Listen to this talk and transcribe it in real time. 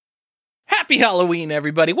Happy Halloween,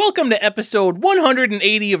 everybody. Welcome to episode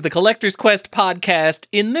 180 of the Collector's Quest podcast.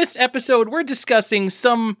 In this episode, we're discussing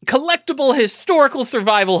some collectible historical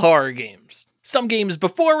survival horror games. Some games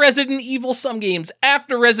before Resident Evil, some games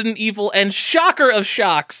after Resident Evil, and shocker of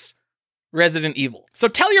shocks, Resident Evil. So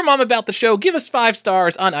tell your mom about the show, give us 5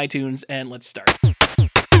 stars on iTunes, and let's start.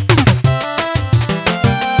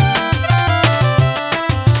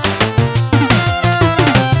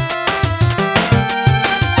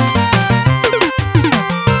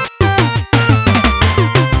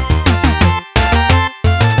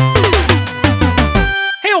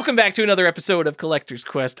 Welcome back to another episode of Collector's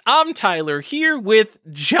Quest. I'm Tyler, here with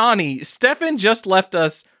Johnny. Stefan just left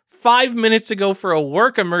us 5 minutes ago for a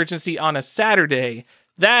work emergency on a Saturday.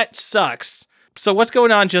 That sucks. So what's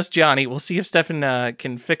going on, Just Johnny? We'll see if Stefan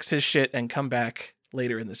can fix his shit and come back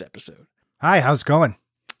later in this episode. Hi, how's it going?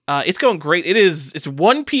 It's going great. It's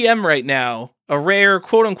 1 p.m. right now. A rare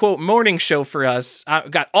quote-unquote morning show for us.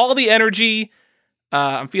 I've got all the energy.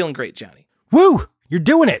 I'm feeling great, Johnny. Woo! You're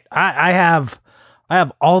doing it. I have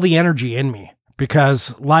all the energy in me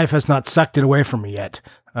because life has not sucked it away from me yet.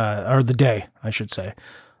 Or the day, I should say.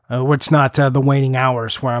 It's not the waning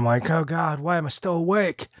hours where I'm like, oh God, why am I still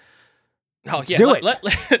awake? Oh, Let's yeah. do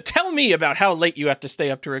it. Tell me about how late you have to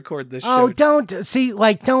stay up to record this show. Oh,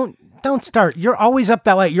 don't start. You're always up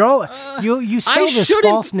that late. You sell this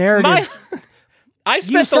false narrative. I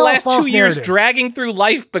spent the last 2 years dragging through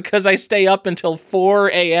life because I stay up until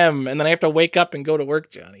 4 a.m. and then I have to wake up and go to work,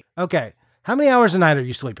 Johnny. Okay. How many hours a night are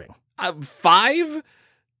you sleeping? 5.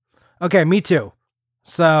 Okay, me too.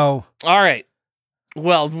 So, all right.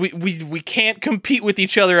 Well, we can't compete with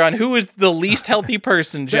each other on who is the least healthy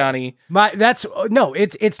person, Johnny.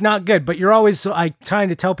 It's not good. But you're always like trying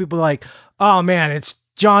to tell people like, oh man, it's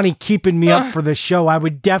Johnny keeping me up for this show. I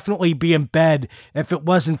would definitely be in bed if it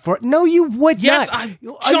wasn't for. No, you would not.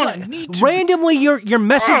 Yes, randomly you're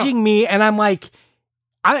messaging me, and I'm like.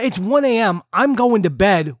 It's 1 a.m. I'm going to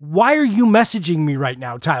bed. Why are you messaging me right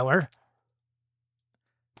now, Tyler?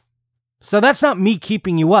 So that's not me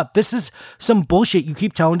keeping you up. This is some bullshit you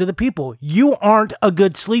keep telling to the people. You aren't a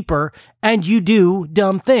good sleeper, and you do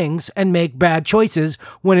dumb things and make bad choices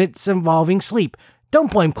when it's involving sleep.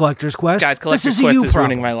 Don't blame Collector's Quest. Guys, Collector's Quest is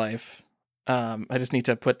ruining my life. I just need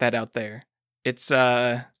to put that out there. It's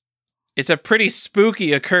a pretty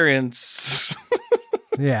spooky occurrence.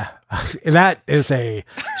 Yeah, that is a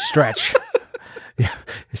stretch.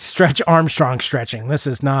 Stretch Armstrong stretching. This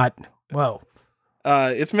is not, whoa.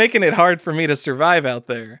 It's making it hard for me to survive out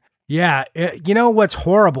there. Yeah, you know what's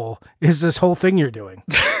horrible is this whole thing you're doing.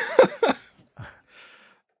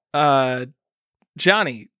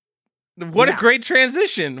 Johnny, what a great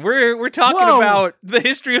transition. We're talking about the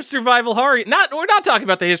history of survival horror. We're not talking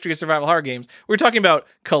about the history of survival horror games. We're talking about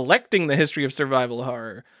collecting the history of survival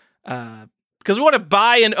horror. Because we want to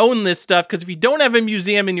buy and own this stuff, because if you don't have a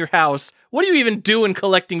museum in your house, what do you even do in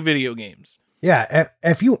collecting video games? Yeah,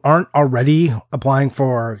 if you aren't already applying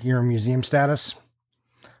for your museum status,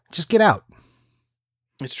 just get out.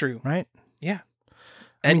 It's true. Right? Yeah.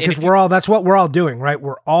 And because that's what we're all doing, right?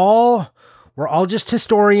 We're all just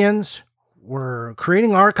historians. We're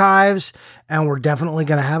creating archives, and we're definitely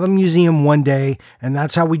going to have a museum one day, and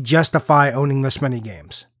that's how we justify owning this many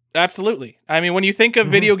games. Absolutely. I mean, when you think of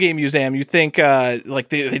video game museum, you think like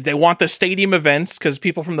they want the stadium events because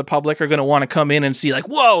people from the public are going to want to come in and see like,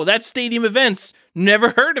 whoa, that's stadium events. Never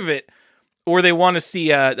heard of it. Or they want to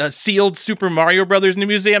see a sealed Super Mario Brothers in a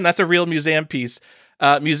museum. That's a real museum piece.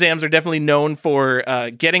 Museums are definitely known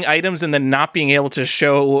for getting items and then not being able to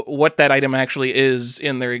show what that item actually is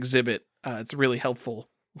in their exhibit. It's really helpful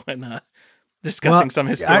when discussing some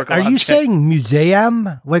historical Are you saying museum?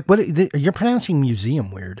 Like, what? You're pronouncing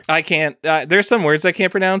museum weird. I can't. There's some words I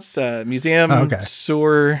can't pronounce. Museum,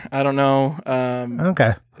 sewer. I don't know.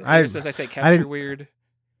 Okay. As I say, capture weird.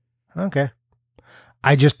 Okay.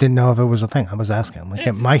 I just didn't know if it was a thing. I was asking. Like,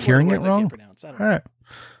 am I hearing it wrong? All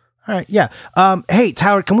right. Yeah. Hey,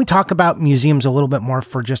 Tyler, can we talk about museums a little bit more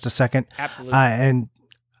for just a second? Absolutely. And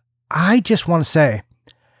I just want to say,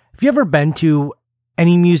 have you ever been to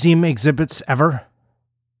any museum exhibits ever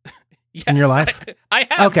in your life? I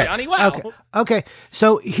have, Johnny. Wow. Okay.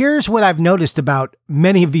 So here's what I've noticed about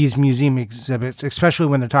many of these museum exhibits, especially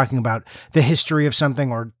when they're talking about the history of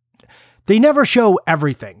something, or they never show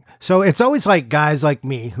everything. So it's always like guys like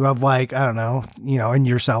me who have like, I don't know, and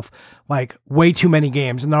yourself, like way too many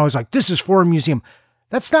games. And they're always like, this is for a museum.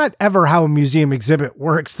 That's not ever how a museum exhibit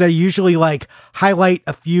works. They usually like highlight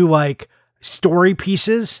a few like story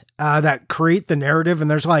pieces that create the narrative, and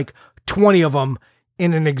there's like 20 of them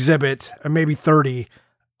in an exhibit, or maybe 30,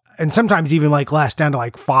 and sometimes even like last down to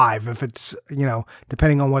like 5 if it's,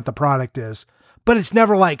 depending on what the product is. But it's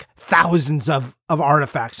never like thousands of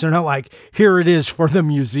artifacts. They're not like, here it is for the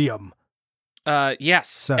museum. Yes.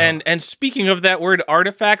 So. And speaking of that word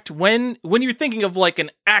artifact, when you're thinking of like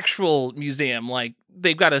an actual museum, like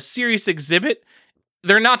they've got a serious exhibit,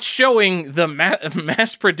 they're not showing the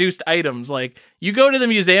mass-produced items. Like, you go to the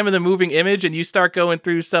Museum of the Moving Image and you start going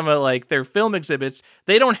through some of like their film exhibits,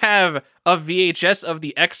 they don't have a VHS of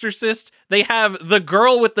The Exorcist. They have the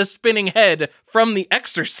girl with the spinning head from The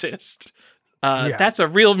Exorcist. That's a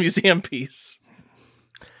real museum piece.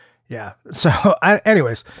 Yeah. So,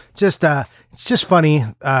 anyways, it's just funny.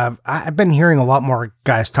 I've been hearing a lot more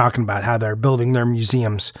guys talking about how they're building their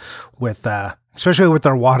museums with, especially with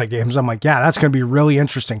their WATA games. I'm like, yeah, that's going to be really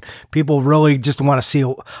interesting. People really just want to see,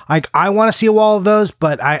 like, I want to see a wall of those,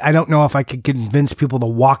 but I don't know if I could convince people to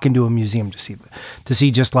walk into a museum to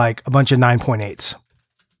see just like a bunch of 9.8s.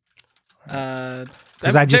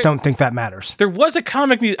 Because I just don't think that matters. There was a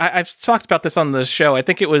comic. I've talked about this on the show. I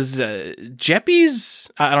think it was Geppi's.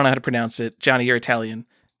 I don't know how to pronounce it. Johnny, you're Italian.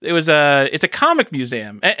 It's a comic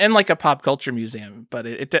museum and like a pop culture museum, but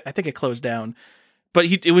I think it closed down. But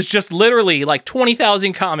it was just literally like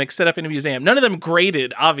 20,000 comics set up in a museum. None of them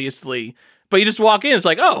graded, obviously. But you just walk in, it's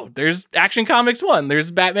like, oh, there's Action Comics 1, there's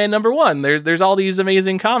Batman #1, there's all these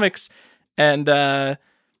amazing comics, and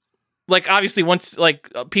like obviously once like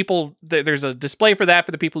people, there's a display for that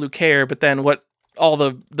for the people who care. But then what all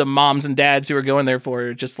the moms and dads who are going there for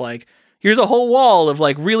are just like, here's a whole wall of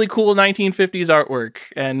like really cool 1950s artwork,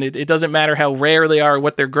 and it doesn't matter how rare they are or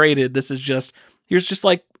what they're graded. This is just here's just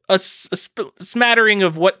like a smattering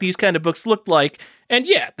of what these kind of books look like, and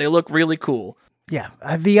yeah, they look really cool. Yeah,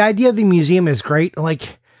 the idea of the museum is great,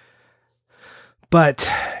 like,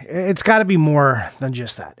 but it's got to be more than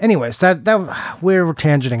just that. Anyways, that we're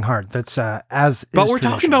tangenting hard. That's but we're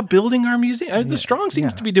talking about building our museum. The Strong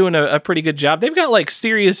seems to be doing a pretty good job. They've got like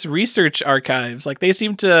serious research archives. Like they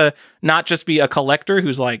seem to not just be a collector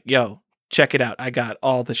who's like, yo, check it out, I got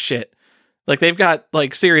all the shit. Like they've got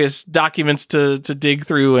like serious documents to dig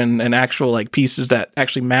through and actual like pieces that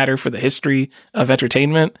actually matter for the history of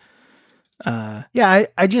entertainment. Yeah,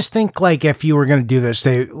 I just think like if you were going to do this,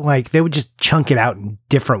 they would just chunk it out in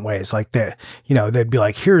different ways. Like they'd be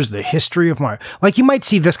like, here's the history of like you might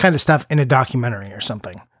see this kind of stuff in a documentary or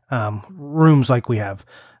something. Rooms like we have,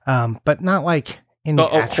 but not like in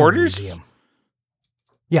the actual Hoarders? museum.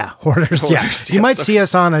 Yeah, Hoarders. Yeah, you might see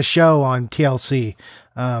us on a show on TLC.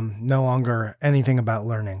 No longer anything about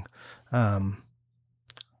learning.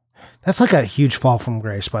 That's like a huge fall from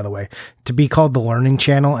grace, by the way, to be called the Learning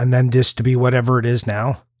Channel and then just to be whatever it is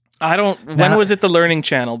now. When was it the Learning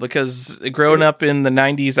Channel? Because growing up in the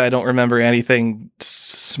 90s, I don't remember anything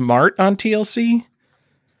smart on TLC.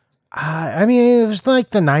 I mean, it was like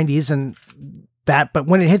the 90s and that, but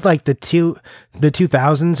when it hit like the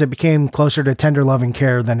 2000s, it became closer to Tender Loving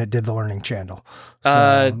Care than it did the Learning Channel.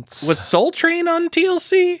 So, was Soul Train on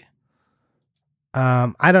TLC?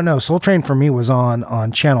 I don't know. Soul Train for me was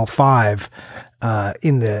on Channel 5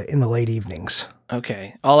 in the late evenings.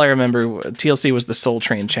 Okay. All I remember TLC was the Soul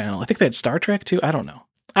Train channel. I think they had Star Trek too. I don't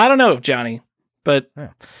know, Johnny. But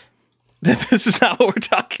this is not what we're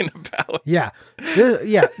talking about. Yeah.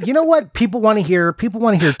 Yeah. You know what people want to hear? People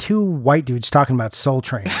want to hear two white dudes talking about Soul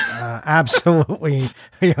Train. Absolutely.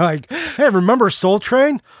 You're like, hey, remember Soul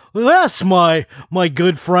Train? That's my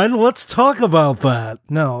good friend. Let's talk about that.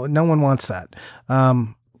 No one wants that.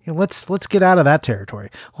 Let's get out of that territory.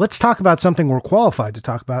 Let's talk about something we're qualified to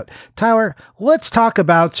talk about. Tyler, let's talk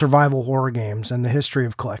about survival horror games and the history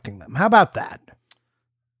of collecting them. How about that?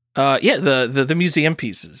 Yeah, the museum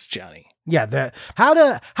pieces, Johnny. Yeah, how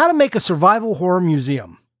to make a survival horror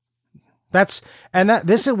museum. This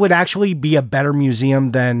would actually be a better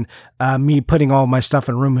museum than me putting all my stuff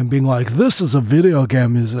in a room and being like, this is a video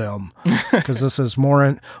game museum, because this is more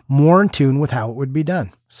in tune with how it would be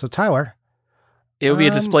done. So Tyler, it would be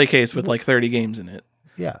a display case with like 30 games in it.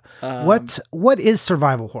 Yeah. What is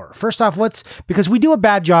survival horror? First off, because we do a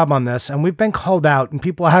bad job on this and we've been called out and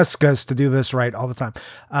people ask us to do this right all the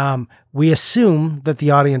time. We assume that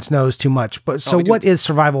the audience knows too much, but what is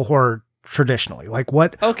survival horror traditionally? Like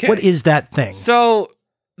what is that thing? So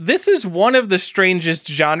this is one of the strangest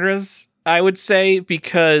genres, I would say,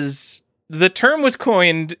 because the term was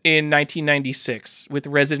coined in 1996 with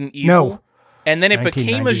Resident Evil. No. And then it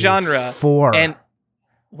became a genre. And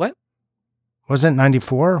what? Wasn't it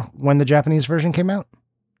 94 when the Japanese version came out?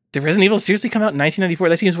 Did Resident Evil seriously come out in 1994?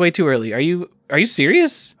 That seems way too early. Are you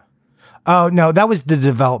serious? Oh, no, that was the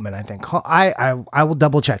development, I think. I will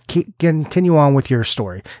double check. Continue on with your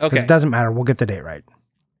story. Because it doesn't matter. We'll get the date right.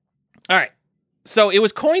 All right. So it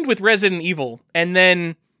was coined with Resident Evil, and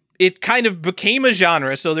then it kind of became a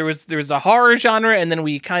genre. So there was a horror genre, and then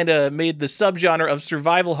we kind of made the subgenre of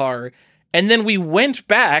survival horror. And then we went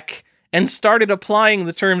back and started applying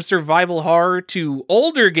the term survival horror to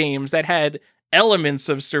older games that had elements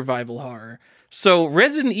of survival horror. So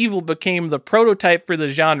Resident Evil became the prototype for the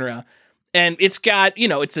genre. And it's got,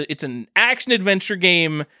 it's an action adventure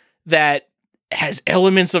game that has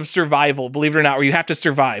elements of survival, believe it or not, where you have to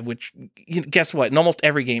survive, which, guess what? In almost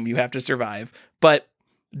every game, you have to survive. But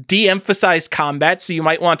de-emphasized combat, so you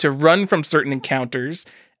might want to run from certain encounters.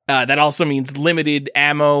 That also means limited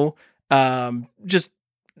ammo. Just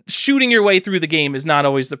shooting your way through the game is not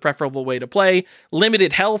always the preferable way to play.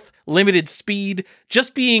 Limited health, limited speed,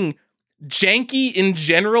 just being janky in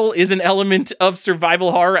general is an element of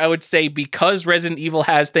survival horror, I would say, because Resident Evil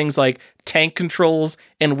has things like tank controls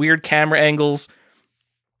and weird camera angles.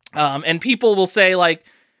 And people will say, like,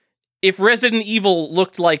 if Resident Evil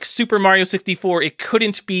looked like Super Mario 64, it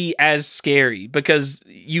couldn't be as scary because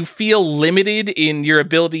you feel limited in your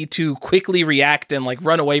ability to quickly react and like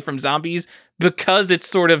run away from zombies because it's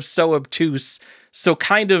sort of so obtuse. So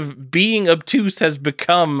kind of being obtuse has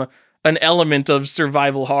become an element of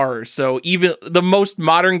survival horror. So even the most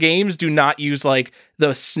modern games do not use like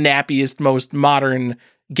the snappiest, most modern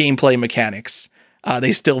gameplay mechanics.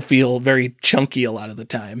 They still feel very chunky a lot of the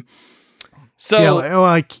time. So yeah,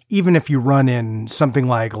 like even if you run in something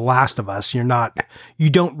like Last of Us, you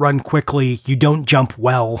don't run quickly, you don't jump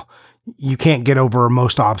well, you can't get over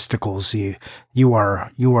most obstacles. You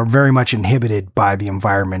are very much inhibited by the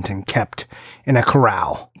environment and kept in a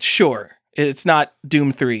corral. Sure, it's not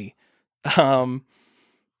Doom 3. And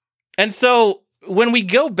so when we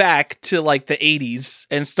go back to like the 80s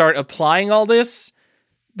and start applying all this,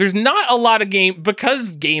 there's not a lot of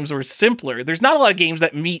because games were simpler, there's not a lot of games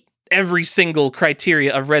that meet every single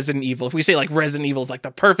criteria of Resident Evil. If we say like Resident Evil is like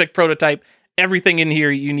the perfect prototype, everything in here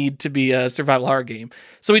you need to be a survival horror game.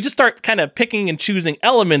 So we just start kind of picking and choosing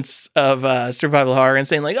elements of survival horror and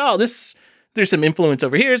saying like, oh, there's some influence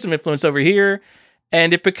over here, some influence over here.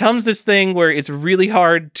 And it becomes this thing where it's really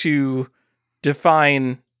hard to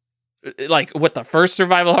define like what the first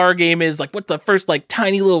survival horror game is, like what the first like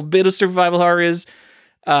tiny little bit of survival horror is.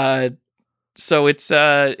 So it's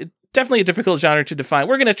definitely a difficult genre to define.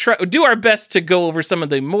 We're going to do our best to go over some of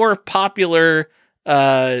the more popular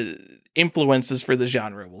influences for the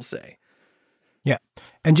genre, we'll say. Yeah.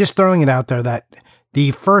 And just throwing it out there that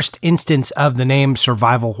the first instance of the name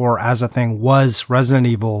survival horror as a thing was Resident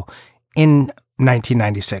Evil in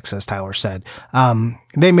 1996, as Tyler said.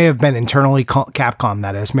 They may have been internally, Capcom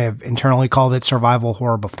that is, may have internally called it survival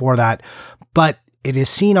horror before that, but it is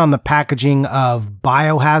seen on the packaging of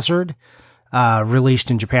Biohazard,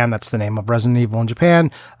 released in Japan. That's the name of Resident Evil in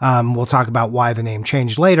Japan. We'll talk about why the name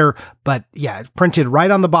changed later, but yeah, printed right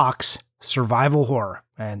on the box, survival horror,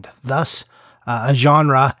 and thus a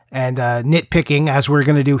genre and nitpicking, as we're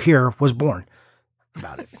going to do here, was born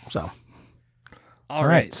about it. So, all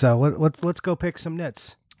right. So let's go pick some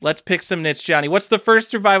nits. Let's pick some nits, Johnny. What's the first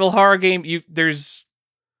survival horror game? There's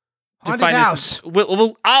Haunted House.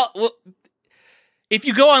 If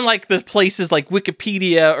you go on like the places like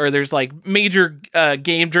Wikipedia or there's like major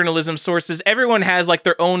game journalism sources, everyone has like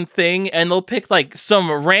their own thing and they'll pick like some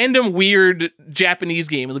random weird Japanese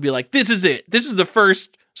game. It'll be like, this is it. This is the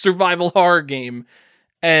first survival horror game.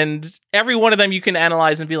 And every one of them you can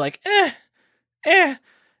analyze and be like, eh.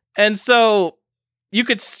 And so you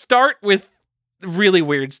could start with really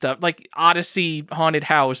weird stuff like Odyssey, Haunted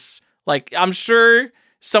House. Like I'm sure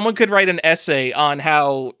someone could write an essay on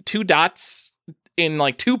how two dots in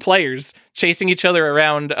like two players chasing each other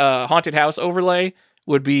around a haunted house overlay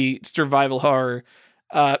would be survival horror.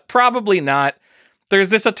 Probably not. There's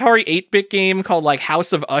this Atari 8-bit game called like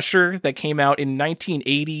House of Usher that came out in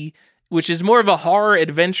 1980, which is more of a horror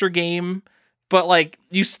adventure game, but like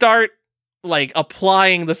you start like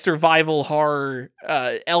applying the survival horror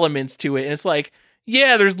elements to it. And it's like,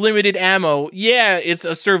 yeah, there's limited ammo. Yeah, it's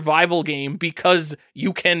a survival game because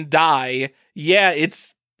you can die. Yeah,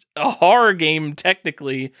 it's a horror game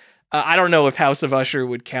technically. I don't know if House of Usher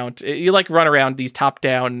would count. You like run around these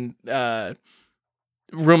top-down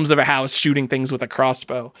rooms of a house shooting things with a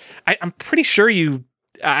crossbow. I'm pretty sure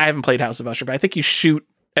I haven't played House of Usher, but I think you shoot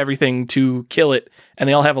everything to kill it, and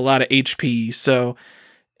they all have a lot of HP, so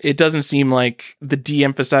it doesn't seem like the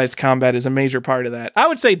de-emphasized combat is a major part of that. I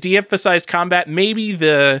would say de-emphasized combat may be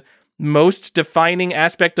the most defining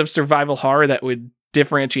aspect of survival horror that would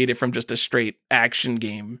differentiate it from just a straight action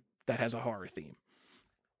game that has a horror theme.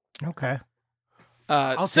 Okay.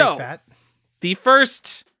 I'll take that. The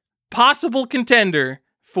first possible contender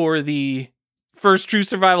for first true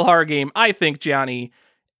survival horror game, I think, Johnny.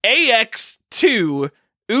 AX2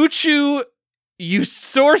 Uchu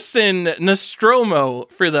Usorsen Nostromo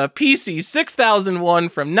for the PC 6001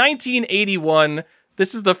 from 1981.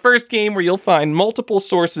 This is the first game where you'll find multiple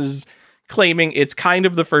sources claiming it's kind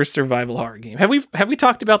of the first survival horror game. Have we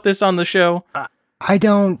talked about this on the show? I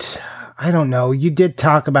don't know. You did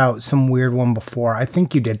talk about some weird one before. I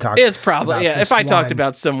think you did talk. It's probably about If I talked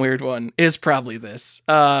about some weird one, is probably this.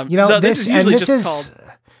 So this is usually just called.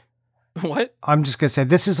 What? I'm just gonna say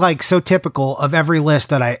this is like so typical of every list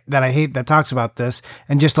that I hate that talks about this.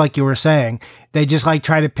 And just like you were saying, they just like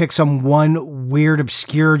try to pick some one weird,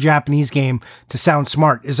 obscure Japanese game to sound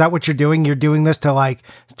smart. Is that what you're doing? You're doing this to like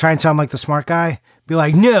try and sound like the smart guy? Be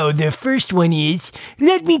like, no, the first one is,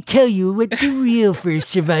 let me tell you what the real first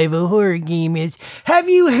survival horror game is. Have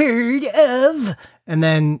you heard of? And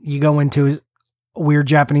then you go into a weird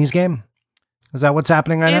Japanese game. Is that what's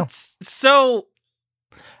happening right now? It's so.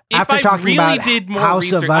 After if talking I really about did more House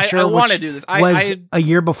research, of Usher, I want to do this. Was a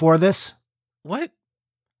year before this? What?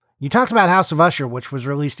 You talked about House of Usher, which was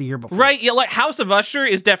released a year before. Right, yeah, like House of Usher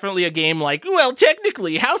is definitely a game like, well,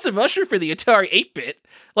 technically, House of Usher for the Atari 8-bit.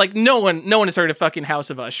 Like, no one has heard of fucking House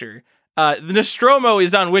of Usher. The Nostromo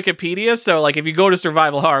is on Wikipedia, so like if you go to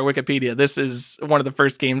Survival Horror Wikipedia, this is one of the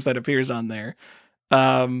first games that appears on there.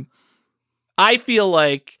 I feel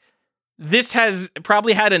like this has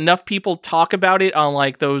probably had enough people talk about it on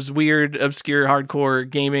like those weird, obscure, hardcore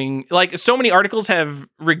gaming. Like so many articles have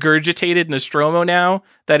regurgitated Nostromo now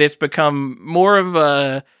that it's become more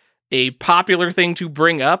of a popular thing to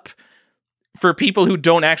bring up for people who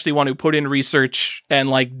don't actually want to put in research and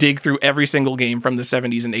like dig through every single game from the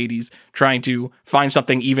 70s and 80s, trying to find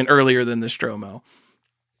something even earlier than Nostromo.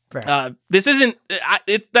 This isn't,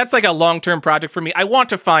 that's like a long-term project for me. I want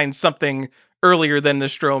to find something earlier than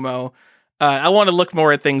Nostromo. I want to look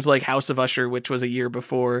more at things like House of Usher, which was a year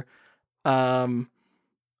before. I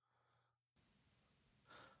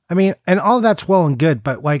mean, and all that's well and good,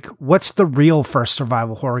 but like, what's the real first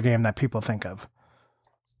survival horror game that people think of?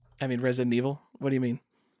 I mean, Resident Evil. What do you mean?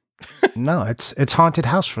 No, it's Haunted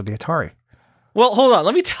House for the Atari. Well, hold on.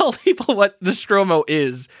 Let me tell people what Nostromo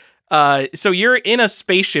is. So you're in a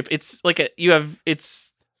spaceship. It's like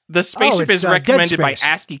the spaceship is recommended by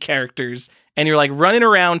ASCII characters. And you're like running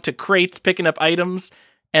around to crates, picking up items,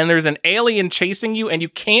 and there's an alien chasing you, and you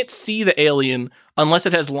can't see the alien unless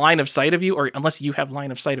it has line of sight of you, or unless you have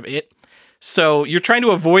line of sight of it. So you're trying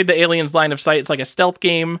to avoid the alien's line of sight. It's like a stealth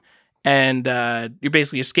game, and you're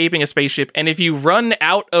basically escaping a spaceship. And if you run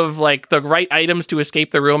out of like the right items to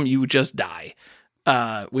escape the room, you just die,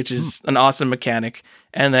 which is an awesome mechanic.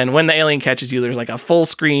 And then when the alien catches you, there's like a full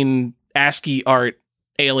screen ASCII art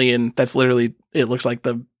alien that's literally, it looks like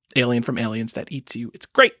the alien from Aliens that eats you. It's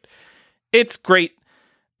great. It's great.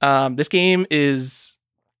 This game is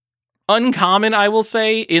uncommon, I will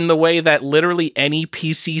say, in the way that literally any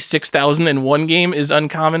PC 6001 game is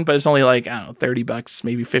uncommon, but it's only like, I don't know, $30,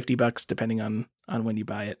 maybe $50, depending on when you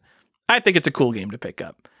buy it. I think it's a cool game to pick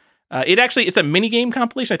up. It's a mini game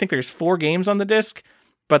compilation. I think there's 4 games on the disc,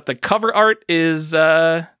 but the cover art is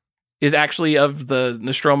actually of the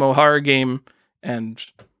Nostromo horror game, and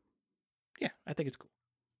yeah, I think it's cool.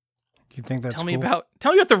 You think that's Tell me about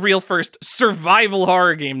the real first survival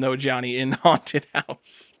horror game though, Johnny, in Haunted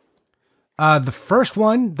House. The first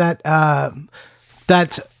one that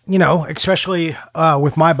you know, especially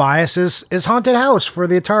with my biases, is Haunted House for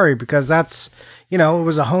the Atari, because that's, you know, it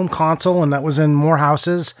was a home console and that was in more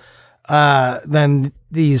houses than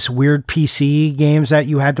these weird PC games that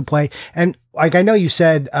you had to play. And like, I know you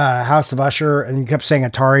said House of Usher and you kept saying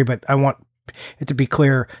Atari, but I want it to be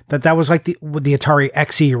clear that was like the Atari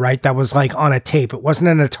XE, right? That was like on a tape. It wasn't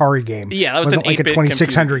an Atari game. Yeah, that was like a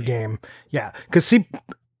 2600 game. Yeah, because see,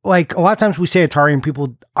 like a lot of times we say Atari and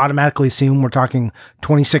people automatically assume we're talking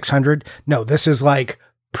 2600. No, this is like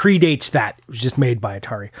predates that. It was just made by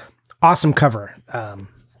Atari. Awesome cover,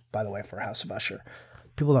 by the way, for House of Usher.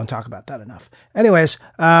 People don't talk about that enough. Anyways,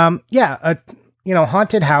 you know,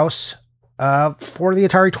 Haunted House for the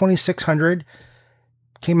Atari 2600.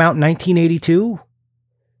 Came out in 1982.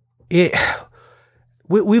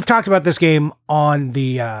 We've talked about this game on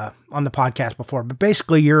the podcast before, but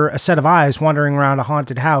basically you're a set of eyes wandering around a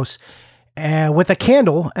haunted house with a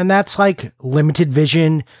candle, and that's like limited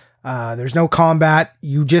vision. There's no combat.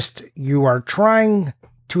 You are trying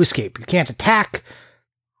to escape. You can't attack.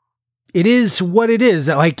 It is what it is.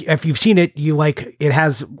 Like, if you've seen it, it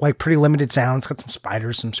has like pretty limited sounds. It's got some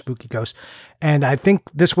spiders, some spooky ghosts. And I think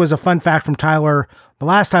this was a fun fact from Tyler. The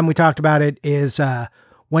last time we talked about it is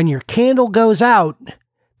when your candle goes out,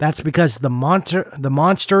 that's because the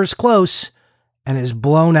monster is close and has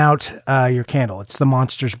blown out your candle. It's the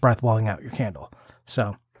monster's breath blowing out your candle.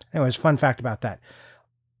 So, anyways, fun fact about that.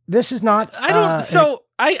 This is not.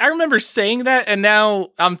 I remember saying that, and now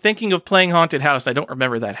I'm thinking of playing Haunted House. I don't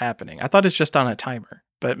remember that happening. I thought it's just on a timer,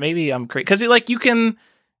 but maybe I'm crazy because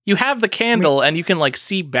you have the candle and you can like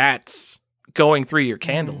see bats going through your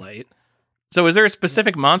candlelight. So, is there a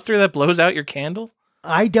specific monster that blows out your candle?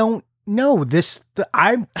 I don't know.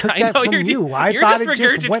 I took that from you. You're just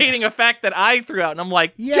regurgitating a fact that I threw out, and I'm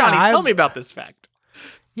like, Johnny, tell me about this fact.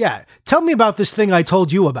 Yeah, tell me about this thing I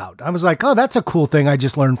told you about. I was like, oh, that's a cool thing I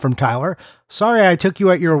just learned from Tyler. Sorry, I took you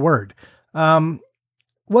at your word.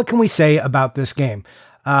 What can we say about this game?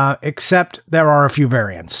 Except there are a few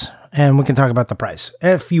variants, and we can talk about the price.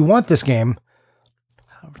 If you want this game,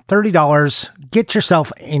 $30, get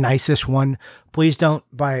yourself a nicest one. Please don't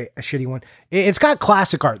buy a shitty one. It's got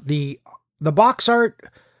classic art. The box art,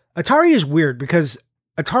 Atari is weird because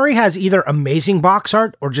Atari has either amazing box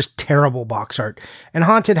art or just terrible box art. And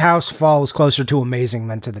Haunted House falls closer to amazing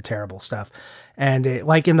than to the terrible stuff. And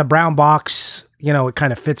like in the brown box, it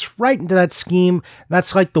kind of fits right into that scheme.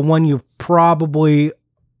 That's like the one you probably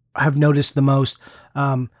have noticed the most.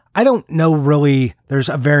 I don't know really. There's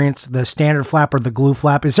a variant, the standard flap or the glue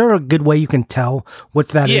flap. Is there a good way you can tell what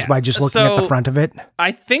that is by just looking at the front of it?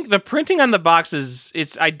 I think the printing on the box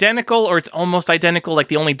it's identical or it's almost identical. Like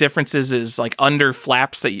the only difference is like under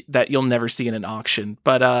flaps that you'll never see in an auction.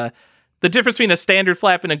 But the difference between a standard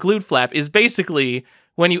flap and a glued flap is basically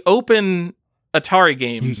when you open Atari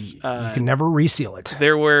games, you can never reseal it.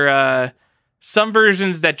 There were some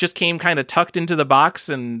versions that just came kind of tucked into the box,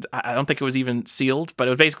 and I don't think it was even sealed, but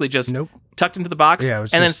it was basically just tucked into the box. Yeah,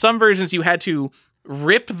 then some versions you had to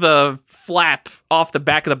rip the flap off the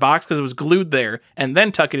back of the box because it was glued there, and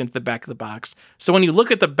then tuck it into the back of the box. So when you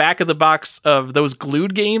look at the back of the box of those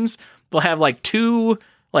glued games, they'll have like two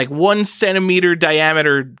 1 centimeter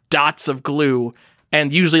diameter dots of glue,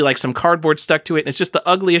 and usually like some cardboard stuck to it. And it's just the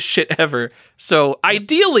ugliest shit ever. So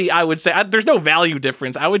ideally, I would say there's no value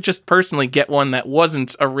difference. I would just personally get one that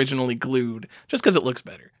wasn't originally glued just because it looks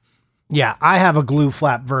better. Yeah, I have a glue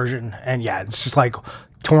flap version. And yeah, it's just like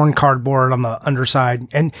torn cardboard on the underside.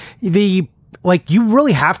 And you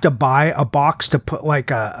really have to buy a box to put like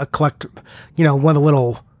a collect, one of the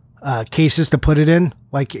little cases to put it in.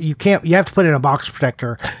 Like you have to put it in a box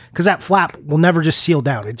protector because that flap will never just seal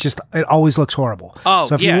down. It always looks horrible. Oh,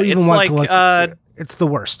 so if you even want to look, it's the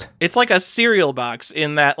worst. It's like a cereal box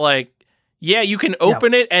in that you can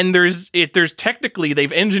open it and there's technically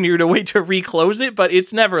they've engineered a way to reclose it, but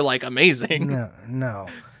it's never like amazing. No,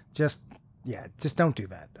 just don't do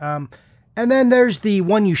that. And then there's the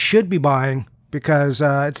one you should be buying because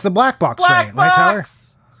it's the black box variant, right, Tyler?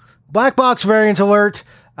 Black box variant alert.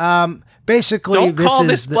 Basically, don't call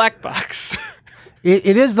this black box.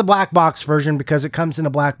 It is the black box version because it comes in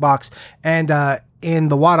a black box. And in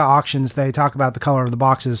the WATA auctions, they talk about the color of the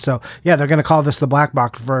boxes. So yeah, they're going to call this the black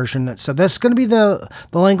box version. So this is going to be the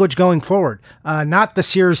language going forward, not the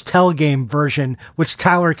Sears Telegame version, which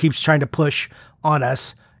Tyler keeps trying to push on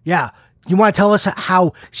us. Yeah. You want to tell us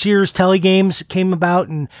how Sears Telegames came about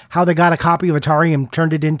and how they got a copy of Atari and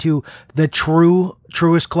turned it into the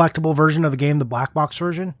truest collectible version of the game, the black box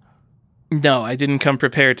version? No, I didn't come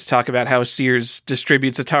prepared to talk about how Sears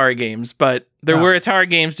distributes Atari games, but there were Atari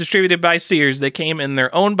games distributed by Sears. They came in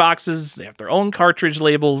their own boxes. They have their own cartridge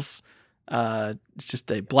labels. It's just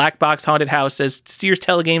a black box Haunted House. Says Sears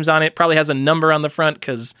Telegames on it. Probably has a number on the front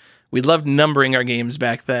because we loved numbering our games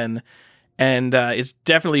back then. And it's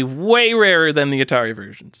definitely way rarer than the Atari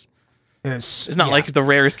versions. It's not like the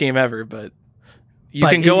rarest game ever, but you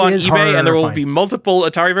can go on eBay and there will be multiple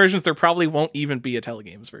Atari versions. There probably won't even be a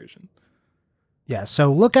Telegames version. Yeah,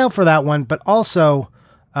 so look out for that one. But also,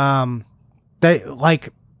 they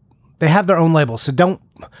have their own labels. So don't,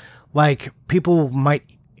 people might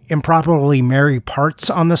improperly marry parts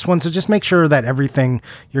on this one. So just make sure that everything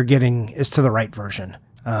you're getting is to the right version.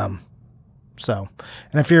 And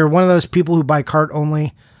if you're one of those people who buy cart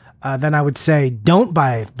only, then I would say don't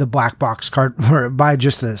buy the black box cart or buy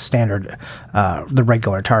just the standard, the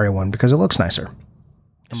regular Atari one because it looks nicer.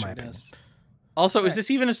 In my opinion. Also, is this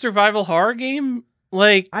even a survival horror game?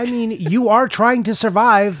 I mean, you are trying to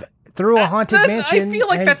survive through a haunted mansion. I feel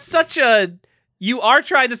like that's such a. You are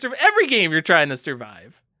trying to survive. Every game you're trying to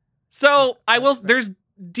survive. So there's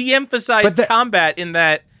de-emphasized combat in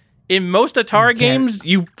that. In most Atari games,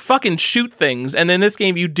 you fucking shoot things, and in this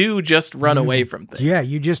game, you do just run away from things. Yeah,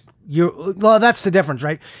 well, that's the difference,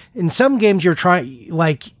 right? In some games, you're trying,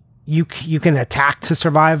 you can attack to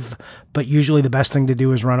survive, but usually the best thing to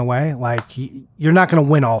do is run away. You're not going to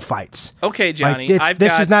win all fights. Okay, Johnny.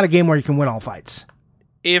 This is not a game where you can win all fights.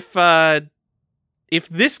 If if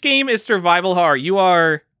this game is survival horror,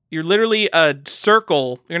 you're literally a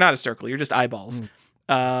circle. You're not a circle. You're just eyeballs.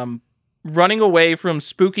 Running away from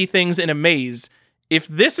spooky things in a maze. If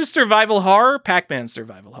this is survival horror, Pac-Man's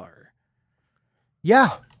survival horror. Yeah.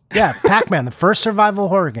 Yeah, Pac-Man, the first survival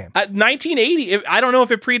horror game. 1980. I don't know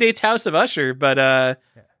if it predates House of Usher, but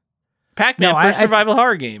Pac-Man, first survival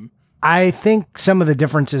horror game. I think some of the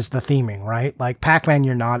difference is the theming, right? Like Pac-Man,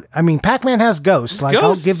 Pac-Man has ghosts. It's like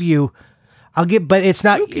ghosts. But it's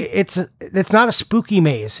not, it's not a spooky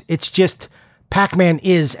maze. It's just Pac-Man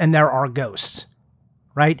is, and there are ghosts,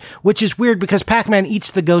 right? Which is weird because Pac-Man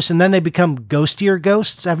eats the ghosts and then they become ghostier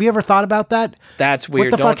ghosts. Have you ever thought about that? That's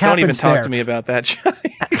weird. Don't even talk to me about that,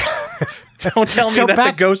 Johnny. Don't tell me that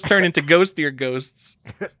the ghosts turn into ghostier ghosts.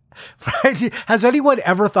 Right? Has anyone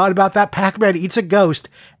ever thought about that? Pac-Man eats a ghost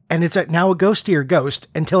and it's now a ghostier ghost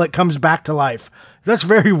until it comes back to life. That's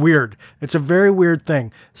very weird. It's a very weird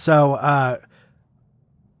thing. So,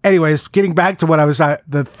 anyways, getting back to what I was, the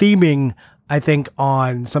theming, I think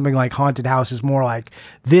on something like Haunted House is more like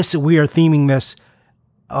this. We are theming this,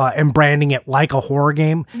 and branding it like a horror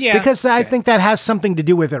game. Yeah. Because I think that has something to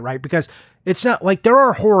do with it, right? Because it's not like there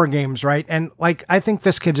are horror games, right? And like, I think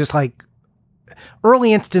this could just like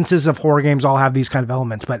early instances of horror games all have these kind of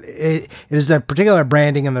elements, but it is the particular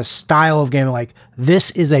branding and the style of game. Like, this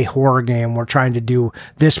is a horror game. We're trying to do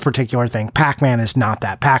this particular thing. Pac-Man is not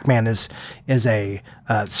that. Pac-Man is a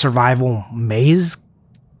survival maze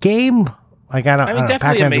game. Like, I don't know. Definitely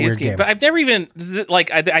Pac-Man's a maze game, but I've never even, like,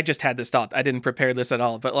 I just had this thought. I didn't prepare this at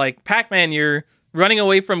all, but like Pac-Man, you're running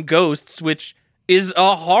away from ghosts, which is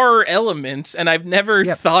a horror element, and I've never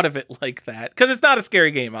thought of it like that because it's not a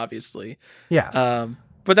scary game, obviously. Yeah.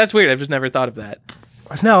 But that's weird. I've just never thought of that.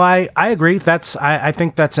 No, I agree. I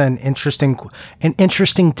think that's an interesting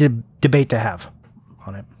debate to have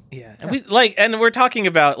on it. Yeah. And we're talking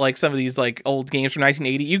about like some of these like old games from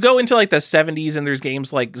 1980. You go into like the 70s and there's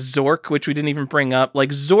games like Zork, which we didn't even bring up. Like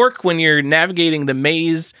Zork, when you're navigating the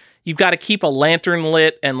maze, you've got to keep a lantern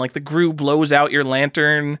lit and like the Gru blows out your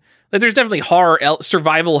lantern. Like, there's definitely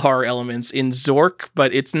survival horror elements in Zork,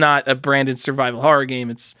 but it's not a branded survival horror game.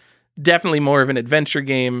 It's definitely more of an adventure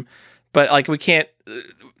game. But like, we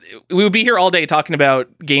would be here all day talking about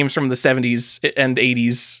games from the 70s and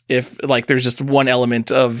 80s if like there's just one element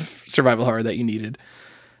of survival horror that you needed.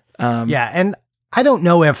 Yeah, and I don't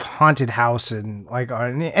know if Haunted House and like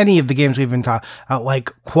any of the games we've been talking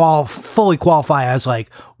like fully qualify as like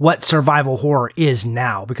what survival horror is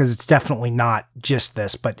now, because it's definitely not just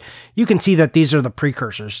this, but you can see that these are the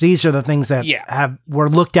precursors. These are the things that were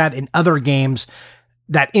looked at in other games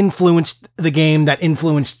that influenced the game that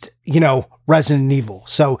influenced, Resident Evil.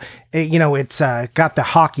 So, it's got the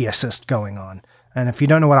hockey assist going on. And if you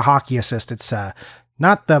don't know what a hockey assist, it's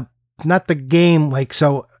not the game. Like,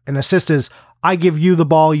 so an assist is, I give you the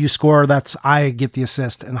ball, you score, I get the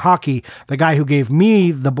assist. And hockey, the guy who gave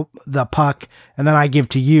me the puck and then I give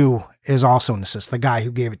to you is also an assist. The guy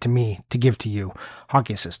who gave it to me to give to you,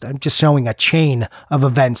 hockey assist. I'm just showing a chain of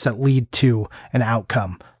events that lead to an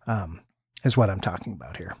outcome, is what I'm talking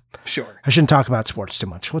about here. Sure. I shouldn't talk about sports too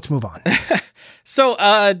much. Let's move on. So,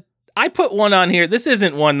 I put one on here. This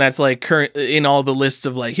isn't one that's like current in all the lists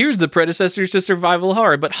of like, here's the predecessors to survival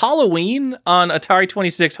horror, but Halloween on Atari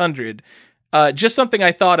 2600. Just something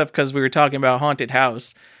I thought of because we were talking about Haunted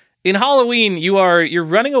House. In Halloween, you're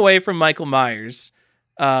running away from Michael Myers,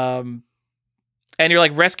 and you're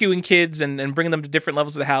like rescuing kids and bringing them to different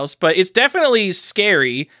levels of the house. But it's definitely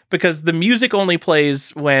scary because the music only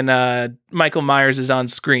plays when Michael Myers is on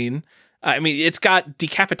screen. I mean, it's got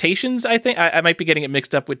decapitations. I think I might be getting it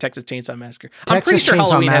mixed up with Texas Chainsaw Massacre. I'm pretty sure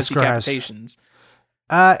Halloween has decapitations.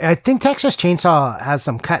 I think Texas Chainsaw has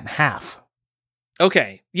them cut in half.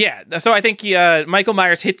 Okay, yeah. So I think Michael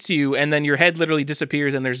Myers hits you, and then your head literally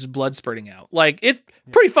disappears, and there's blood spurting out. Like, it's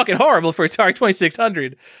pretty fucking horrible for Atari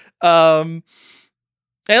 2600. And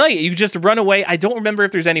like, you just run away. I don't remember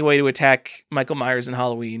if there's any way to attack Michael Myers in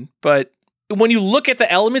Halloween, but when you look at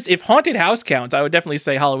the elements, if Haunted House counts, I would definitely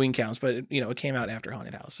say Halloween counts. But it came out after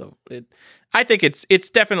Haunted House, so I think it's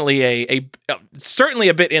definitely a certainly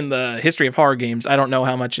a bit in the history of horror games. I don't know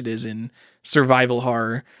how much it is in survival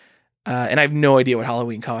horror. And I have no idea what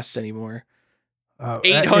Halloween costs anymore.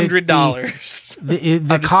 $800.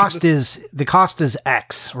 The cost is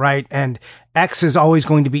X, right? And X is always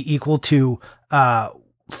going to be equal to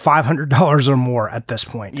 $500 or more at this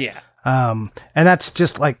point. Yeah. And that's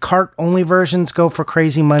just like cart only versions go for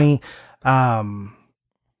crazy money. Box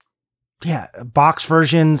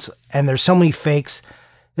versions, and there's so many fakes.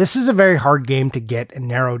 This is a very hard game to get and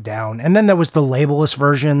narrow down. And then there was the labelless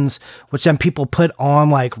versions, which then people put on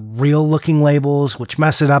like real looking labels, which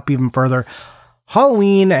mess it up even further.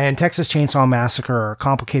 Halloween and Texas Chainsaw Massacre are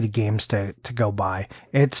complicated games to go by.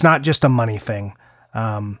 It's not just a money thing.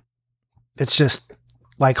 It's just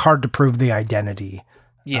like hard to prove the identity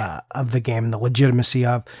of the game and the legitimacy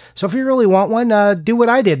of. So if you really want one, do what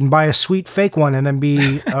I did and buy a sweet fake one and then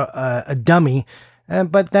be a dummy.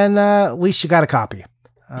 But then at least you got a copy.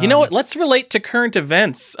 You know what? Let's relate to current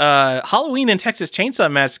events. Halloween and Texas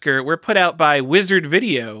Chainsaw Massacre were put out by Wizard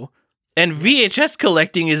Video, and VHS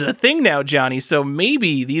collecting is a thing now, Johnny. So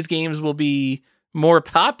maybe these games will be more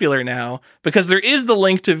popular now because there is the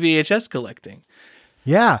link to VHS collecting.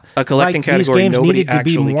 Yeah, a collecting category these games nobody needed to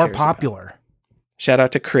be actually more cares popular. About. Shout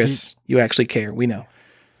out to Chris. You actually care. We know.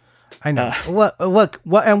 I know. Look,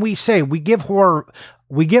 and we give all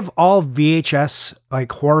VHS,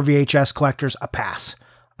 like horror VHS collectors, a pass.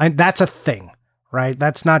 And that's a thing, right?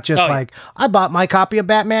 That's not just I bought my copy of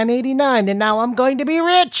Batman 89 and now I'm going to be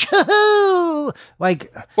rich.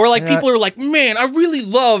 Like, or like people are like, man, I really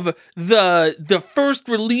love the first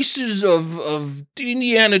releases of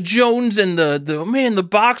Indiana Jones and the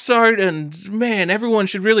box art, and man, everyone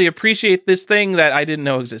should really appreciate this thing that I didn't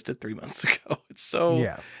know existed 3 months ago. It's so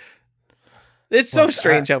It's so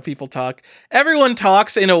strange how people talk. Everyone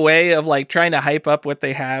talks in a way of like trying to hype up what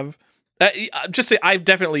they have. Just say I've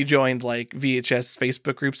definitely joined like VHS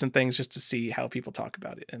Facebook groups and things just to see how people talk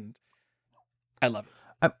about it, and I love it.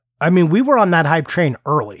 I mean, we were on that hype train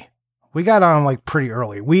early. We got on like pretty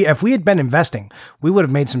early. If we had been investing, we would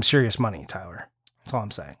have made some serious money, Tyler. That's all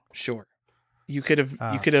I'm saying. Sure, you could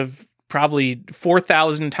have probably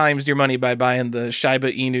 4,000 times your money by buying the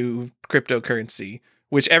Shiba Inu cryptocurrency,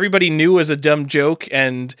 which everybody knew was a dumb joke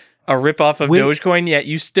and a ripoff of Dogecoin. Yet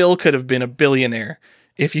you still could have been a billionaire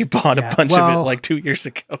if you bought a bunch of it like 2 years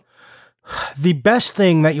ago. The best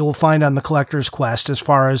thing that you will find on the Collector's Quest as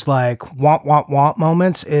far as like want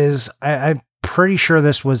moments is, I'm pretty sure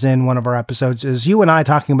this was in one of our episodes, is you and I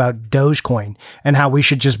talking about Dogecoin and how we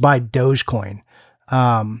should just buy Dogecoin.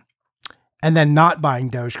 And then not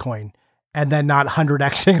buying Dogecoin and then not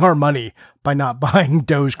 100xing our money by not buying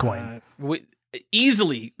Dogecoin.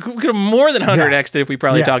 Easily. We could have more than 100x'd it if we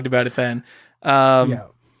probably talked about it then.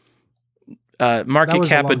 Market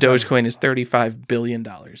cap of Dogecoin is $35 billion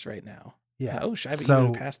right now. Yeah. Shiba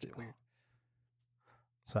Inu passed it. Weird.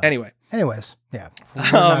 So, anyways, yeah.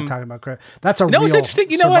 We're not talking about crypto. That's real. It's interesting.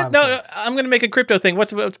 You know what? No, I'm going to make a crypto thing.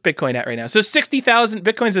 What's Bitcoin at right now? So 60,000.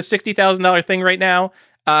 Bitcoin's a $60,000 thing right now.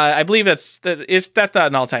 I believe that's not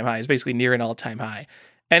an all-time high. It's basically near an all-time high,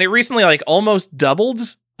 and it recently like almost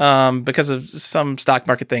doubled because of some stock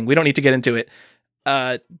market thing. We don't need to get into it.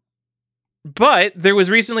 But there was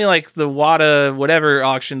recently like the WATA whatever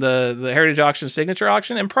auction, the Heritage Auction signature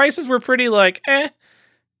auction, and prices were pretty like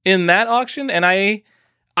in that auction. And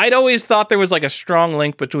I'd always thought there was like a strong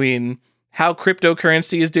link between how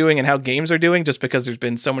cryptocurrency is doing and how games are doing, just because there's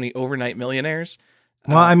been so many overnight millionaires.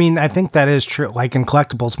 Well, I mean, I think that is true. Like in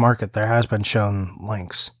collectibles market, there has been shown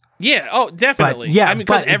links. Yeah. Oh, definitely. I mean,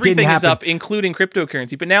 because everything is up, including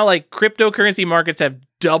cryptocurrency. But now, like, cryptocurrency markets have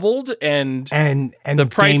doubled, and the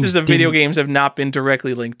prices of video games have not been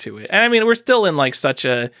directly linked to it. And I mean, we're still in like such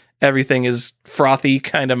a everything is frothy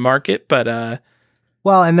kind of market. But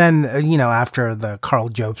well, and then after the Carl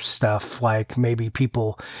Jobst stuff, like maybe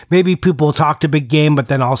people talked a big game, but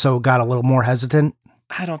then also got a little more hesitant.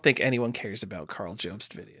 I don't think anyone cares about Carl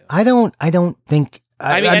Jobst video. I don't think.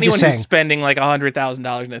 I mean, anyone who's spending like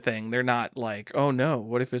 $100,000 in a thing, they're not like, oh no,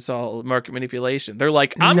 what if it's all market manipulation? They're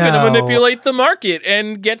like, I'm going to manipulate the market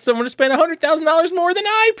and get someone to spend $100,000 more than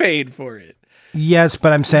I paid for it. Yes,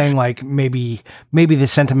 but I'm saying like maybe the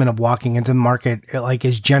sentiment of walking into the market like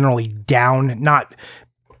is generally down, not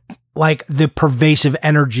like the pervasive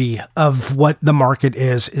energy of what the market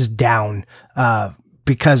is down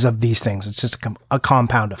because of these things. It's just a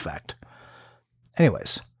compound effect.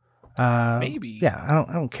 Anyways. Maybe. Yeah,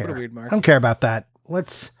 I don't care. What a weird market. I don't care about that.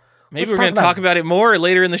 Maybe we're going to talk about it more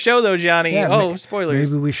later in the show, though, Johnny. Yeah,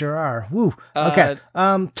 spoilers. Maybe we sure are. Woo. Okay.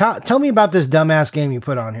 Tell me about this dumbass game you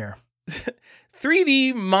put on here.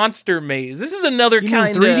 3D Monster Maze. This is another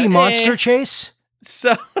kind of 3D Monster Chase.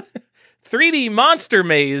 So, 3D Monster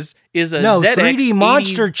Maze is a 3D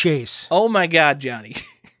Monster Chase. Oh my God, Johnny.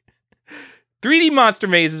 3D Monster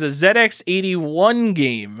Maze is a ZX81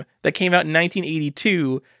 game that came out in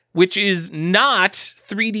 1982. Which is not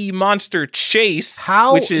 3D Monster Chase,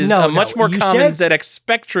 which is a much more common ZX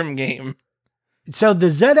Spectrum game. So the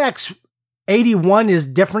ZX81 is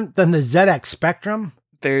different than the ZX Spectrum?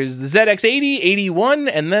 There's the ZX80, 81,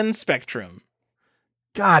 and then Spectrum.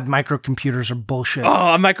 God, microcomputers are bullshit.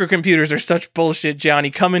 Oh, microcomputers are such bullshit,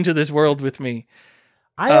 Johnny. Come into this world with me.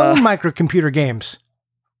 I own microcomputer games.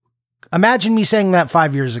 Imagine me saying that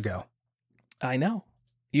 5 years ago. I know.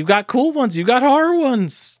 You got cool ones. You got horror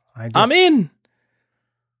ones. I'm in.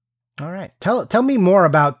 All right. Tell me more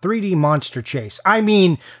about 3D Monster Chase. I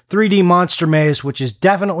mean 3D Monster Maze, which is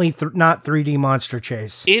definitely not 3D Monster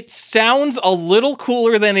Chase. It sounds a little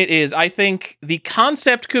cooler than it is. I think the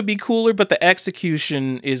concept could be cooler, but the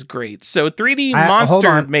execution is great. So 3D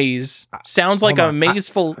Monster Maze sounds like a maze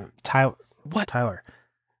full... Tyler. What? Tyler.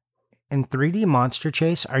 In 3D Monster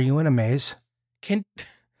Chase, are you in a maze?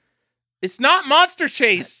 It's not Monster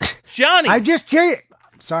Chase, Johnny. I just...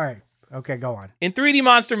 Sorry. Okay, go on. In 3D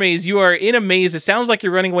Monster Maze, you are in a maze. It sounds like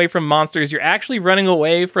you're running away from monsters. You're actually running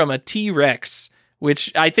away from a T-Rex,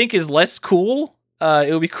 which I think is less cool.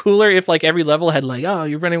 It would be cooler if like every level had like, oh,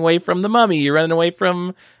 you're running away from the mummy. You're running away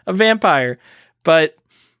from a vampire. But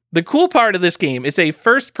the cool part of this game, it's a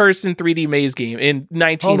first-person 3D maze game in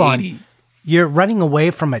 1980. Hold on. You're running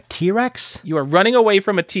away from a T-Rex? You are running away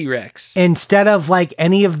from a T-Rex. Instead of like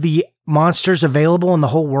any of the monsters available in the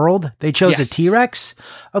whole world, they chose a T-Rex?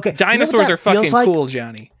 Okay. Dinosaurs are fucking cool,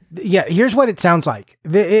 Johnny. Yeah, here's what it sounds like.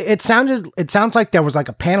 It sounds like there was like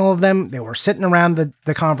a panel of them. They were sitting around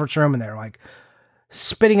the conference room and they're like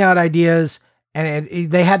spitting out ideas. And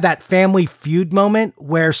they had that Family Feud moment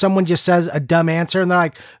where someone just says a dumb answer and they're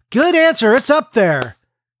like, good answer, it's up there.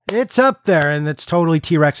 It's up there, and it's totally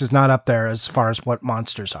T-Rex is not up there as far as what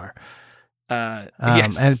monsters are.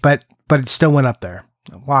 Yes, but it still went up there.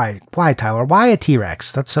 Why, Tyler? Why a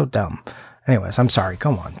T-Rex? That's so dumb. Anyways, I'm sorry.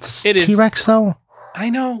 Go on. It is T-Rex though. I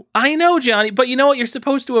know, Johnny. But you know what? You're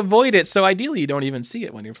supposed to avoid it. So ideally, you don't even see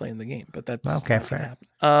it when you're playing the game. But that's okay. Fair.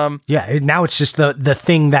 Yeah. Now it's just the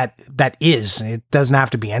thing that is. It doesn't have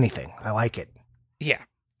to be anything. I like it. Yeah.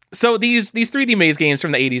 So these 3D maze games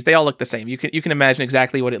from the 80s, they all look the same. You can imagine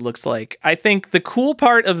exactly what it looks like. I think the cool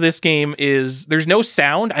part of this game is there's no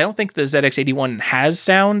sound. I don't think the ZX81 has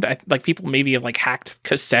sound. Like people maybe have like hacked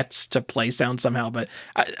cassettes to play sound somehow, but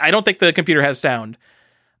I don't think the computer has sound.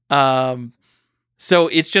 So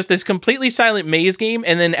it's just this completely silent maze game,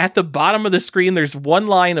 and then at the bottom of the screen there's one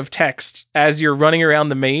line of text as you're running around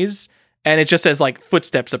the maze, and it just says like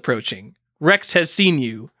footsteps approaching. Rex has seen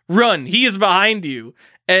you. Run, he is behind you.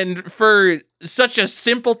 And for such a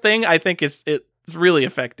simple thing, I think it's really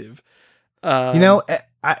effective.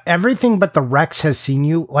 Everything but the Rex has seen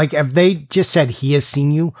you. Like if they just said he has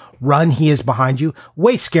seen you, run, he is behind you.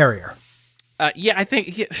 Way scarier. Yeah, I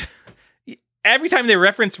think every time they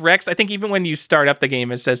reference Rex, I think even when you start up the game,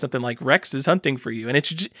 it says something like Rex is hunting for you. And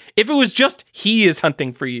it's if it was just he is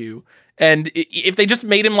hunting for you, and if they just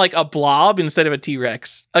made him like a blob instead of a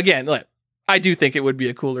T-Rex, again, look, I do think it would be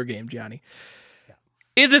a cooler game, Johnny.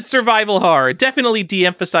 Is it survival horror? Definitely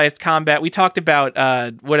de-emphasized combat. We talked about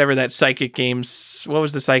whatever that psychic games. What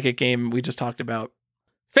was the psychic game we just talked about?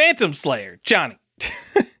 Phantom Slayer, Johnny.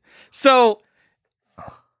 So,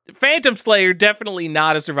 Phantom Slayer, definitely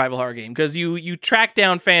not a survival horror game because you track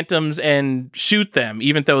down phantoms and shoot them,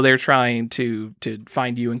 even though they're trying to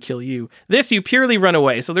find you and kill you. This, you purely run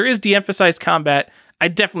away. So there is de-emphasized combat. I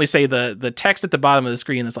definitely say the text at the bottom of the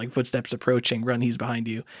screen is like footsteps approaching, run, he's behind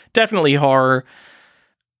you. Definitely horror.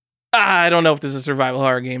 I don't know if this is a survival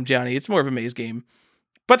horror game, Johnny. It's more of a maze game.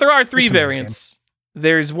 But there are three variants.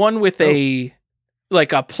 There's one with a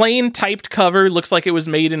plain typed cover, looks like it was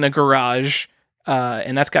made in a garage.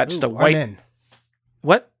 And that's got just a white... I'm in.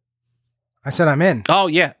 What? I said I'm in. Oh,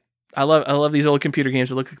 yeah. I love these old computer games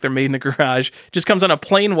that look like they're made in a garage. Just comes on a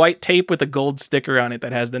plain white tape with a gold sticker on it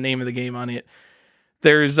that has the name of the game on it.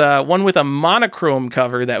 There's one with a monochrome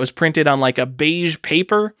cover that was printed on like a beige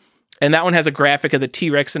paper. And that one has a graphic of the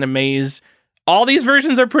T-Rex in a maze. All these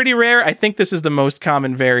versions are pretty rare. I think this is the most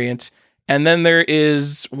common variant. And then there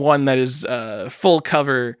is one that is full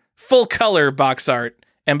color box art.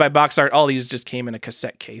 And by box art, all these just came in a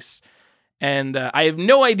cassette case. And I have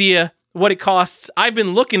no idea what it costs. I've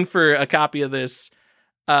been looking for a copy of this.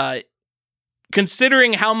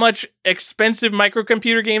 Considering how much expensive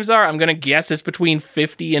microcomputer games are, I'm going to guess it's between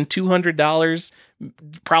 $50 and $200.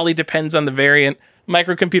 Probably depends on the variant.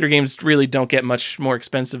 Microcomputer games really don't get much more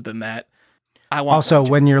expensive than that. Also,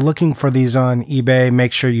 when you're looking for these on eBay,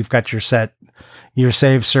 make sure you've got your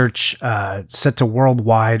save search set to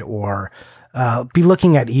worldwide, or be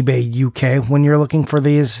looking at eBay UK when you're looking for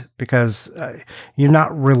these, because you're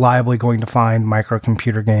not reliably going to find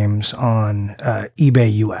microcomputer games on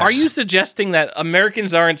eBay US. Are you suggesting that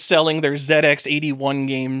Americans aren't selling their ZX81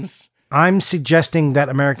 games? I'm suggesting that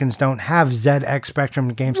Americans don't have ZX Spectrum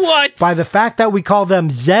games. What? By the fact that we call them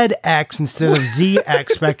ZX instead of ZX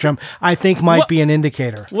Spectrum, I think might be an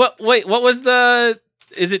indicator. What? Wait, what was the...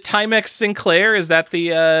 Is it Timex Sinclair? Is that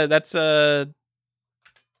the...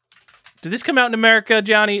 Did this come out in America,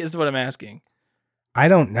 Johnny? Is what I'm asking. I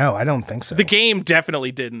don't know. I don't think so. The game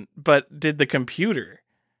definitely didn't, but did the computer?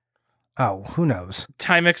 Oh, who knows?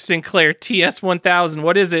 Timex Sinclair TS1000.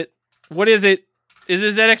 What is it? What is it? Is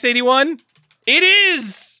it ZX81? It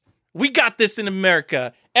is! We got this in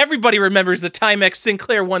America. Everybody remembers the Timex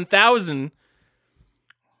Sinclair 1000.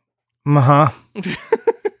 Uh-huh.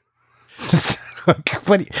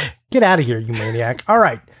 Get out of here, you maniac. All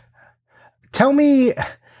right. Tell me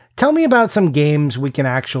about some games we can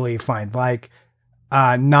actually find, like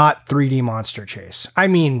not 3D Monster Chase. I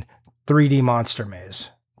mean 3D Monster Maze.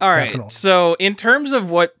 All right. Definitely. So in terms of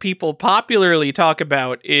what people popularly talk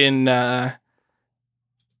about in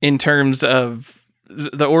terms of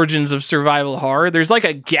the origins of survival horror, there's like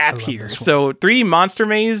a gap here. So 3D Monster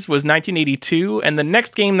Maze was 1982, and the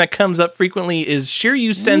next game that comes up frequently is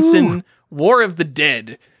Shiryu Sensen War of the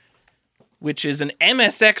Dead, which is an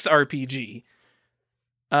MSX RPG.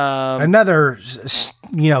 Another,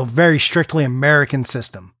 very strictly American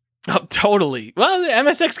system. Oh, totally. Well, the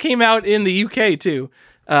MSX came out in the UK too.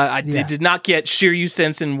 They did not get Shiryu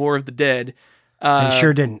Sensen War of the Dead. They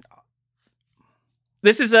sure didn't.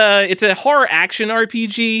 This is it's a horror action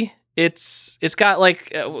RPG. It's got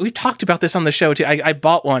like we talked about this on the show too. I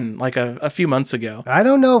bought one like a few months ago. I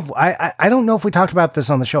don't know if I don't know if we talked about this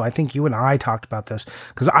on the show. I think you and I talked about this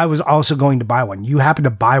because I was also going to buy one. You happened to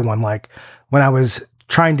buy one like when I was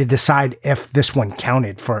trying to decide if this one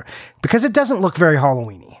counted because it doesn't look very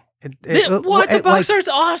Halloween-y. The box art's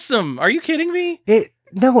awesome. Are you kidding me?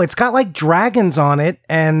 No, it's got like dragons on it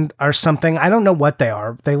or something. I don't know what they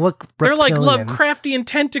are. They look reptilian. They're like Lovecraftian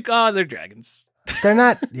tentacle. Oh, they're dragons. They're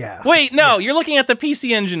not. Yeah. Wait, no, you're looking at the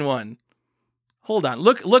PC Engine one. Hold on.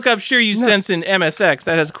 Look up Shiryu Sensen MSX.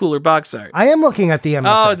 That has cooler box art. I am looking at the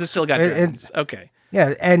MSX. Oh, this still got dragons. Okay.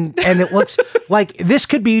 Yeah, and it looks like this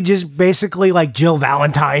could be just basically like Jill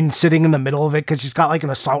Valentine sitting in the middle of it because she's got like an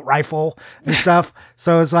assault rifle and stuff.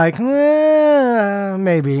 So it's like,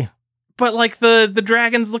 maybe. But like the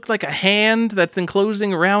dragons look like a hand that's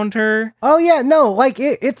enclosing around her. Oh yeah, no, like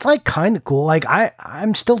it's like kind of cool. Like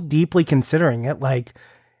I'm still deeply considering it. Like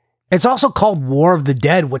it's also called War of the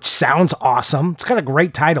Dead, which sounds awesome. It's got a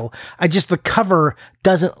great title. the cover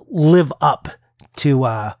doesn't live up to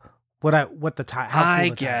what the title. I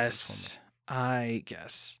guess.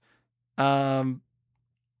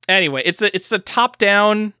 Anyway, it's a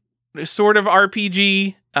top-down sort of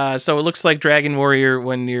RPG. So it looks like Dragon Warrior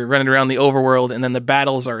when you're running around the overworld, and then the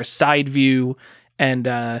battles are a side view. And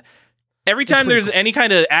every time there's any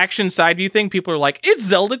kind of action side view thing, people are like, "It's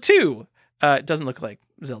Zelda 2." It doesn't look like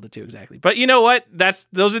Zelda 2 exactly, but you know what?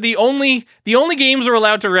 Those are the only games we're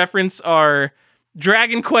allowed to reference are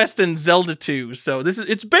Dragon Quest and Zelda 2. So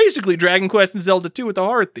it's basically Dragon Quest and Zelda 2 with a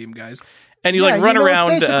horror theme, guys. And you run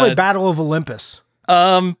around. It's basically Battle of Olympus.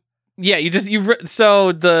 Yeah, I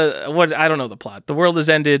don't know the plot. The world has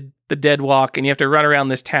ended, the dead walk, and you have to run around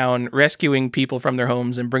this town rescuing people from their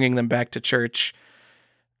homes and bringing them back to church.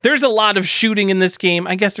 There's a lot of shooting in this game.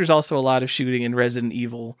 I guess there's also a lot of shooting in Resident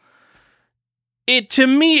Evil. To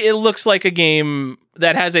me, it looks like a game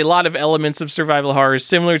that has a lot of elements of survival horror,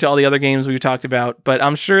 similar to all the other games we've talked about, but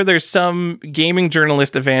I'm sure there's some gaming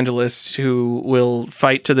journalist evangelists who will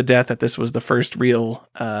fight to the death that this was the first real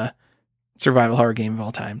survival horror game of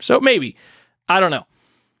all time. So maybe. I don't know.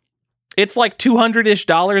 It's like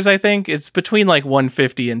 $200-ish, I think. It's between like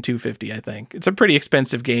 $150 and $250, I think. It's a pretty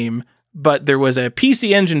expensive game, but there was a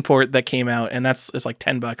PC Engine port that came out, and it's like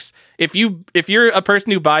 $10. If you're a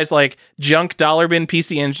person who buys like junk dollar bin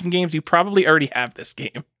PC Engine games, you probably already have this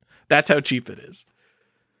game. That's how cheap it is.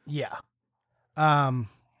 Yeah. The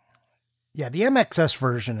MXS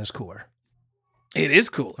version is cooler. It is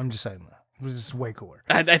cool. I'm just saying that. It's way cooler.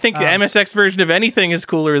 I think the MSX version of anything is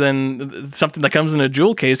cooler than something that comes in a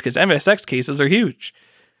jewel case because MSX cases are huge.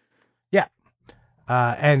 Yeah.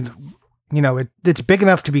 And, it's big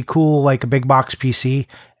enough to be cool like a big box PC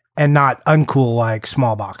and not uncool like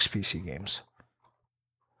small box PC games.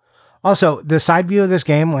 Also, the side view of this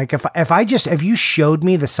game, like if you showed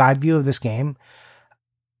me the side view of this game,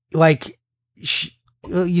 like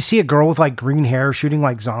you see a girl with like green hair shooting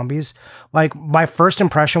like zombies. Like my first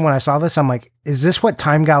impression when I saw this, I'm like, is this what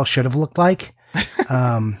Time Gal should have looked like?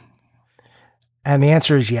 And the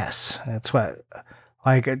answer is yes. That's what,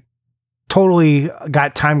 like, it totally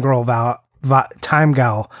got Time Gal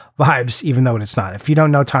vibes, even though it's not. If you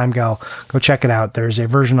don't know Time Gal, go check it out. There's a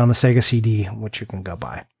version on the Sega CD, which you can go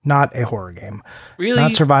buy. Not a horror game. Really?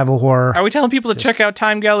 Not survival horror. Are we telling people to check out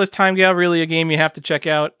Time Gal? Is Time Gal really a game you have to check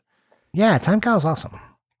out? Yeah, Time Gal is awesome.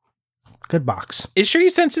 Good box. Is Shiryu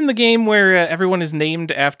Sensen the game where everyone is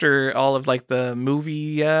named after all of like the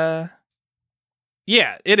movie? Yeah,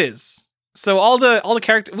 it is. So all the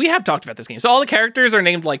characters, we have talked about this game. So all the characters are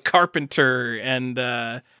named like Carpenter, and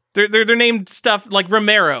they're named stuff like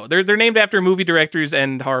Romero. They're named after movie directors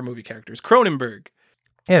and horror movie characters. Cronenberg.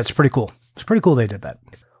 Yeah, it's pretty cool. It's pretty cool they did that.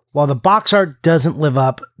 While the box art doesn't live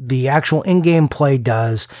up, the actual in-game play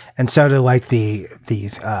does, and so do like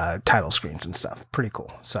these title screens and stuff. Pretty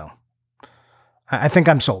cool. So I think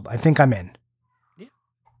I'm sold. I think I'm in. Yeah,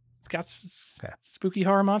 it's got spooky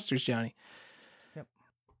horror monsters, Johnny. Yep.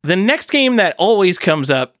 The next game that always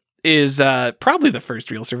comes up is probably the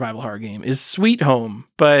first real survival horror game is Sweet Home,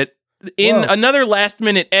 but in another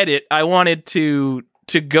last-minute edit, I wanted to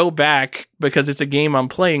go back because it's a game I'm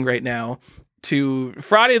playing right now. To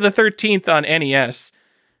Friday the 13th on NES,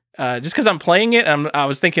 just because I'm playing it, I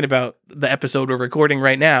was thinking about the episode we're recording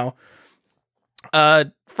right now.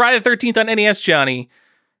 Friday the 13th on NES, Johnny,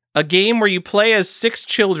 a game where you play as 6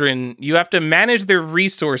 children. You have to manage their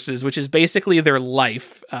resources, which is basically their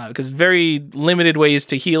life, because very limited ways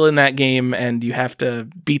to heal in that game, and you have to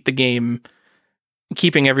beat the game,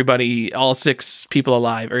 keeping everybody, all 6 people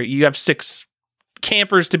alive, or you have 6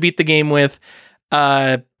 campers to beat the game with.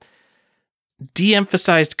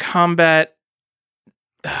 De-emphasized combat,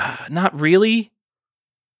 not really.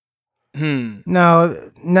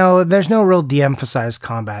 No, there's no real de-emphasized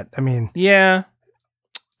combat. I mean, yeah.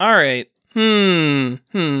 All right. I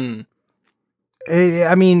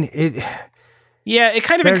mean, it. Yeah, it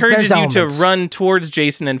kind of encourages you elements to run towards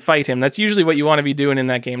Jason and fight him. That's usually what you want to be doing in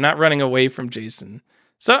that game, not running away from Jason.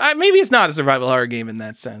 So maybe it's not a survival horror game in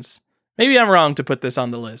that sense. Maybe I'm wrong to put this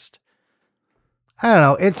on the list. I don't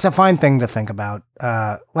know. It's a fine thing to think about.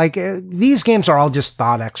 These games are all just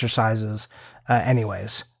thought exercises,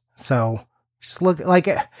 anyways. So just look like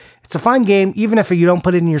it's a fine game, even if you don't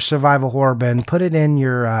put it in your survival horror bin. Put it in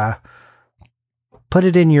your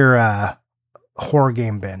horror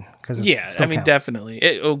game bin. Yeah, I mean, counts.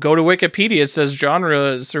 Definitely. Go to Wikipedia. It says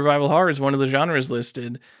genre survival horror is one of the genres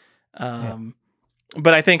listed.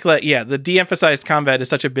 But I think that, the de-emphasized combat is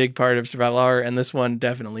such a big part of survival horror, and this one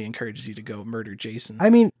definitely encourages you to go murder Jason. I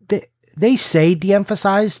mean, they say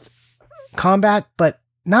de-emphasized combat, but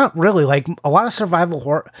not really. Like, a lot of survival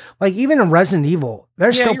horror, like even in Resident Evil,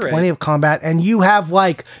 there's still plenty of combat, and you have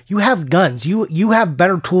guns. You have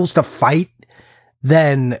better tools to fight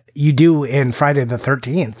than you do in Friday the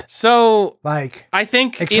 13th. So, I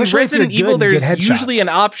think in Resident Evil, there's usually an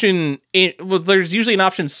option. There's usually an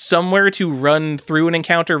option somewhere to run through an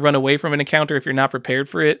encounter, run away from an encounter if you're not prepared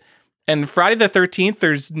for it. And Friday the 13th,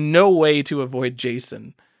 there's no way to avoid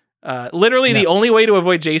Jason. The only way to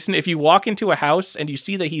avoid Jason, if you walk into a house and you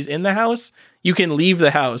see that he's in the house, you can leave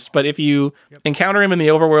the house. But if you encounter him in the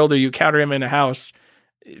overworld or you encounter him in a house,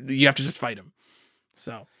 you have to just fight him.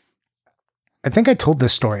 So. I think I told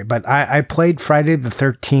this story, but I played Friday the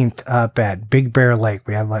 13th up at Big Bear Lake.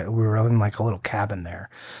 We were in like a little cabin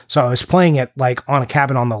there. So I was playing it like on a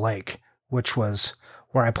cabin on the lake, which was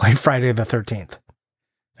where I played Friday the 13th.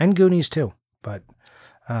 And Goonies too. But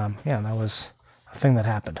that was a thing that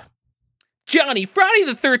happened. Johnny, Friday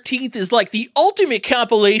the 13th is like the ultimate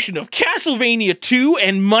compilation of Castlevania 2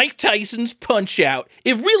 and Mike Tyson's Punch-Out!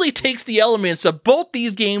 It really takes the elements of both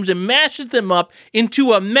these games and mashes them up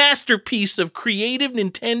into a masterpiece of creative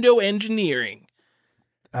Nintendo engineering.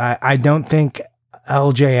 I don't think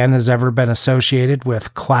LJN has ever been associated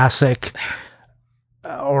with classic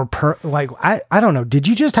I don't know. Did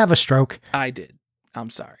you just have a stroke? I did. I'm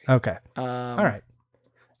sorry. Okay. All right.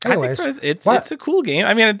 Anyways, I think it's a cool game.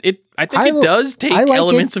 I mean, I think it does take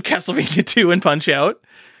elements of Castlevania 2 and Punch-Out!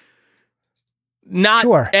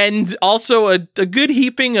 And also a good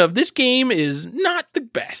heaping of this game is not the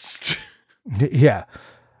best. Yeah.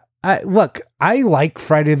 I like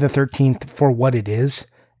Friday the 13th for what it is,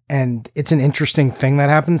 and it's an interesting thing that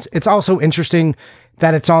happens. It's also interesting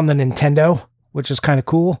that it's on the Nintendo, which is kind of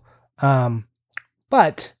cool.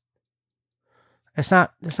 But it's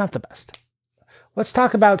not the best. Let's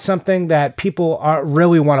talk about something that people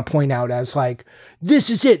really want to point out as like, this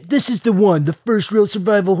is it. This is the one, the first real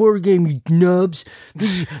survival horror game, you nubs.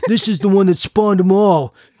 This is the one that spawned them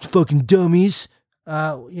all, fucking dummies.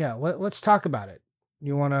 Let's talk about it.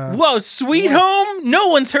 You want to? Whoa, Sweet Home? No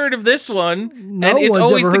one's heard of this one. And it's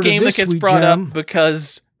always the game that gets brought up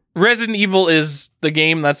because Resident Evil is the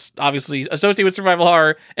game that's obviously associated with survival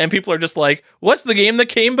horror, and people are just like, what's the game that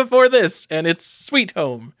came before this? And it's Sweet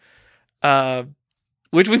Home.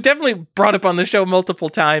 Which we've definitely brought up on the show multiple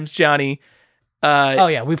times, Johnny.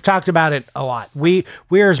 We've talked about it a lot. We're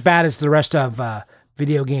as bad as the rest of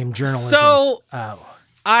video game journalism. So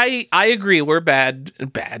I agree. We're bad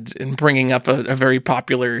in bringing up a very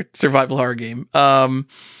popular survival horror game.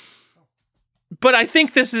 But I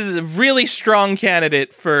think this is a really strong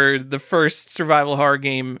candidate for the first survival horror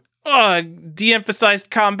game.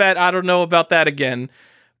 De-emphasized combat, I don't know about that again.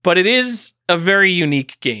 But it is a very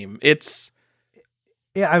unique game.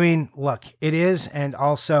 Yeah, I mean, look, it is, and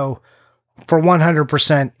also for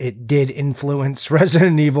 100%, it did influence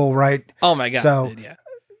Resident Evil, right? Oh my god! So, it did,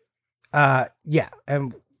 yeah. Yeah,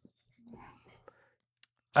 and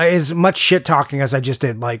as much shit talking as I just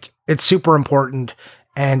did, like, it's super important,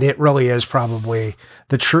 and it really is probably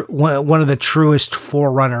the one of the truest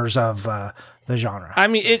forerunners of the genre. I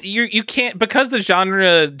mean, you can't, because the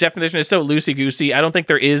genre definition is so loosey-goosey, I don't think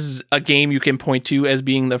there is a game you can point to as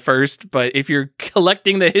being the first, but if you're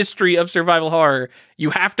collecting the history of survival horror, you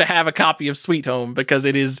have to have a copy of Sweet Home, because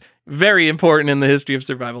it is very important in the history of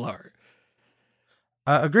survival horror.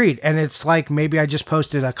 Agreed. And it's like, maybe I just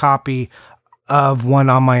posted a copy of one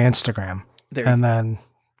on my Instagram. Then...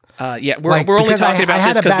 yeah, we're only talking about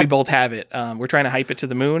this because we both have it. We're trying to hype it to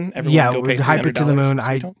the moon. Everyone go pay hype it to the moon.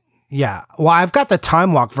 Yeah. Well, I've got the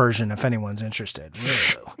Time Walk version if anyone's interested.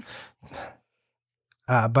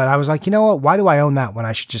 But I was like, you know what? Why do I own that when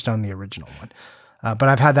I should just own the original one? But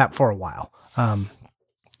I've had that for a while.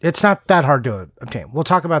 It's not that hard to obtain. We'll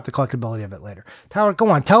talk about the collectability of it later. Tyler, go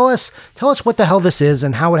on. Tell us what the hell this is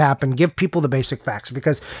and how it happened. Give people the basic facts,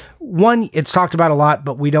 because one, it's talked about a lot,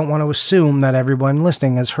 but we don't want to assume that everyone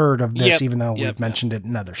listening has heard of this, even though we've mentioned it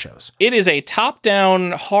in other shows. It is a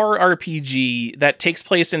top-down horror RPG that takes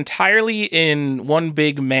place entirely in one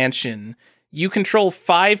big mansion. You control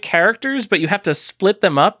 5 characters, but you have to split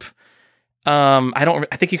them up. I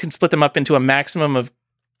think you can split them up into a maximum of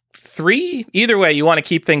 3. Either way, you want to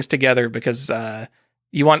keep things together because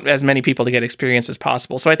you want as many people to get experience as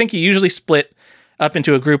possible. So I think you usually split up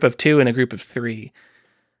into a group of 2 and a group of 3.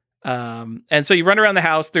 And so you run around the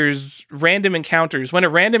house. There's random encounters. When a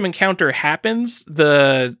random encounter happens,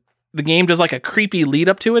 the game does like a creepy lead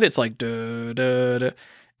up to it. It's like duh, duh, duh.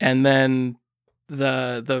 And then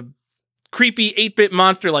the creepy 8-bit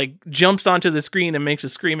monster like jumps onto the screen and makes a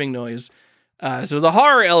screaming noise. So the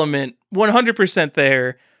horror element 100%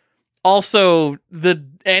 there. Also,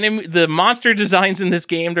 the monster designs in this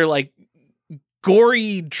game, they're like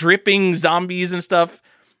gory, dripping zombies and stuff.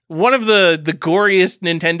 One of the goriest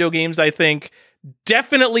Nintendo games, I think.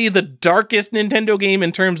 Definitely the darkest Nintendo game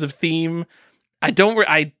in terms of theme.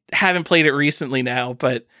 I haven't played it recently now,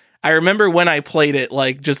 but I remember when I played it,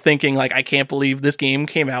 like, just thinking, like, I can't believe this game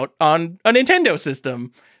came out on a Nintendo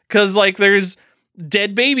system. Because, like, there's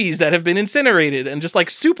dead babies that have been incinerated and just like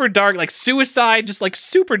super dark, like suicide, just like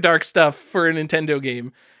super dark stuff for a Nintendo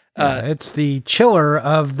game. It's the chiller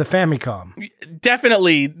of the Famicom.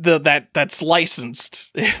 Definitely that's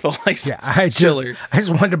licensed. The licensed chiller. I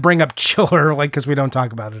just wanted to bring up chiller, like, because we don't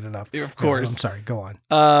talk about it enough. Of course. I'm sorry. Go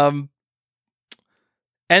on.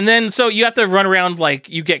 And then so you have to run around, like,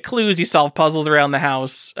 you get clues, you solve puzzles around the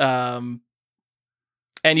house.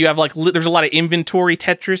 And you have like there's a lot of inventory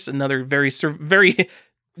Tetris, another very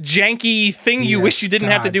janky thing you wish you didn't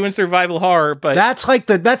have to do in survival horror. But that's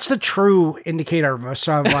the true indicator of a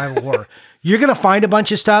survival horror. You're gonna find a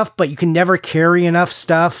bunch of stuff, but you can never carry enough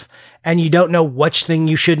stuff, and you don't know which thing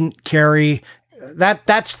you shouldn't carry.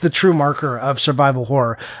 That's the true marker of survival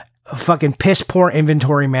horror. Fucking piss poor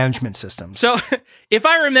inventory management systems. So if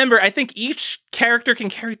I remember, I think each character can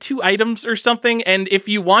carry 2 items or something. And if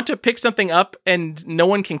you want to pick something up and no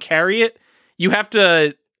one can carry it, you have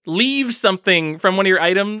to leave something from one of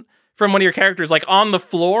your characters, like on the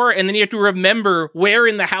floor. And then you have to remember where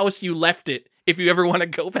in the house you left it if you ever want to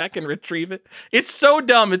go back and retrieve it. It's so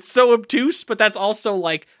dumb. It's so obtuse, but that's also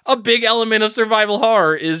like a big element of survival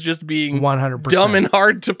horror, is just being 100% dumb and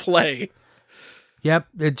hard to play. Yep,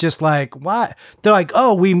 it's just like, what? They're like,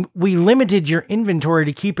 oh, we limited your inventory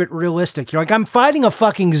to keep it realistic. You're like, I'm fighting a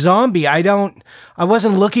fucking zombie. I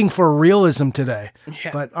wasn't looking for realism today.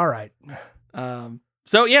 Yeah. But all right.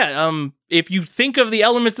 If you think of the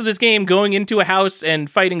elements of this game, going into a house and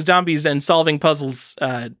fighting zombies and solving puzzles,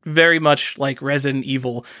 very much like Resident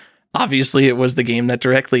Evil. Obviously, it was the game that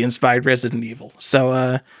directly inspired Resident Evil.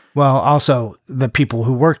 So, well, also the people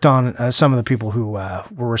who worked on some of the people who were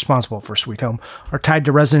responsible for Sweet Home are tied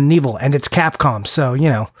to Resident Evil, and it's Capcom. So, you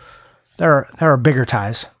know, there are bigger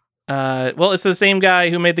ties. Well, it's the same guy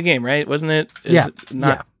who made the game, right? Wasn't it?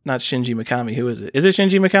 Not Shinji Mikami. Who is it? Is it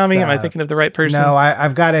Shinji Mikami? Am I thinking of the right person? No,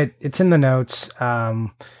 I've got it. It's in the notes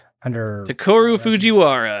under Takeru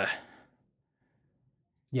Fujiwara.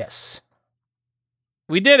 Yes.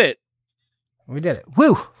 We did it.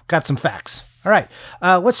 Woo! Got some facts. All right.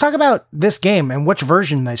 Let's talk about this game and which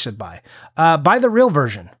version they should buy. Buy the real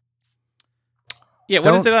version. Yeah,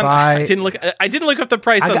 what is it on? I didn't look up the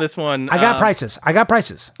price on this one. I got prices.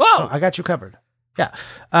 Whoa! I got you covered.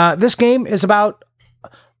 Yeah. This game is about,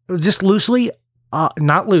 just loosely,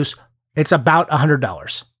 not loose, it's about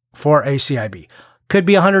 $100 for a CIB. Could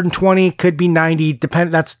be 120, could be 90,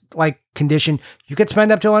 that's like condition. You could spend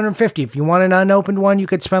up to 150. If you want an unopened one, you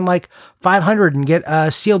could spend like 500 and get a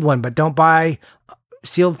sealed one, but don't buy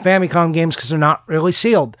sealed Famicom games because they're not really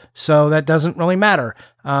sealed. So that doesn't really matter.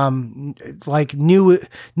 It's like new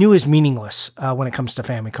is meaningless when it comes to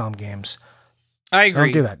Famicom games. I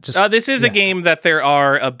agree. Don't do that. Just, this is a game that there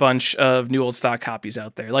are a bunch of new old stock copies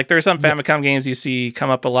out there. Like there are some Famicom games you see come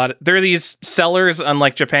up a lot. There are these sellers,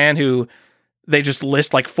 unlike Japan, who they just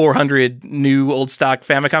list like 400 new old stock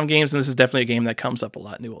Famicom games, and this is definitely a game that comes up a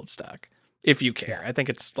lot, new old stock, if you care. I think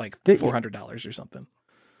it's like $400 or something.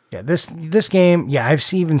 Yeah, this game,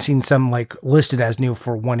 I've even seen some like listed as new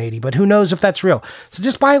for 180, but who knows if that's real. So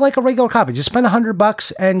just buy like a regular copy. Just spend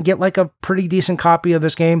 $100 and get like a pretty decent copy of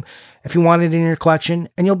this game if you want it in your collection,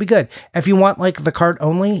 and you'll be good. If you want like the cart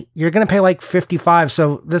only, you're going to pay like $55.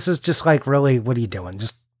 So this is just like, really, what are you doing?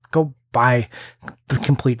 Just go buy the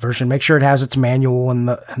complete version. Make sure it has its manual and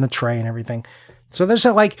the tray and everything. So there's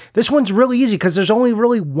this one's really easy because there's only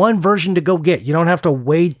really one version to go get. You don't have to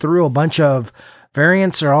wade through a bunch of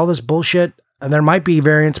variants or all this bullshit. And there might be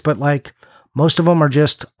variants, but like most of them are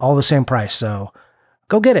just all the same price. So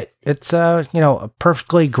go get it. It's a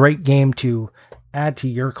perfectly great game to add to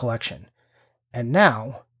your collection. And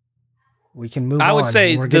now we can move on. I would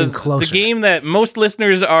say the game that most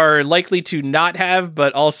listeners are likely to not have,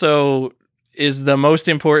 but also is the most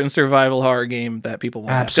important survival horror game that people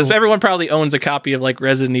want. Because everyone probably owns a copy of like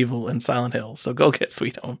Resident Evil and Silent Hill. So go get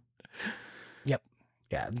Sweet Home. Yep.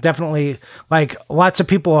 Yeah, definitely. Like lots of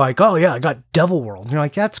people are like, oh yeah, I got Devil World. And you're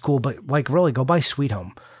like, that's cool, but like really go buy Sweet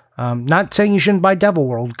Home. Not saying you shouldn't buy Devil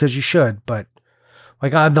World because you should, but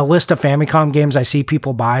like on the list of Famicom games I see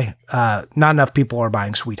people buy, not enough people are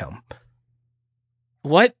buying Sweet Home.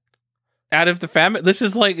 What? Out of the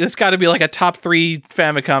this got to be like a top 3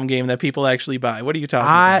 Famicom game that people actually buy. What are you talking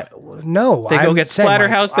about? No, they go get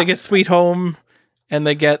Splatterhouse, they get Sweet Home, and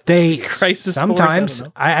they get Crisis. Sometimes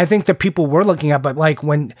Force, I think the people we're looking at, but like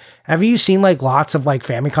have you seen like lots of like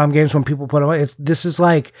Famicom games when people put them? This is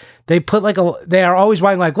like they put like they are always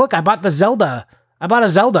buying like, look, I bought a Zelda.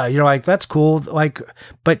 You're like, that's cool. Like,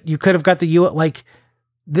 but you could have got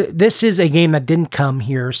this is a game that didn't come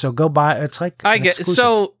here, so go buy. It's like I get exclusive.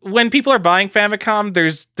 So when people are buying Famicom,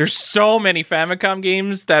 there's so many Famicom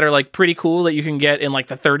games that are like pretty cool that you can get in like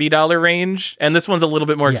the $30 range, and this one's a little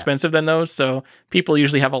bit more expensive than those. So people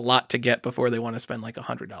usually have a lot to get before they want to spend like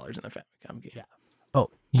 $100 in a Famicom game. Yeah.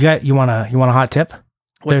 Oh, you want a hot tip?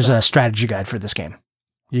 There's a strategy guide for this game.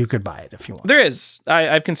 You could buy it if you want. There is.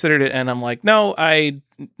 I've considered it, and I'm like, no, I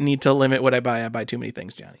need to limit what I buy. I buy too many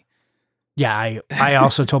things, Johnny. Yeah, I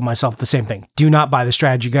also told myself the same thing. Do not buy the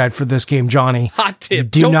strategy guide for this game, Johnny. Hot tip. You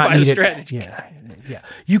do not need it. Yeah.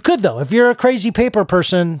 You could though. If you're a crazy paper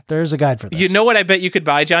person, there's a guide for this. You know what I bet you could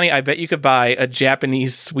buy, Johnny? I bet you could buy a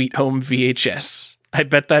Japanese Sweet Home VHS. I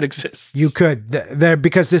bet that exists. You could.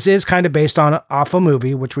 Because this is kind of based off a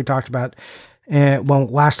movie, which we talked about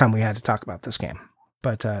last time we had to talk about this game.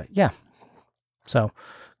 But yeah. So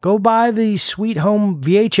go buy the Sweet Home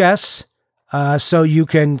VHS. So you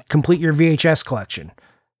can complete your VHS collection.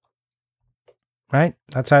 Right?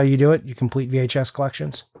 That's how you do it. You complete VHS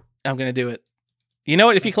collections. I'm going to do it. You know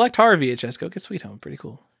what? If you collect horror VHS, go get Sweet Home. Pretty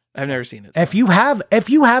cool. I've never seen it. So. If you have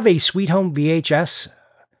a Sweet Home VHS,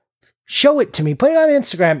 show it to me. Put it on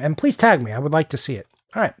Instagram and please tag me. I would like to see it.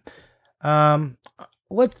 All right.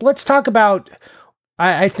 Let's talk about,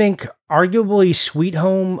 I think, arguably Sweet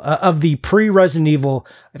Home of the pre-Resident Evil.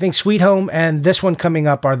 I think Sweet Home and this one coming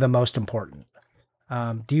up are the most important.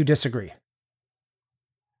 Do you disagree?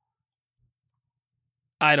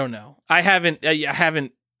 I don't know. I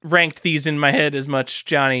haven't ranked these in my head as much,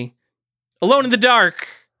 Johnny. Alone in the Dark.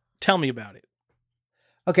 Tell me about it.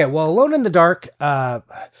 Okay, well, Alone in the Dark, not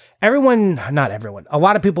everyone, a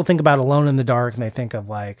lot of people think about Alone in the Dark and they think of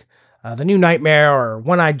like The New Nightmare or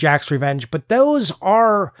One-Eyed Jack's Revenge, but those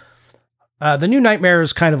are, The New Nightmare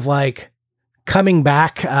is kind of like coming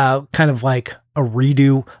back, kind of like a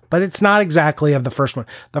redo, but it's not exactly of the first one.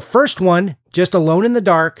 The first one, just Alone in the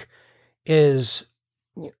Dark, is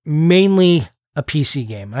mainly a PC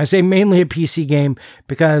game. And I say mainly a PC game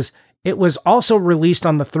because it was also released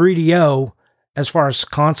on the 3DO as far as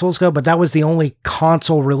consoles go, but that was the only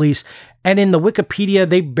console release. And in the Wikipedia,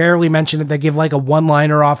 they barely mention it. They give like a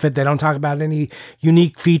one-liner off it. They don't talk about any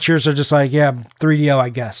unique features. They're just like, yeah, 3DO, I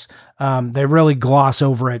guess. They really gloss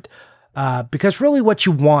over it because really what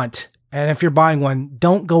you want, and if you're buying one,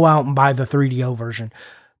 don't go out and buy the 3DO version.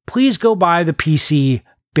 Please go buy the PC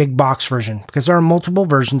big box version because there are multiple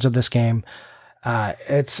versions of this game.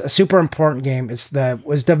 It's a super important game.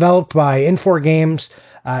 Was developed by Infor Games.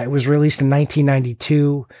 It was released in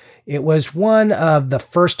 1992. It was one of the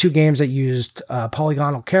first 2 games that used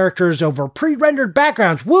polygonal characters over pre-rendered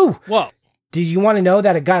backgrounds. Woo! Whoa. Do you want to know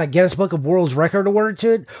that it got a Guinness Book of World Record awarded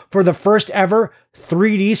to it for the first ever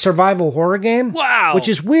 3D survival horror game? Wow. Which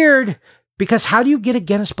is weird because how do you get a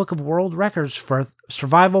Guinness Book of World Records for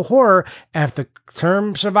survival horror if the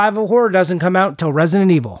term survival horror doesn't come out until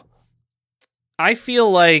Resident Evil? I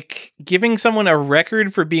feel like giving someone a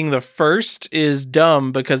record for being the first is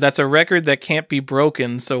dumb because that's a record that can't be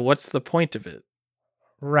broken. So what's the point of it?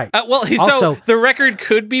 Right. So the record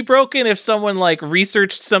could be broken if someone like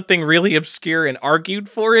researched something really obscure and argued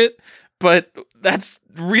for it, but that's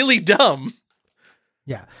really dumb.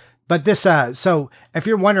 Yeah. But this, so if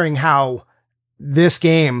you're wondering how this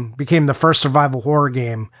game became the first survival horror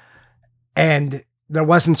game and there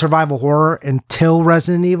wasn't survival horror until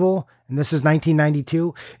Resident Evil, and this is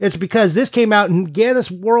 1992, it's because this came out in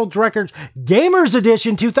Guinness World Records Gamers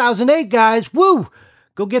Edition 2008, guys. Woo!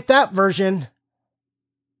 Go get that version.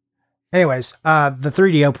 Anyways, the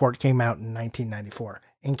 3DO port came out in 1994,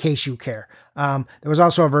 in case you care. There was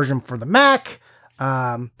also a version for the Mac,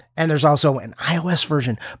 and there's also an iOS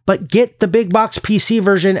version. But get the big box PC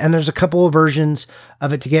version, and there's a couple of versions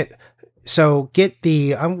of it to get. So get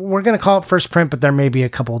the, we're going to call it first print, but there may be a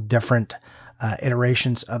couple different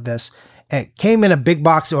iterations of this. It came in a big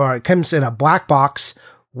box, or it comes in a black box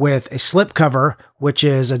with a slip cover, which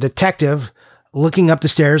is a detective looking up the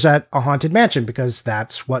stairs at a haunted mansion, because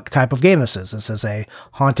that's what type of game this is. This is a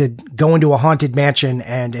go into a haunted mansion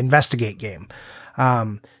and investigate game.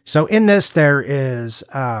 So in this, there is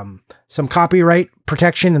some copyright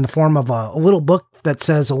protection in the form of a little book that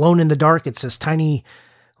says Alone in the Dark. It's this tiny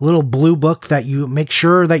little blue book that you make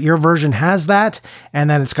sure that your version has that. And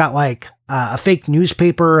then it's got like a fake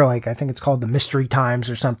newspaper, like I think it's called the Mystery Times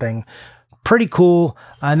or something. Pretty cool.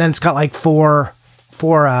 And then it's got like four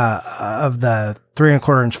of the 3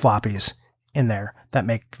 1/4 inch floppies in there that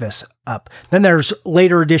make this up. Then there's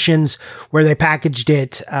later editions where they packaged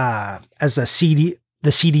it as a CD,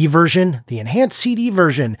 the CD version, the enhanced CD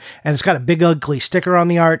version, and it's got a big ugly sticker on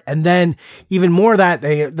the art. And then even more of that,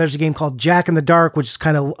 there's a game called Jack in the Dark, which is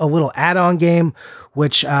kind of a little add-on game,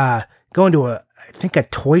 which go into I think a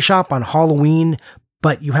toy shop on Halloween,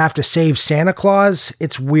 but you have to save Santa Claus.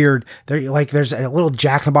 It's weird. There's a little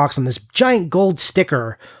Jack in the Box on this giant gold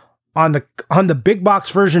sticker on the big box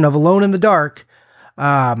version of Alone in the Dark.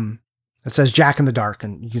 It says Jack in the Dark,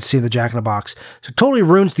 and you can see the Jack in the Box. So it totally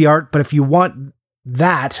ruins the art. But if you want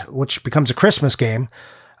that, which becomes a Christmas game,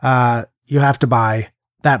 you have to buy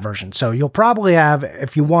that version. So you'll probably have,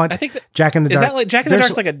 if you want, I think Jack in the Dark. Is that like Jack in the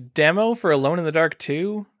Dark's like a demo for Alone in the Dark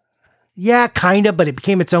 2? Yeah, kind of, but it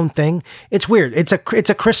became its own thing. It's weird. It's a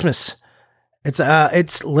Christmas.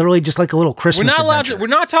 It's literally just like a little Christmas. We're not allowed adventure. We're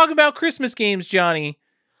not talking about Christmas games, Johnny.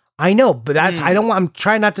 I know, but I'm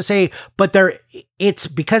trying not to say, but it's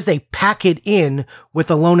because they pack it in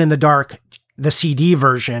with Alone in the Dark, the CD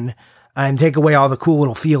version, and take away all the cool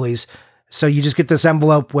little feelies. So you just get this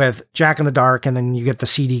envelope with Jack in the Dark, and then you get the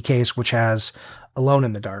CD case, which has Alone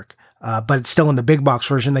in the Dark. But it's still in the big box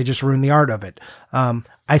version. They just ruined the art of it.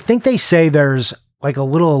 I think they say there's like a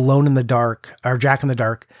little Alone in the Dark or Jack in the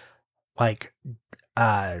Dark, like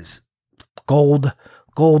gold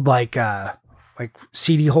like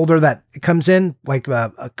CD holder that comes in, like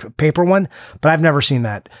a paper one. But I've never seen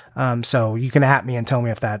that. So you can at me and tell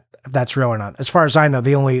me if that's real or not. As far as I know,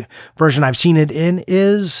 the only version I've seen it in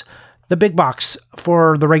is the big box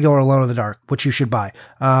for the regular Alone in the Dark, which you should buy.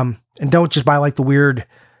 And don't just buy like the weird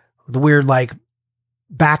like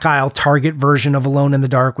back aisle Target version of Alone in the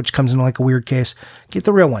Dark, which comes in like a weird case. Get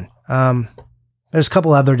the real one. There's a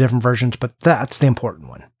couple other different versions, but that's the important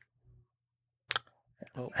one.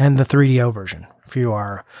 And the 3DO version. If you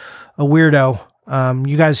are a weirdo,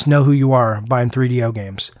 you guys know who you are buying 3DO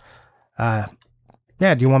games. Yeah,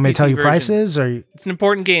 do you want me to tell you version. Prices? Or It's an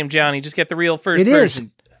important game, Johnny. Just get the real first version. It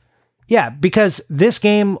is. Yeah, because this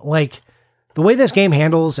game, like the way this game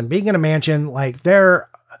handles and being in a mansion, like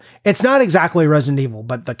it's not exactly Resident Evil,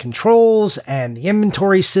 but the controls and the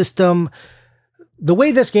inventory system, the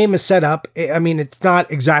way this game is set up, I mean, it's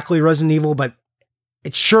not exactly Resident Evil, but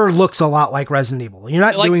it sure looks a lot like Resident Evil. You're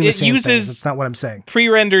not doing the same things. That's not what I'm saying.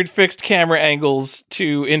 Pre-rendered fixed camera angles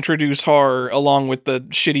to introduce horror along with the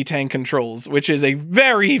shitty tank controls, which is a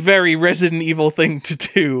very, very Resident Evil thing to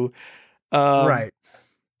do. Right.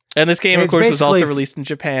 And this game, of course, was also released in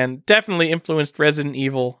Japan. Definitely influenced Resident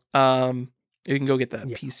Evil. You can go get the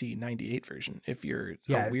PC 98 version if you're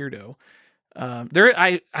a weirdo.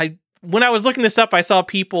 When I was looking this up, I saw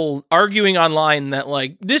people arguing online that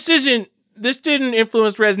like this isn't this didn't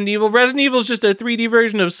influence Resident Evil. Resident Evil is just a 3D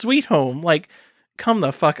version of Sweet Home. Like, come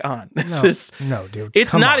the fuck on. No, dude.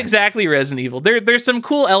 It's not exactly Resident Evil. There's some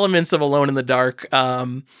cool elements of Alone in the Dark.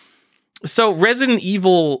 So Resident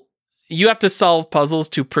Evil, you have to solve puzzles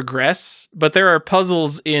to progress, but there are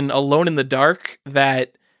puzzles in Alone in the Dark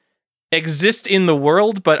that exist in the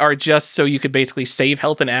world, but are just so you could basically save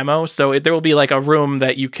health and ammo. So there will be like a room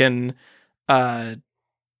that you can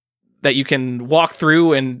walk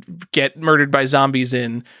through and get murdered by zombies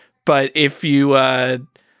in. But if you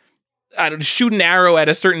shoot an arrow at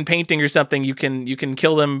a certain painting or something, you can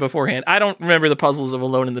kill them beforehand. I don't remember the puzzles of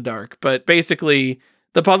Alone in the Dark, but basically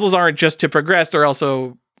the puzzles aren't just to progress; they're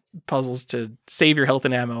also puzzles to save your health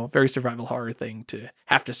and ammo. Very survival horror thing to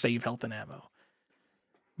have to save health and ammo.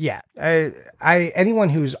 Yeah, anyone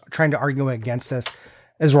who's trying to argue against this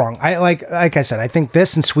is wrong. Like I said, I think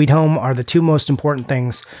this and Sweet Home are the two most important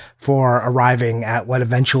things for arriving at what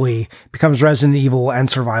eventually becomes Resident Evil and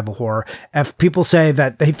survival horror. If people say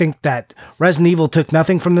that they think that Resident Evil took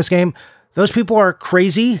nothing from this game, those people are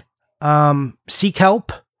crazy. Seek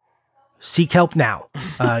help. Seek help now,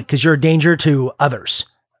 because you're a danger to others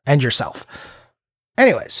and yourself.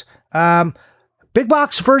 Anyways, big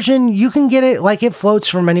box version, you can get it, like it floats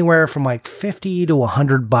from anywhere from like $50 to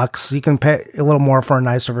 $100. You can pay a little more for a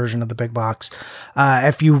nicer version of the big box.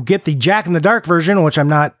 If you get the Jack in the Dark version, which I'm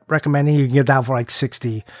not recommending, you can get that for like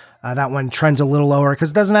 $60. That one trends a little lower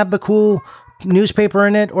because it doesn't have the cool newspaper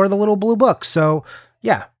in it or the little blue book. So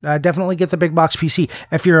yeah, definitely get the big box PC.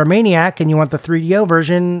 If you're a maniac and you want the 3DO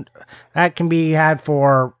version, that can be had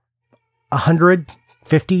for $150,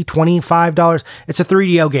 $25. It's a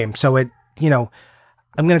 3DO game, so it, I'm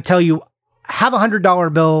going to tell you, have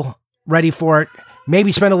 $100 bill ready for it.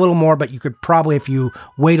 Maybe spend a little more, but you could probably, if you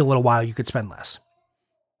wait a little while, you could spend less.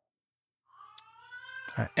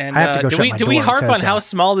 And I have to go do we harp on how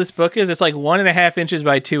small this book is? It's like 1.5 inches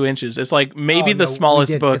by 2 inches. It's like maybe the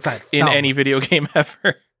smallest book in any video game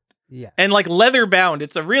ever. Yeah. And like leather bound.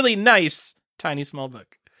 It's a really nice, tiny, small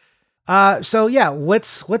book. So yeah,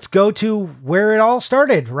 let's go to where it all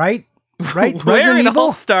started, right? Right? Where it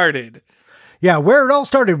all started. Yeah, where it all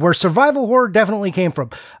started, where survival horror definitely came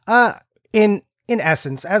from. In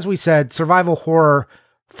essence, as we said, survival horror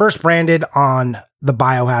first branded on the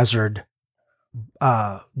Biohazard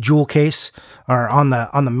jewel case, or on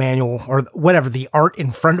the manual, or whatever, the art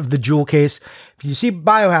in front of the jewel case. If you see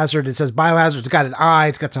Biohazard, it says Biohazard's got an eye,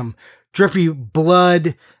 it's got some drippy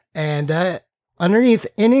blood, and underneath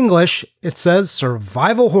in English it says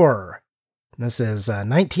survival horror. This is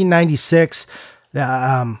 1996.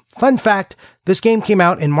 Fun fact, this game came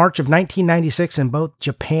out in March of 1996 in both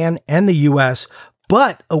Japan and the US,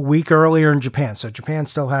 but a week earlier in Japan. So Japan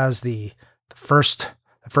still has the first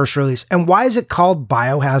release. And why is it called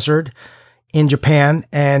Biohazard in Japan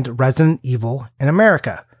and Resident Evil in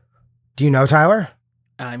America? Do you know, Tyler?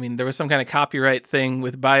 I mean, there was some kind of copyright thing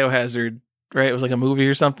with Biohazard, right? It was like a movie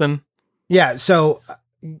or something. Yeah, so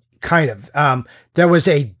kind of. There was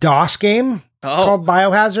a DOS game called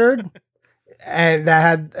Biohazard. And that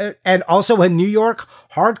had, and also a New York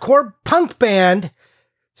hardcore punk band.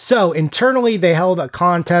 So internally, they held a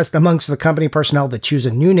contest amongst the company personnel to choose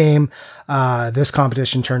a new name. This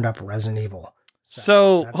competition turned up Resident Evil.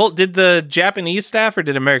 So did the Japanese staff or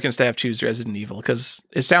did American staff choose Resident Evil? Because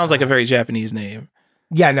it sounds like a very Japanese name.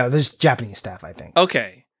 Yeah, no, there's Japanese staff, I think.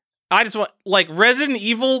 Okay. I just want, like, Resident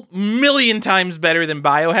Evil, million times better than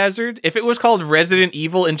Biohazard. If it was called Resident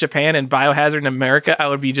Evil in Japan and Biohazard in America, I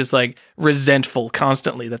would be just, like, resentful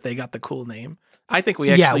constantly that they got the cool name. I think we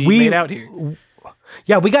actually made out here.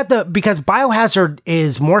 Yeah, we got because Biohazard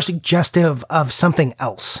is more suggestive of something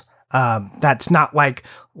else. That's not, like,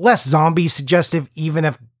 less zombie suggestive, even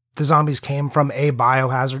if the zombies came from a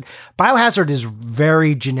Biohazard. Biohazard is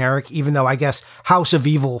very generic, even though I guess House of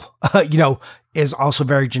Evil, is also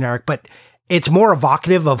very generic, but it's more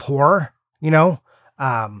evocative of horror,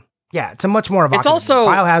 Yeah, it's a much more evocative. It's also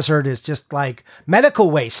Biohazard is just like medical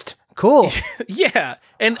waste. Cool. Yeah.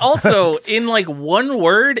 And also in like one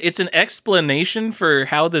word, it's an explanation for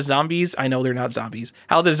how the zombies, I know they're not zombies,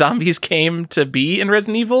 how the zombies came to be in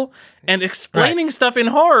Resident Evil, and explaining stuff in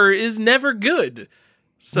horror is never good.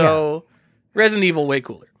 So Resident Evil, way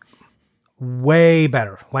cooler. Way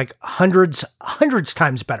better, like hundreds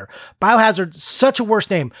times better. Biohazard, such a worse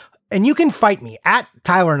name. And you can fight me at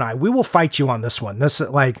Tyler and I. We will fight you on this one.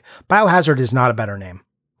 Biohazard is not a better name.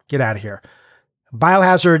 Get out of here.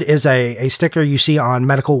 Biohazard is a sticker you see on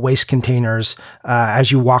medical waste containers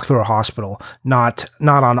as you walk through a hospital, not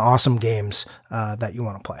on awesome games that you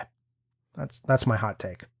want to play. That's my hot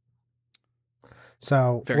take.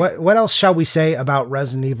 So what else shall we say about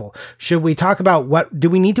Resident Evil? Should we talk about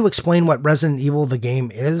do we need to explain what Resident Evil the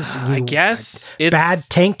game is? I guess it's bad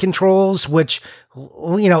tank controls, which,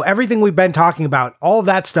 everything we've been talking about, all of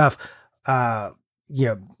that stuff,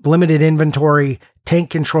 limited inventory,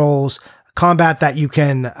 tank controls, combat that you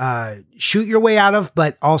can shoot your way out of,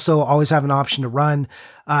 but also always have an option to run.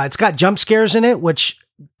 It's got jump scares in it, which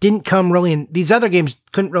didn't come really in these other games,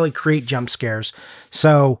 couldn't really create jump scares.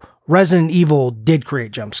 So Resident Evil did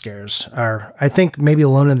create jump scares, or I think maybe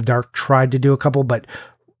Alone in the Dark tried to do a couple, but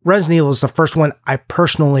Resident Evil is the first one I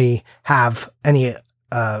personally have any,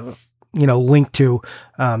 link to.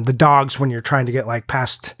 The dogs, when you're trying to get like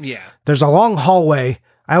past, there's a long hallway.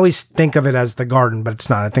 I always think of it as the garden, but it's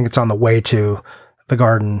not. I think it's on the way to the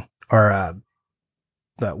garden, or I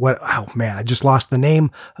just lost the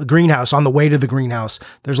name. A greenhouse, on the way to the greenhouse.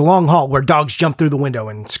 There's a long hall where dogs jump through the window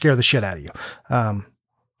and scare the shit out of you.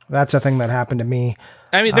 That's a thing that happened to me.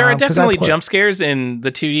 I mean, there are definitely jump scares in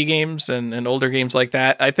the 2D games and older games like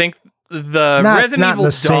that. I think Resident Evil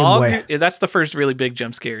dog, that's the first really big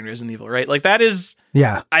jump scare in Resident Evil, right? Like that is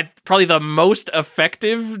probably the most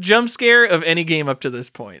effective jump scare of any game up to this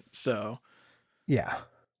point. So yeah.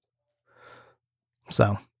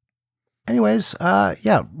 So anyways,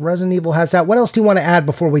 Resident Evil has that. What else do you want to add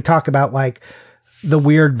before we talk about like the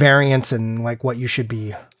weird variants and like what you should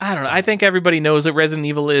be? I don't know. I think everybody knows what Resident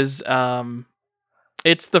Evil is.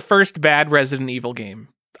 It's the first bad Resident Evil game.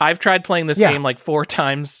 I've tried playing this game like 4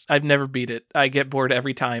 times. I've never beat it. I get bored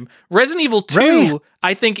every time. Resident Evil 2, really?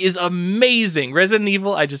 I think, is amazing. Resident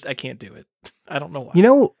Evil, I can't do it. I don't know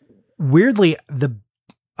why. Weirdly, the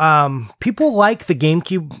people like the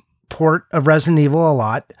GameCube port of Resident Evil a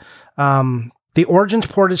lot. The Origins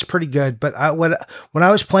port is pretty good, but when I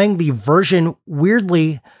was playing the version,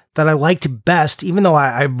 weirdly, that I liked best, even though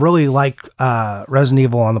I really like Resident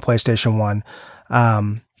Evil on the PlayStation 1,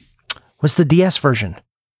 was the DS version.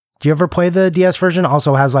 Do you ever play the DS version?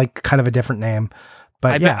 Also has like kind of a different name,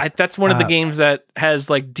 but that's one of the games that has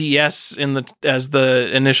like DS as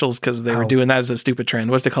the initials because they were doing that as a stupid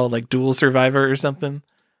trend. What's it called? Like Dual Survivor or something?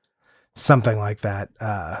 Something like that.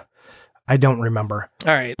 I don't remember.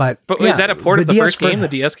 All right, but is that a port of the first game, the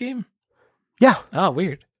DS game? Yeah. Oh,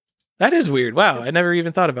 weird. That is weird. Wow, I never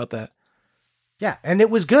even thought about that. Yeah, and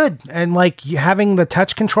it was good, and like having the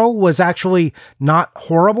touch control was actually not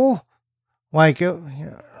horrible. Like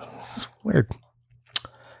it's weird.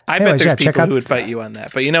 I bet there's people who would fight you on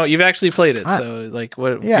that, but you've actually played it, so like,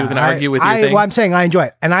 what? You can argue with your thing. Well, I'm saying I enjoy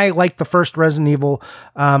it, and I like the first Resident Evil.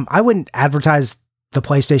 I wouldn't advertise the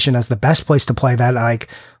PlayStation as the best place to play that. Like,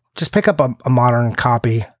 just pick up a modern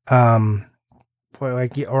copy, or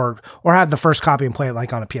have the first copy and play it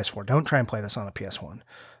like on a PS4. Don't try and play this on a PS1.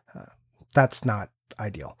 That's not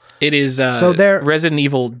ideal. It is Resident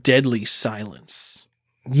Evil Deadly Silence.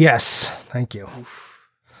 Yes, thank you. Oof.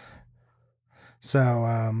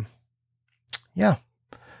 So,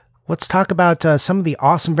 let's talk about some of the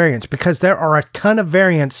awesome variants, because there are a ton of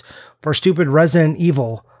variants for stupid Resident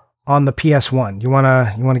Evil on the PS1. You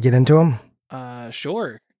wanna get into them?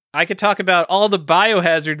 Sure. I could talk about all the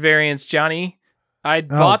Biohazard variants, Johnny. I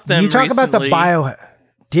bought them. You talk recently. about the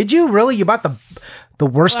Did you really? You bought the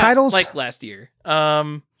worst titles? Like last year.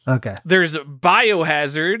 Okay. There's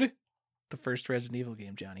Biohazard, the first Resident Evil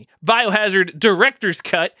game, Johnny. Biohazard Director's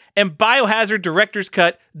Cut and Biohazard Director's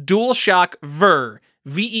Cut DualShock Ver.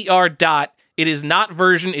 VER. It is not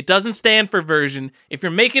version. It doesn't stand for version. If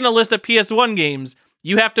you're making a list of PS1 games,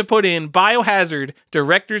 you have to put in Biohazard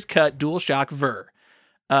Director's Cut DualShock Ver.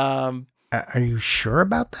 Are you sure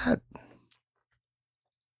about that?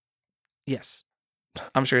 Yes.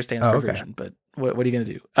 I'm sure it stands for version, but what are you going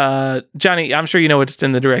to do? Johnny, I'm sure you know what's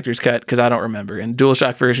in the director's cut because I don't remember. And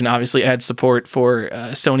DualShock version obviously adds support for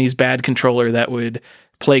Sony's bad controller that would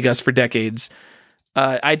plague us for decades.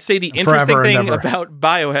 I'd say the interesting thing about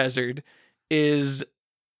Biohazard is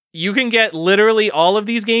you can get literally all of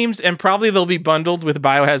these games, and probably they'll be bundled with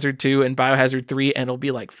Biohazard 2 and Biohazard 3, and it'll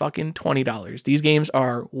be like fucking $20. These games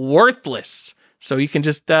are worthless. So you can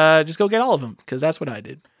just go get all of them, because that's what I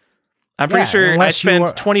did. I'm pretty sure I spent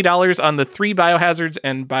 $20 on the 3 Biohazards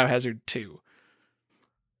and Biohazard 2.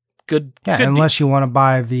 Good. Yeah, good unless you want to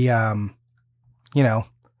buy the, the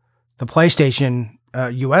PlayStation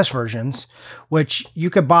US versions, which you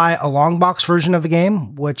could buy a long box version of the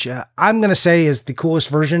game, which I'm going to say is the coolest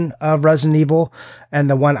version of Resident Evil and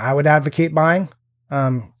the one I would advocate buying.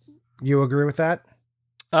 You agree with that?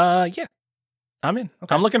 Yeah. I'm in.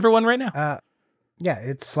 Okay. I'm looking for one right now. Yeah,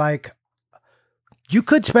 it's like you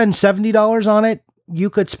could spend $70 on it. You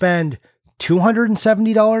could spend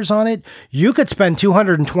 $270 on it. You could spend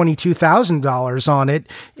 $222,000 on it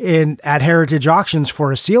at Heritage Auctions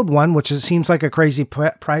for a sealed one, which seems like a crazy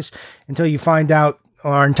price until you find out,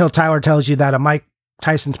 or until Tyler tells you that a Mike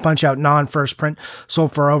Tyson's Punch-Out non-first print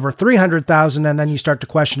sold for over $300,000, and then you start to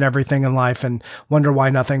question everything in life and wonder why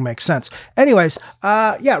nothing makes sense. Anyways,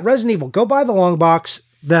 Resident Evil. Go buy the long box.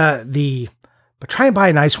 But try and buy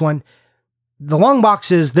a nice one. The long box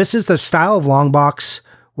this is the style of long box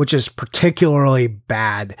which is particularly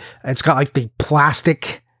bad. It's got like the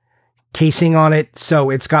plastic casing on it, so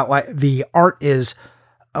it's got like the art is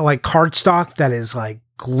like cardstock that is like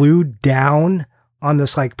glued down on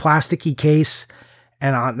this like plasticky case,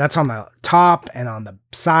 and that's on the top and on the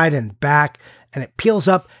side and back, and it peels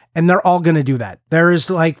up, and they're all going to do that. There is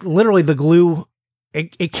like literally the glue,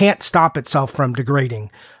 it can't stop itself from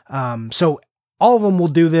degrading. So all of them will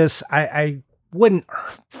do this. I wouldn't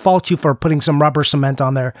fault you for putting some rubber cement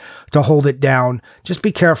on there to hold it down. Just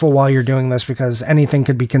be careful while you're doing this, because anything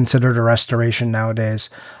could be considered a restoration nowadays.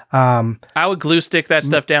 I would glue stick that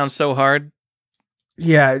stuff down so hard.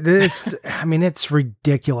 Yeah, it's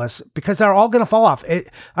ridiculous because they're all going to fall off.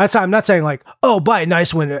 I'm not saying like, oh, buy a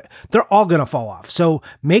nice one. They're all going to fall off. So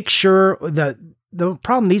make sure the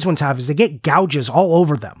problem these ones have is they get gouges all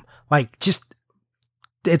over them. Like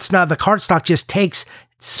it's not, the cardstock just takes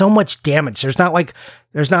so much damage. There's not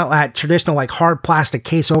that traditional like hard plastic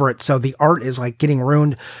case over it. So the art is like getting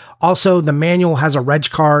ruined. Also, the manual has a reg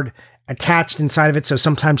card attached inside of it. So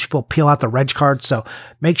sometimes people peel out the reg card. So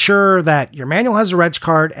make sure that your manual has a reg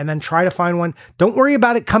card and then try to find one. Don't worry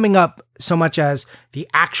about it coming up so much as the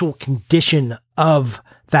actual condition of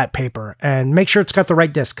that paper, and make sure it's got the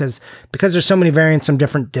right disc because there's so many variants, some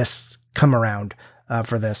different discs come around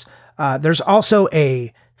for this. There's also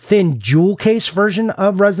a thin jewel case version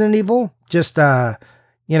of Resident Evil, just your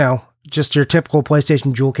typical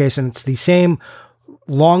PlayStation jewel case, and it's the same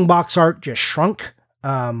long box art, just shrunk.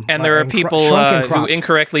 And there are people who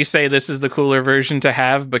incorrectly say this is the cooler version to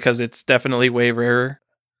have because it's definitely way rarer.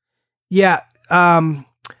 Yeah.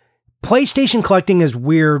 PlayStation collecting is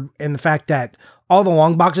weird in the fact that all the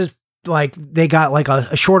long boxes, like they got like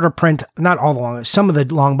a shorter print, not all the long, some of the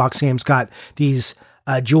long box games got these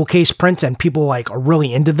jewel case prints, and people like are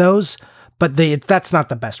really into those, but that's not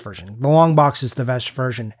the best version. The long box is the best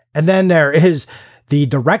version. And then there is the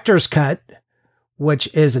director's cut,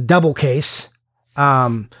 which is a double case.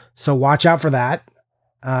 So watch out for that.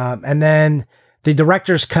 And then the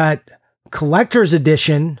director's cut collector's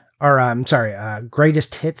edition, or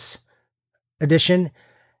greatest hits edition,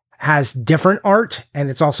 has different art,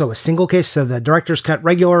 and it's also a single case. So the director's cut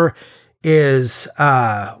regular is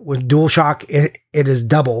with DualShock, it is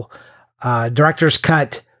double. Director's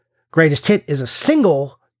cut greatest hit is a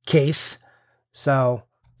single case. So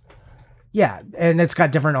yeah, and it's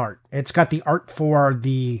got different art. It's got the art for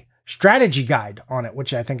the strategy guide on it,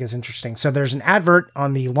 which I think is interesting. So there's an advert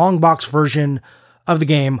on the long box version of the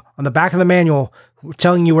game on the back of the manual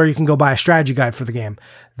telling you where you can go buy a strategy guide for the game.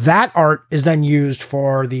 That art is then used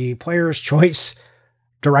for the player's choice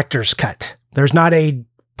director's cut. There's not a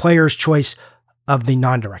player's choice of the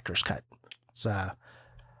non-director's cut. So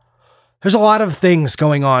there's a lot of things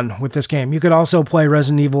going on with this game. You could also play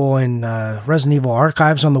Resident Evil in Resident Evil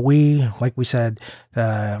Archives on the Wii. Like we said,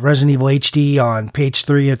 Resident Evil HD on page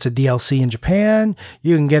 3. It's a DLC in Japan.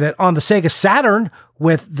 You can get it on the Sega Saturn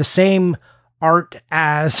with the same art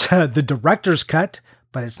as the director's cut,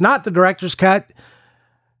 but it's not the director's cut.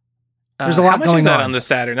 There's a lot going on. How much is that on the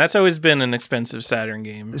Saturn? That's always been an expensive Saturn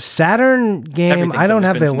game. Saturn game, I don't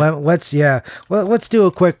have the... Let's do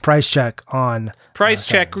a quick price check on... Price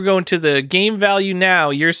check, we're going to the Game Value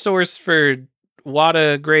Now, your source for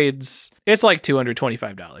WATA grades. It's like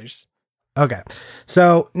 $225. Okay.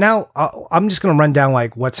 So now I'm just going to run down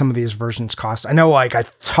like what some of these versions cost. I know like I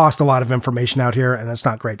tossed a lot of information out here and that's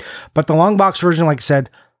not great, but the long box version, like I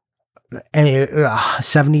said, any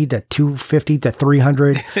 70 to 250 to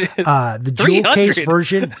 300. The jewel case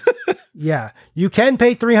version, yeah, you can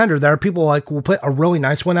pay 300. There are people like will put a really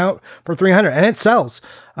nice one out for 300, and it sells.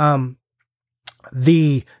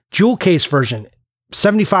 The jewel case version,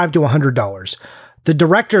 $75 to $100. The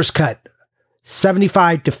director's cut,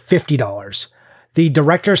 $75 to $50. The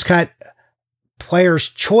director's cut player's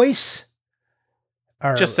choice,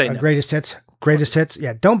 or just say no. Greatest hits.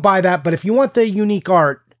 Yeah, don't buy that. But if you want the unique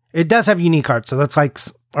art, it does have unique art, so that's like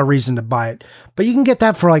a reason to buy it. But you can get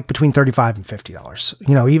that for like between $35 and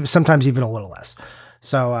 $50. Even sometimes even a little less.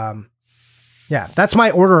 So yeah, that's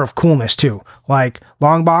my order of coolness too. Like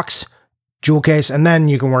long box, jewel case, and then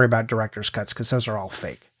you can worry about director's cuts because those are all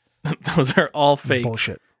fake. Those are all fake.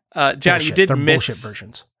 Bullshit. Johnny, bullshit. You did They're miss bullshit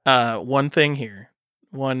versions. One thing here.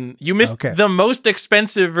 You missed the most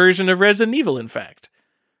expensive version of Resident Evil, in fact.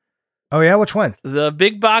 Oh yeah, which one? The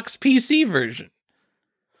big box PC version.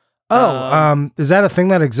 Is that a thing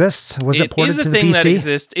that exists? Was it ported to the PC? It is a thing that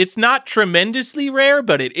exists. It's not tremendously rare,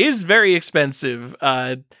 but it is very expensive.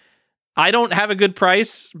 I don't have a good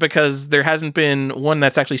price because there hasn't been one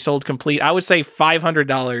that's actually sold complete. I would say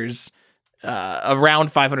 $500, around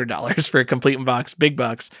 $500 for a complete box, big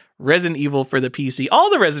box, Resident Evil for the PC. All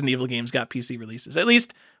the Resident Evil games got PC releases. At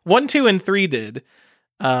least 1, 2, and 3 did.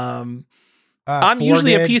 I'm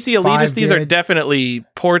usually a PC elitist. These are definitely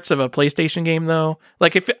ports of a PlayStation game, though.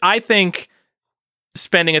 Like, if I think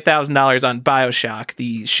spending $1,000 on BioShock,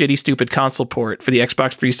 the shitty, stupid console port for the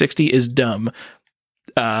Xbox 360, is dumb.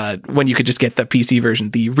 When you could just get the PC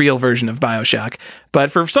version, the real version of BioShock.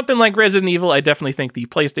 But for something like Resident Evil, I definitely think the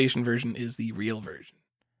PlayStation version is the real version.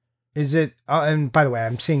 Is it? And by the way,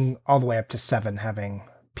 I'm seeing all the way up to 7 having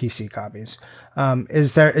PC copies.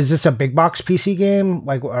 Is this a big box PC game,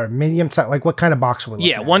 like, or medium size? Like, what kind of box are we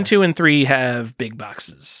looking at? 1, 2, and 3 have big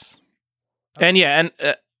boxes. And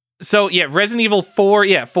so Resident Evil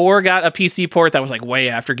 4, 4 got a PC port that was like way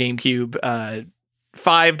after GameCube.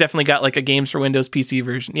 5 definitely got like a games for Windows PC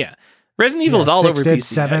version. Yeah. Resident Evil is all over PC.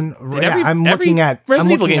 7. I'm looking at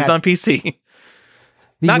Resident Evil games on PC.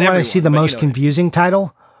 You want to see the most confusing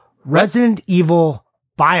title? Resident Evil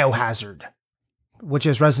Biohazard, which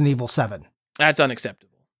is Resident Evil 7. That's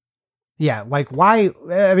unacceptable. Yeah, like, why?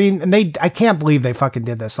 I mean, I can't believe they fucking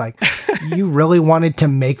did this. Like, you really wanted to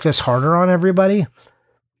make this harder on everybody?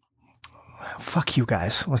 Fuck you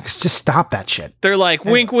guys. Like, just stop that shit. They're like,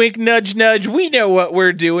 wink, wink, nudge, nudge. We know what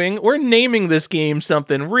we're doing. We're naming this game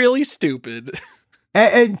something really stupid.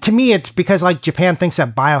 And to me, it's because, like, Japan thinks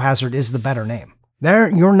that Biohazard is the better name.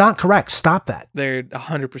 You're not correct. Stop that. They're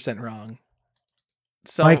 100% wrong.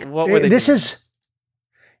 So, like, what were they doing?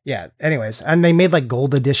 Yeah, anyways. And they made, like,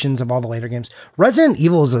 gold editions of all the later games. Resident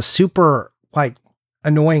Evil is a super, like,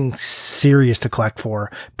 annoying series to collect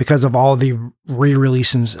for because of all the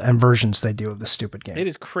re-releases and versions they do of this stupid game. It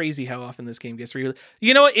is crazy how often this game gets re-released.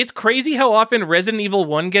 You know what? It's crazy how often Resident Evil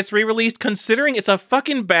 1 gets re-released, considering it's a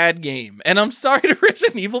fucking bad game. And I'm sorry to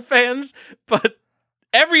Resident Evil fans, but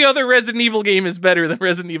every other Resident Evil game is better than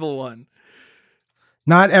Resident Evil 1.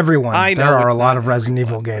 Not everyone. I know there are a lot of Resident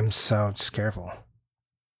Evil games, so just careful.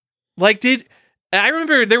 Like, I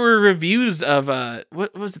remember there were reviews of,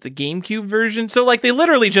 what was it, the GameCube version? So, like, they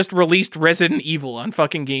literally just released Resident Evil on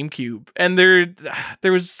fucking GameCube. And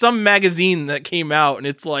there was some magazine that came out, and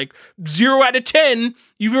it's like, 0 out of 10,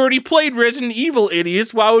 you've already played Resident Evil,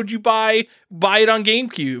 idiots. Why would you buy it on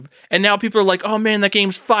GameCube? And now people are like, oh man, that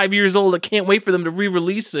game's 5 years old. I can't wait for them to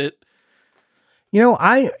re-release it.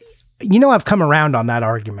 I've come around on that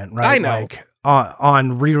argument, right? I know. Like,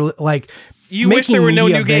 on like, you wish there were no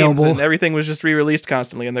new games and everything was just re-released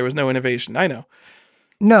constantly and there was no innovation. I know.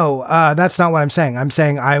 No, that's not what I'm saying. I'm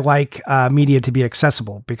saying I like media to be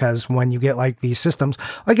accessible, because when you get like these systems,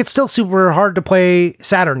 like, it's still super hard to play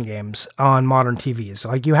Saturn games on modern TVs.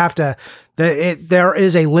 Like, you have to, there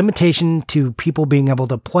is a limitation to people being able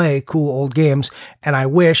to play cool old games. And I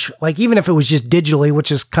wish, like, even if it was just digitally,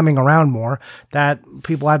 which is coming around more, that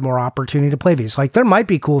people had more opportunity to play these. Like, there might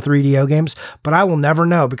be cool 3DO games, but I will never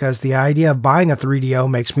know, because the idea of buying a 3DO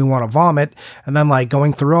makes me want to vomit. And then, like,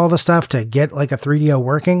 going through all the stuff to get like a 3DO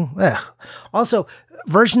working. Ugh. Also,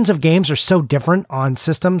 versions of games are so different on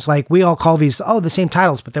systems. Like, we all call these, the same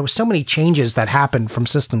titles, but there was so many changes that happened from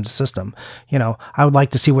system to system. You know, I would like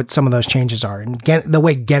to see what some of those changes are. And the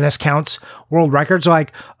way Guinness counts world records, are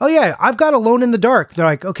like, oh yeah, I've got Alone in the Dark. They're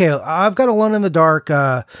like, okay, I've got Alone in the Dark,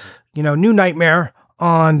 New Nightmare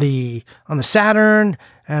on the Saturn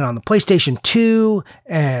and on the PlayStation 2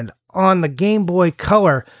 and on the Game Boy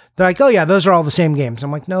Color. They're like, oh yeah, those are all the same games.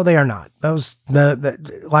 I'm like, no, they are not. Those,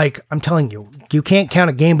 like, I'm telling you, you can't count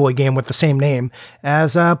a Game Boy game with the same name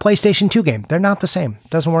as a PlayStation 2 game. They're not the same.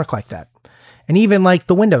 It doesn't work like that. And even like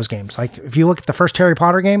the Windows games, like, if you look at the first Harry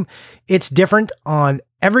Potter game, it's different on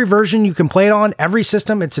every version you can play it on, every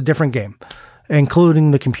system. It's a different game,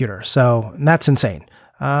 including the computer. So that's insane.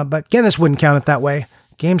 But Guinness wouldn't count it that way.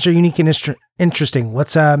 Games are unique and interesting.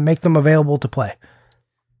 Let's make them available to play.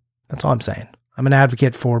 That's all I'm saying. I'm an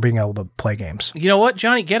advocate for being able to play games. You know what,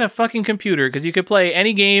 Johnny? Get a fucking computer, because you could play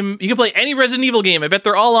any game. You could play any Resident Evil game. I bet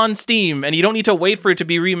they're all on Steam, and you don't need to wait for it to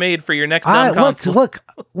be remade for your next console.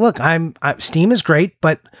 Look. Steam is great,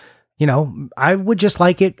 but I would just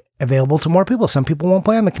like it available to more people. Some people won't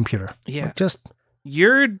play on the computer. Yeah,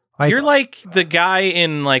 you're like the guy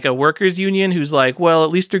in like a workers union who's like, well, at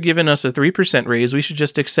least they're giving us a 3% raise. We should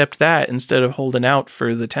just accept that instead of holding out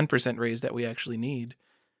for the 10% raise that we actually need.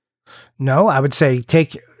 No, I would say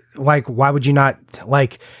take like, why would you not,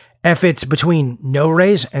 like, if it's between no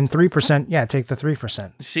raise and 3%, yeah, take the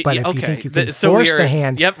 3%. See, but if okay. you think you can force the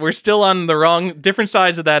hand. Yep, we're still on the different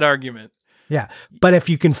sides of that argument. Yeah. But if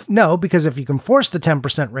you can, because if you can force the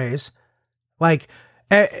 10% raise, like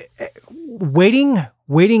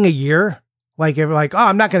waiting a year, like, if like, oh,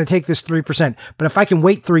 I'm not going to take this 3%, but if I can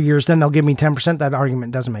wait 3 years, then they'll give me 10%. That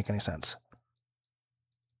argument doesn't make any sense.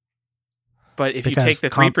 But if you take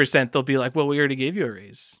the 3%, they'll be like, well, we already gave you a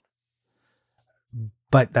raise.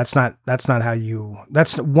 But that's not how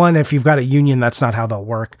that's one, if you've got a union, that's not how they'll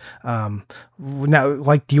work. Now,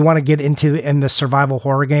 like, do you want to get into in the survival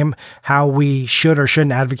horror game, how we should or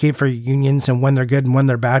shouldn't advocate for unions and when they're good and when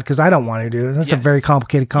they're bad? Cause I don't want to do it. That's a very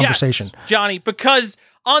complicated conversation. Yes, Johnny, because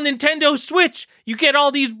on Nintendo Switch, you get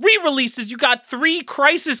all these re-releases. You got 3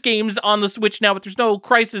 Crysis games on the Switch now, but there's no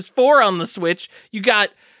Crysis 4 on the Switch. You got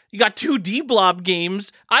 2 D-Blob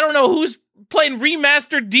games. I don't know who's playing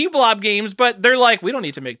remastered D-Blob games, but they're like, we don't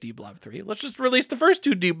need to make D-Blob 3. Let's just release the first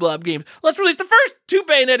 2 D-Blob games. Let's release the first 2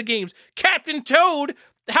 Bayonetta games. Captain Toad,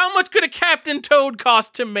 how much could a Captain Toad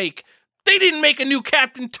cost to make? They didn't make a new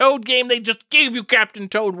Captain Toad game. They just gave you Captain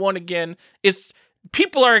Toad 1 again.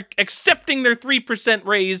 People are accepting their 3%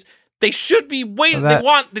 raise. They should be waiting.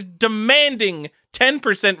 They're demanding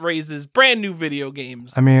 10% raises, brand new video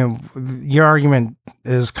games. I mean, your argument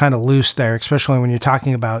is kind of loose there, especially when you're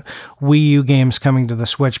talking about Wii U games coming to the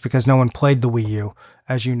Switch because no one played the Wii U,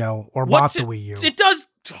 as you know, or bought the Wii U. It does.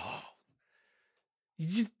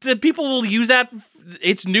 The people will use that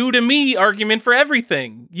 "it's new to me" argument for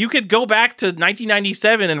everything. You could go back to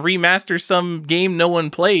 1997 and remaster some game no one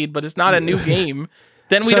played, but it's not a new game.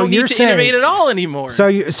 Then we don't need to innovate at all anymore. So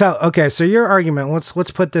your argument,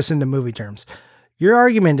 let's put this into movie terms. Your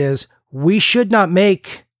argument is we should not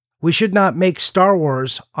make Star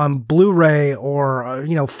Wars on Blu-ray or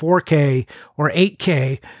 4K or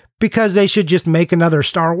 8K because they should just make another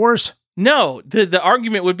Star Wars? No, the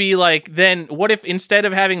argument would be like, then what if instead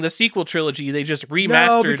of having the sequel trilogy, they just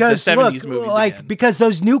remastered the 70s movies again? Because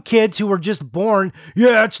those new kids who were just born,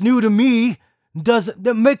 yeah, it's new to me,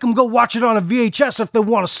 make them go watch it on a VHS if they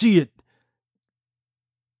want to see it.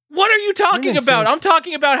 What are you talking about? I'm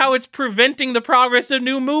talking about how it's preventing the progress of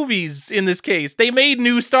new movies in this case. They made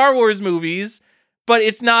new Star Wars movies, but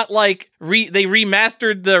it's not like they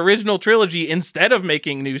remastered the original trilogy instead of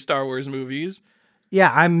making new Star Wars movies.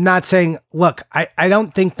 Yeah, I'm not saying, look, I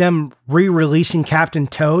don't think them re-releasing Captain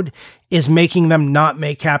Toad is making them not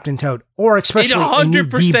make Captain Toad, or especially it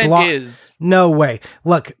 100% is. No way.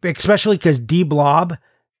 Look, especially because D-Blob,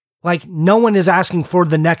 like, no one is asking for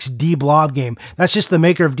the next D-Blob game. That's just the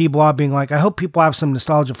maker of D-Blob being like, I hope people have some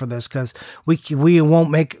nostalgia for this because we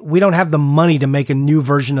don't have the money to make a new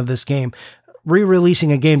version of this game.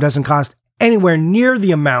 Re-releasing a game doesn't cost anywhere near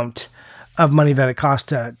the amount of money that it costs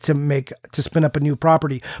to spin up a new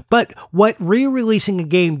property. But what re-releasing a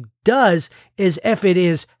game does is, if it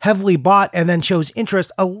is heavily bought and then shows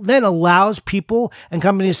interest, then allows people and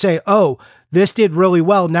companies to say, oh, this did really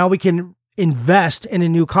well. Now we can invest in a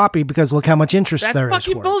new copy because look how much interest there is. That's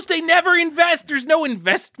fucking bullshit. They never invest. There's no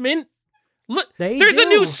investment. Look, there's a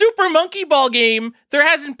new Super Monkey Ball game. There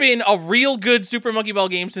hasn't been a real good Super Monkey Ball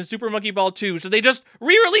game since Super Monkey Ball 2, so they just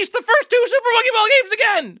re-released the first 2 Super Monkey Ball games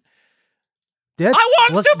again. I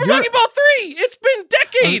want Super Monkey Ball 3. It's been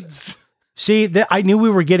decades. See, I knew we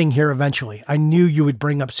were getting here eventually. I knew you would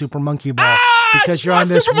bring up Super Monkey Ball because you're on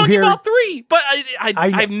this Super Monkey Ball 3, but I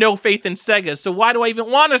have no faith in Sega, so why do I even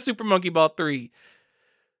want a Super Monkey Ball 3?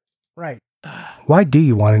 Right. Why do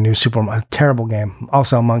you want a new terrible game?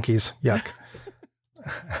 Also monkeys. Yuck.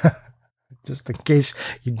 Just in case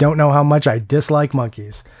you don't know how much I dislike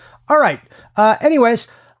monkeys. All right. Anyways,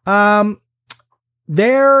 after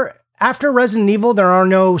Resident Evil, there are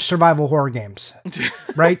no survival horror games,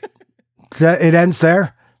 right? It ends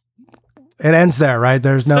there. It ends there, right?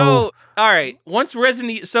 There's no. So, all right.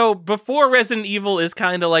 Before Resident Evil is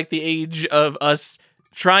kind of like the age of us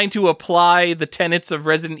trying to apply the tenets of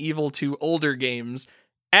Resident Evil to older games.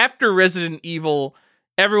 After Resident Evil,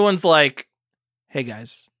 everyone's like, "Hey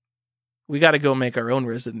guys, we got to go make our own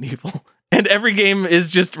Resident Evil," and every game is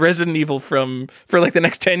just Resident Evil for like the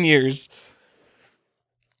next 10 years.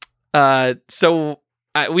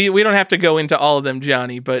 We don't have to go into all of them,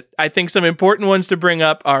 Johnny, but I think some important ones to bring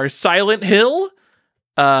up are Silent Hill.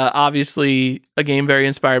 Obviously a game very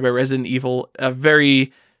inspired by Resident Evil, a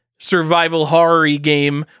very survival horror-y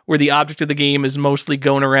game where the object of the game is mostly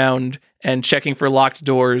going around and checking for locked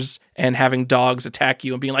doors and having dogs attack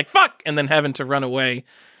you and being like, fuck, and then having to run away.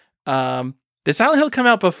 Did Silent Hill come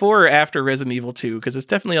out before or after Resident Evil 2? Because it's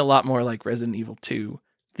definitely a lot more like Resident Evil 2.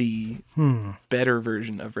 The better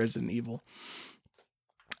version of Resident Evil.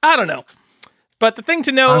 I don't know. But the thing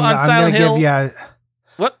to know on Silent Hill...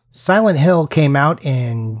 What? Silent Hill came out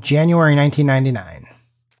in January 1999.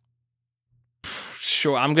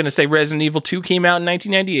 Sure, I'm going to say Resident Evil 2 came out in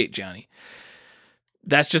 1998, Johnny.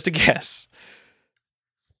 That's just a guess.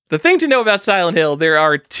 The thing to know about Silent Hill, there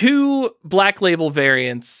are 2 Black Label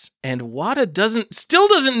variants, and WATA still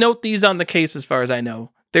doesn't note these on the case as far as I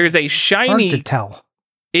know. There's a shiny... Hard to tell.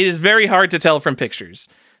 It is very hard to tell from pictures.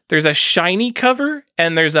 There's a shiny cover,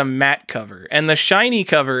 and there's a matte cover. And the shiny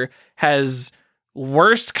cover has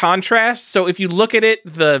worse contrast, so if you look at it,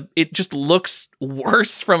 it just looks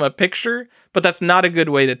worse from a picture, but that's not a good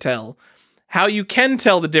way to tell. How you can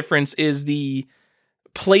tell the difference is the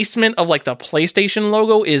placement of like the PlayStation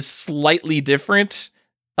logo is slightly different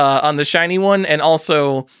on the shiny one, and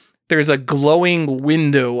also there's a glowing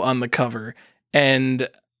window on the cover, and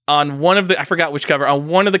on one of the, I forgot which cover, on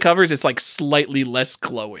one of the covers it's like slightly less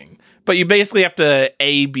glowing, but you basically have to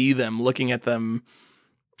A/B them, looking at them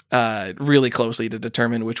really closely to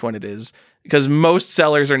determine which one it is, because most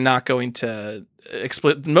sellers are not going to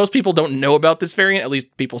most people don't know about this variant, at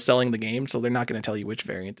least people selling the game, so they're not going to tell you which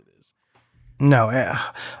variant it is. No,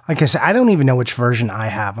 like I said, I don't even know which version I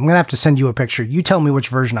have. I'm going to have to send you a picture. You tell me which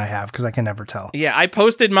version I have, because I can never tell. Yeah, I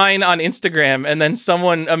posted mine on Instagram, and then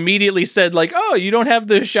someone immediately said, like, oh, you don't have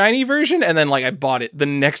the shiny version? And then, like, I bought it the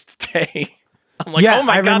next day. I'm like, yeah, oh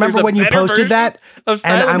my God, I remember when you posted that, and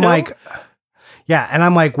I'm like, yeah, and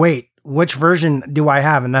I'm like, wait, which version do I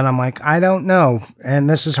have? And then I'm like, I don't know, and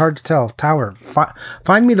this is hard to tell. Tower,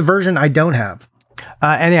 find me the version I don't have.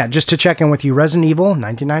 And yeah, just to check in with you, Resident Evil,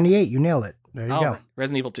 1998, you nailed it. There you go.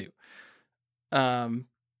 Resident Evil 2.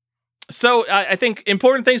 So I think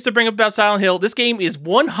important things to bring up about Silent Hill. This game is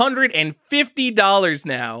 $150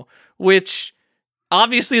 now, which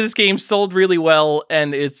obviously this game sold really well,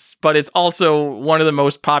 but it's also one of the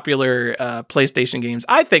most popular PlayStation games.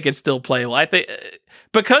 I think it's still playable. I think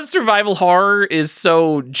because survival horror is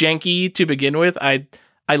so janky to begin with, I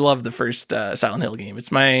love the first Silent Hill game.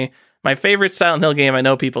 It's my favorite Silent Hill game. I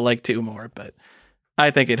know people like 2 more, but I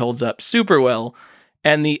think it holds up super well.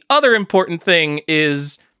 And the other important thing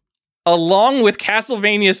is, along with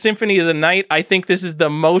Castlevania Symphony of the Night, I think this is the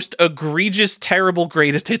most egregious, terrible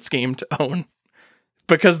greatest hits game to own,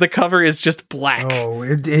 because the cover is just black. Oh,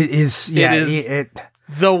 it is. Yeah, it is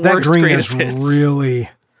the worst that green greatest is hits. Really,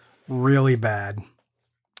 really bad.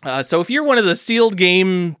 So if you're one of the sealed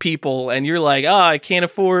game people and you're like, I can't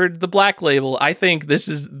afford the Black Label, I think this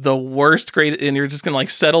is the worst great, and you're just gonna like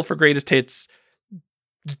settle for greatest hits.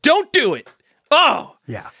 Don't do it. Oh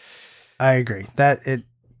yeah, I agree that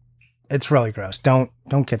it's really gross. Don't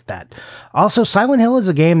get that. Also, Silent Hill is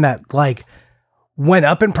a game that like went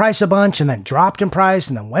up in price a bunch and then dropped in price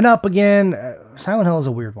and then went up again. Silent Hill is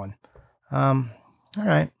a weird one. All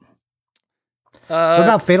right. What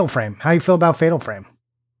about Fatal Frame? How do you feel about Fatal Frame?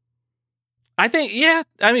 I think, yeah.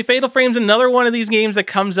 I mean, Fatal Frame's another one of these games that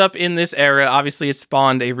comes up in this era. Obviously, it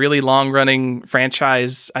spawned a really long-running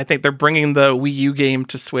franchise. I think they're bringing the Wii U game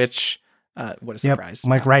to Switch. What a surprise.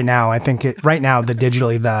 Yep. Like right now, I think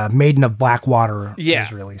the Maiden of Blackwater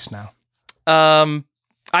is released now.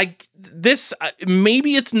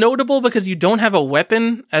 Maybe it's notable because you don't have a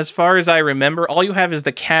weapon, as far as I remember. All you have is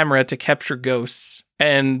the camera to capture ghosts.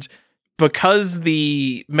 And because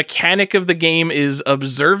the mechanic of the game is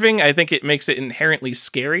observing, I think it makes it inherently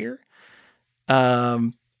scarier.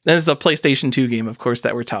 This is a PlayStation 2 game, of course,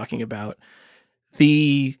 that we're talking about.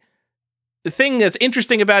 The thing that's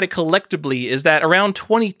interesting about it collectively is that around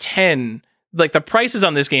 2010, like the prices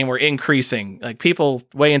on this game were increasing. Like people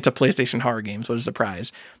way into PlayStation horror games. What a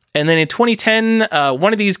surprise. And then in 2010,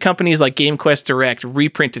 one of these companies like GameQuest Direct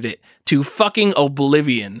reprinted it to fucking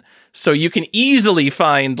oblivion. So you can easily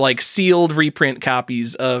find like sealed reprint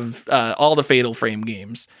copies of all the Fatal Frame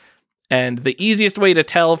games. And the easiest way to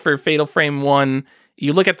tell for Fatal Frame 1,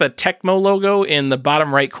 you look at the Tecmo logo in the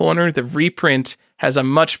bottom right corner. The reprint has a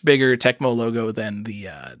much bigger Tecmo logo than the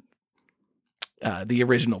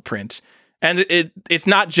original print. And it's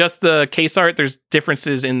not just the case art. There's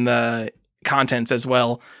differences in the contents as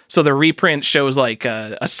well. So the reprint shows like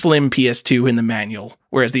a slim PS2 in the manual,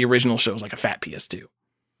 whereas the original shows like a fat PS2.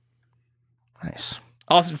 Nice.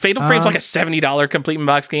 Also, Fatal Frame's like a $70 complete in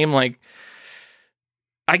box game. Like,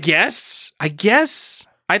 I guess. I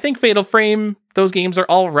think Fatal Frame, those games are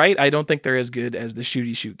all right. I don't think they're as good as the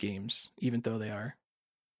shooty shoot games, even though they are.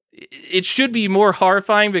 It should be more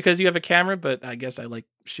horrifying because you have a camera, but I guess I like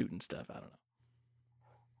shooting stuff. I don't know.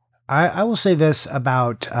 I will say this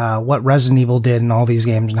about what Resident Evil did in all these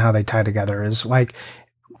games and how they tie together is like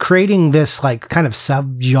creating this like kind of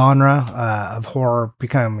subgenre of horror,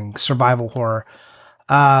 becoming survival horror.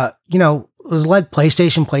 led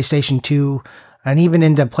PlayStation 2, and even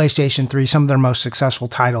into PlayStation 3, some of their most successful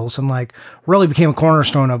titles, and like really became a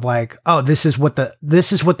cornerstone of like, oh, this is what the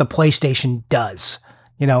PlayStation does.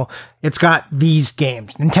 You know, it's got these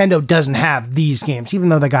games. Nintendo doesn't have these games, even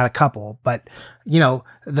though they got a couple. But, you know,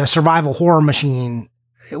 the survival horror machine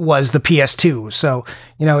was the PS2. So,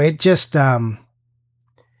 you know, it just, you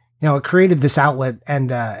know, it created this outlet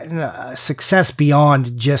and success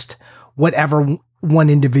beyond just whatever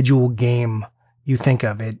one individual game you think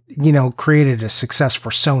of. It, you know, created a success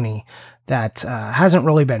for Sony that hasn't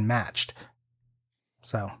really been matched.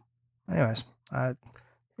 So, anyways,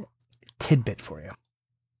 tidbit for you.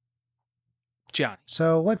 Johnny.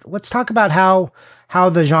 So let's talk about how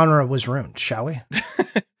the genre was ruined, shall we?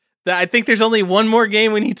 I think there's only one more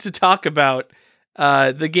game we need to talk about.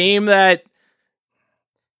 The game that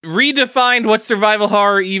redefined what survival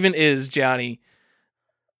horror even is, Johnny.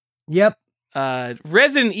 Yep.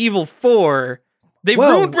 Resident Evil 4. They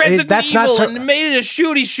ruined Resident Evil and made it a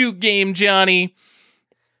shooty shoot game, Johnny.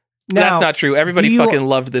 Now, that's not true. Everybody fucking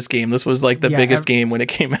loved this game. This was like the biggest game when it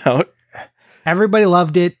came out. Everybody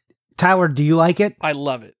loved it. Tyler, do you like it? I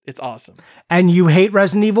love it. It's awesome. And you hate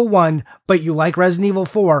Resident Evil 1, but you like Resident Evil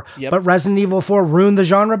 4. Yep. But Resident Evil 4 ruined the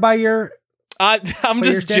genre by your... I'm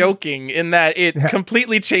just joking in that it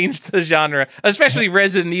completely changed the genre, especially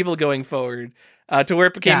Resident Evil going forward, to where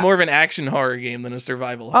it became more of an action horror game than a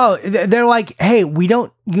survival horror. Oh, they're like, hey, you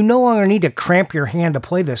no longer need to cramp your hand to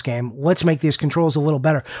play this game. Let's make these controls a little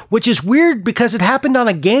better, which is weird because it happened on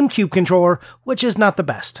a GameCube controller, which is not the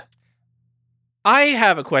best. I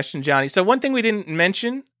have a question, Johnny. So one thing we didn't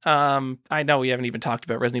mention, I know we haven't even talked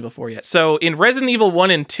about Resident Evil 4 yet. So in Resident Evil 1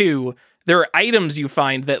 and 2, there are items you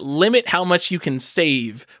find that limit how much you can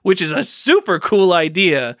save, which is a super cool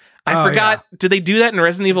idea. I forgot, did they do that in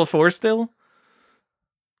Resident Evil 4 still?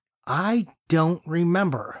 I don't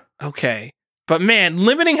remember. Okay. But man,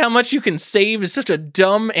 limiting how much you can save is such a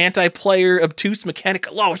dumb anti-player obtuse mechanic.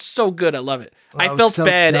 Oh, it's so good. I love it. I felt so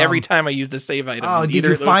bad every time I used a save item. Oh, did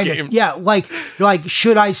you find it? Yeah, like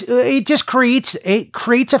should I? It just creates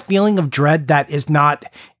a feeling of dread that is not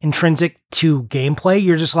intrinsic to gameplay.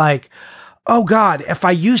 You're just like, oh God, if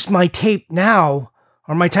I used my tape now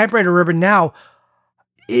or my typewriter ribbon now,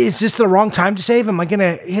 is this the wrong time to save? Am I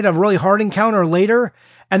gonna hit a really hard encounter later?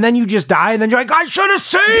 And then you just die, and then you're like, I should have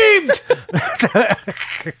saved!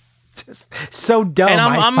 Just so dumb. And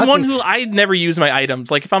I'm one who, I never use my items.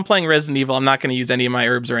 Like, if I'm playing Resident Evil, I'm not going to use any of my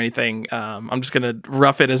herbs or anything. I'm just going to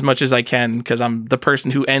rough it as much as I can, because I'm the person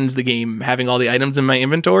who ends the game having all the items in my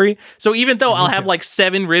inventory. So even though I'll have like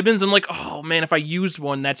 7 ribbons, I'm like, oh man, if I used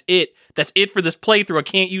one, that's it. That's it for this playthrough. I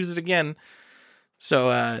can't use it again.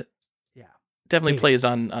 So, definitely plays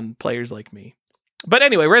on players like me. But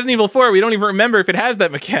anyway, Resident Evil 4, we don't even remember if it has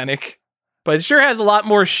that mechanic, but it sure has a lot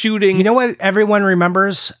more shooting. You know what everyone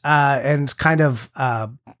remembers, and it's kind of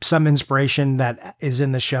some inspiration that is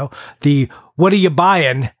in the show? The what are you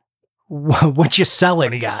buying? What you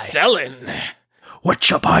selling, guy? Selling?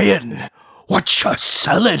 What you buying? What you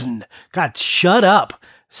selling? God, shut up.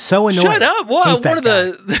 So annoying. Shut up. Wow, one of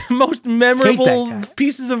the most memorable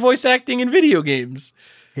pieces of voice acting in video games.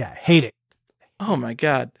 Yeah, hate it. Oh my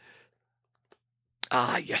God.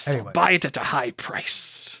 Ah, yes, anyway. Buy it at a high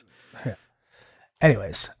price.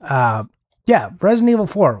 Anyways, Resident Evil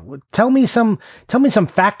 4. Tell me some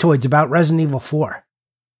factoids about Resident Evil 4.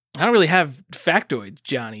 I don't really have factoids,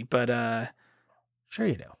 Johnny, but sure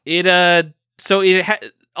you do. It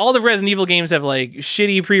all the Resident Evil games have like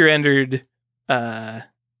shitty pre-rendered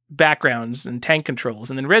backgrounds and tank controls,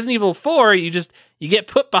 and then Resident Evil 4, you get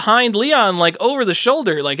put behind Leon like over the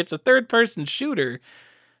shoulder, like it's a third-person shooter.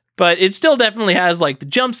 But it still definitely has like the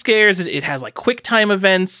jump scares. It has like quick time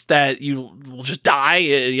events that you will just die.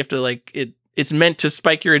 You have to like it's meant to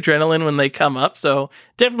spike your adrenaline when they come up. So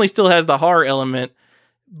definitely still has the horror element.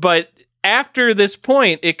 But after this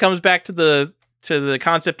point, it comes back to the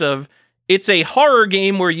concept of it's a horror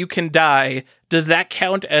game where you can die. Does that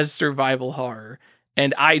count as survival horror?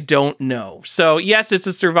 And I don't know. So yes, it's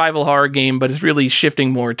a survival horror game, but it's really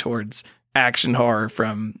shifting more towards action horror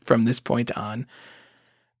from this point on.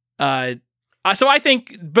 So I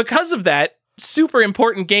think because of that, super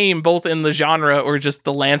important game, both in the genre or just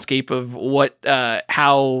the landscape of what,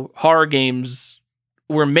 how horror games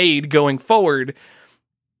were made going forward.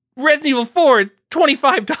 Resident Evil 4,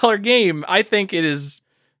 $25 game. I think it is,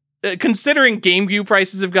 considering GameCube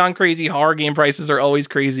prices have gone crazy, horror game prices are always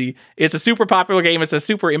crazy. It's a super popular game. It's a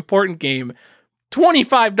super important game.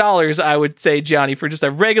 $25, I would say, Johnny, for just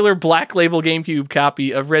a regular black label GameCube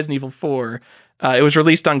copy of Resident Evil 4. It was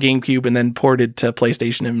released on GameCube and then ported to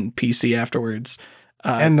PlayStation and PC afterwards.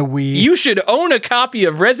 And the Wii. You should own a copy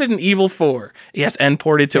of Resident Evil 4. Yes, and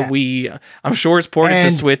ported to Wii. I'm sure it's ported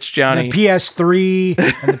to Switch, Johnny. The PS3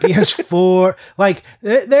 and the PS4. Like,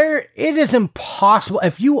 it is impossible.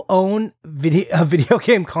 If you own a video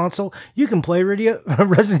game console, you can play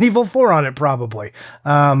Resident Evil 4 on it, probably.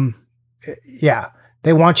 Yeah,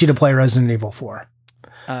 they want you to play Resident Evil 4.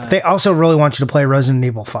 But they also really want you to play Resident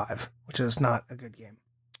Evil 5, which is not a good game.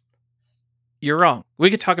 You're wrong. We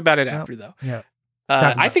could talk about it after, though. Yeah.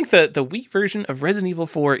 I think the Wii version of Resident Evil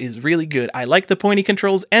 4 is really good. I like the pointy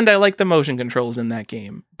controls and I like the motion controls in that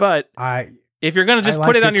game. But if you're going to just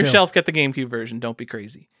put it on your shelf, get the GameCube version. Don't be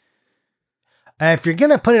crazy. If you're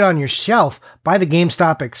going to put it on your shelf, buy the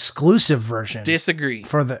GameStop exclusive version. Disagree.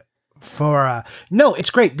 No,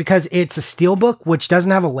 it's great because it's a steelbook, which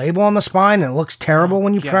doesn't have a label on the spine and it looks terrible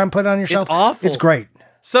when you try and put it on your shelf. It's awful. It's great.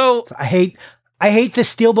 So I hate the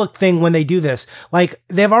steelbook thing when they do this. Like,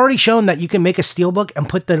 they've already shown that you can make a steelbook and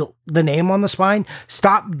put the name on the spine.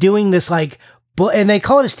 Stop doing this, like, and they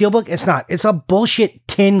call it a steelbook. It's not. It's a bullshit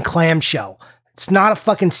tin clamshell. It's not a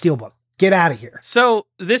fucking steelbook. Get out of here. So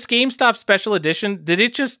this GameStop special edition,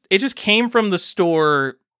 it just came from the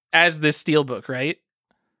store as this steelbook, right?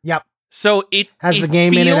 Yep. So it has the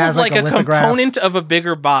game in it. Has like a lithograph. Component of a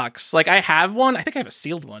bigger box. Like, I have one. I think I have a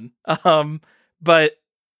sealed one. But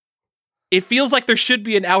it feels like there should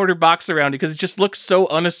be an outer box around it because it just looks so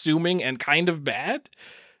unassuming and kind of bad.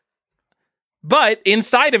 But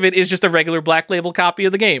inside of it is just a regular Black Label copy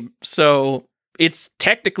of the game. So it's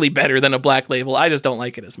technically better than a Black Label. I just don't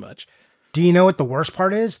like it as much. Do you know what the worst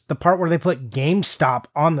part is? The part where they put GameStop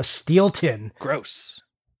on the steel tin. Gross.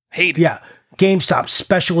 Hate it. Yeah. GameStop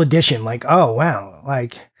special edition. Like, oh, wow.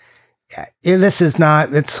 Like, this is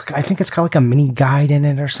not, I think it's got like a mini guide in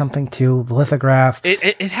it or something too. The lithograph.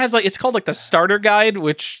 It has like, it's called like the starter guide,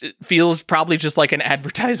 which feels probably just like an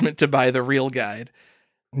advertisement to buy the real guide.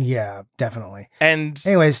 Yeah, definitely. And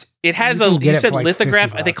anyways, it has you said like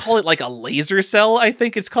lithograph. They call it like a laser cell. I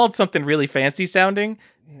think it's called something really fancy sounding.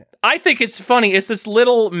 Yeah. I think it's funny. It's this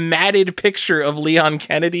little matted picture of Leon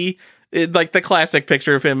Kennedy, like the classic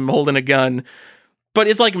picture of him holding a gun. But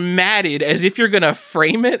it's like matted as if you're going to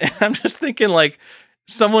frame it. And I'm just thinking like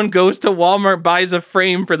someone goes to Walmart, buys a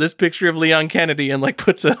frame for this picture of Leon Kennedy and like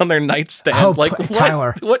puts it on their nightstand. Oh, like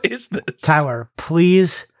Tyler, what is this? Tyler,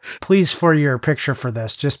 please for your picture for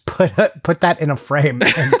this, just put that in a frame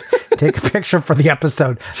and take a picture for the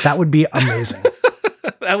episode. That would be amazing.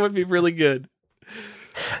 That would be really good.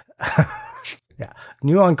 Yeah.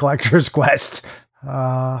 New on Collector's Quest.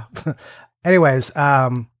 Anyways,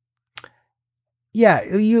 yeah,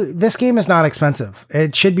 this game is not expensive.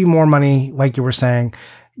 It should be more money, like you were saying.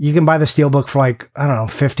 You can buy the steelbook for like, I don't know,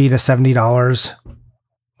 $50 to $70,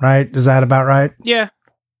 right? Is that about right? Yeah.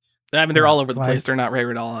 I mean, they're all over the place. They're not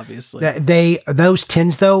rare at all, obviously. Those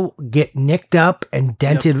tins though get nicked up and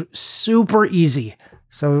dented super easy.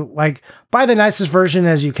 So like, buy the nicest version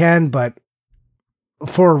as you can, but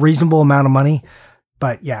for a reasonable amount of money.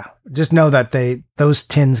 But yeah, just know that those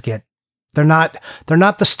tins they're not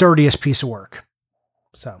the sturdiest piece of work.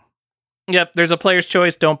 So, yep, there's a player's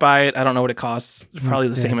choice. Don't buy it. I don't know what it costs. It's probably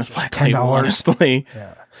the same as Black Label, honestly.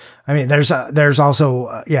 Yeah, I mean, there's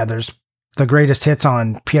also there's the greatest hits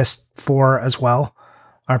on PS4 as well,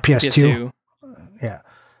 or PS2. Yeah,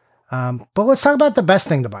 but let's talk about the best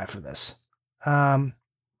thing to buy for this. The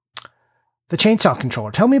chainsaw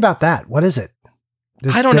controller. Tell me about that. What is it?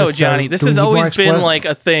 I don't know, Johnny. This has always been like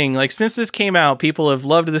a thing. Like since this came out, people have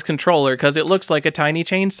loved this controller because it looks like a tiny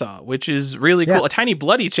chainsaw, which is really cool. A tiny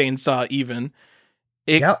bloody chainsaw, even.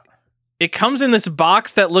 It comes in this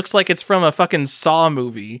box that looks like it's from a fucking Saw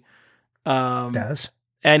movie. It does.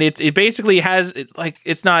 And it basically has,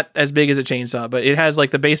 it's not as big as a chainsaw, but it has like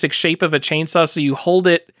the basic shape of a chainsaw. So you hold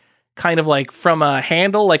it kind of like from a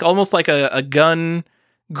handle, like almost like a gun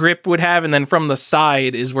grip would have. And then from the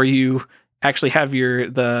side is where you actually have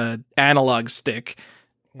the analog stick.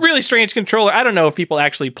 Really strange controller. I don't know if people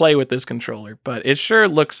actually play with this controller, but it sure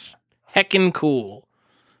looks heckin' cool.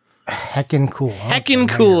 Heckin' cool. Heckin'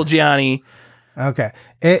 cool, Johnny. Okay.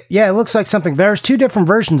 It looks like something. There's two different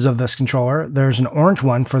versions of this controller. There's an orange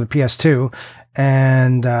one for the PS2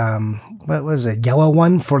 and what was it? Yellow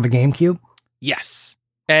one for the GameCube? Yes.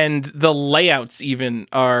 And the layouts even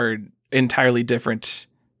are entirely different.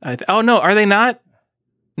 Oh no, are they not?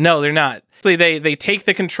 No, they're not. They take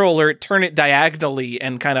the controller, turn it diagonally,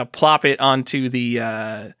 and kind of plop it onto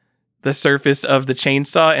the surface of the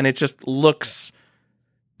chainsaw, and it just looks.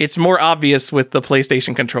 It's more obvious with the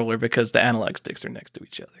PlayStation controller because the analog sticks are next to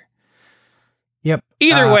each other. Yep.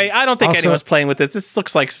 Either way, I don't think anyone's playing with this. This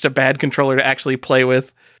looks like such a bad controller to actually play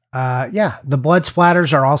with. Yeah, the blood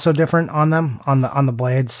splatters are also different on them on the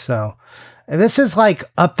blades. So this is like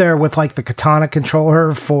up there with like the katana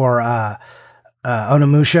controller for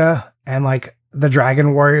Onimusha and like the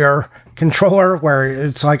Dragon Warrior controller where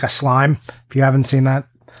it's like a slime. If you haven't seen that,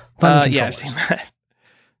 yeah, I've seen that.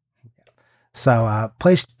 So,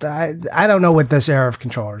 I don't know what this era of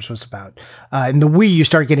controllers was about. In the Wii, you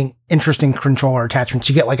start getting interesting controller attachments.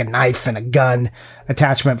 You get like a knife and a gun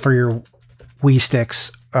attachment for your Wii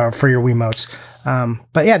sticks, for your Wiimotes.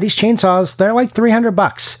 But yeah, these chainsaws, they're like $300.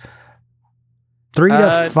 $300 to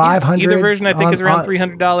 $500. Either version, I think, is around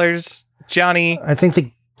 $300. Johnny, I think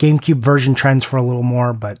the GameCube version trends for a little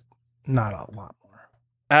more, but not a lot more.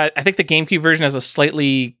 I think the GameCube version has a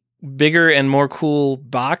slightly bigger and more cool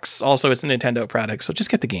box. Also, it's a Nintendo product, so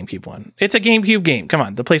just get the GameCube one. It's a GameCube game. Come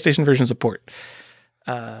on, the PlayStation version is a port.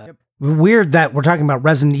 Weird that we're talking about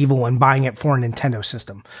Resident Evil and buying it for a Nintendo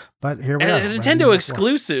system, but here we are. A Nintendo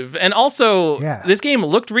exclusive, and also this game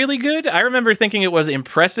looked really good. I remember thinking it was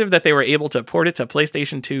impressive that they were able to port it to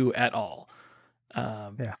PlayStation 2 at all.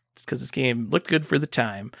 It's because this game looked good for the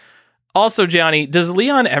time. Also, Johnny, does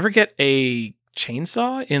Leon ever get a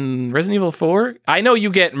chainsaw in Resident Evil 4? I know you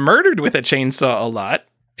get murdered with a chainsaw a lot.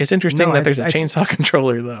 It's interesting that there's a chainsaw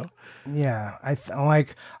controller, though. Yeah,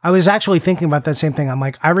 I was actually thinking about that same thing. I'm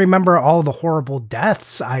like, I remember all the horrible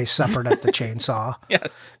deaths I suffered at the chainsaw.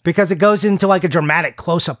 Yes, because it goes into like a dramatic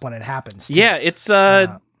close up when it happens. Too. Yeah, it's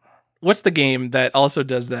what's the game that also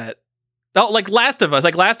does that? Oh, like Last of Us.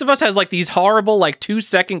 Like Last of Us has like these horrible like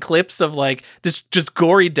 2-second clips of like just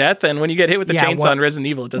gory death, and when you get hit with the chainsaw in Resident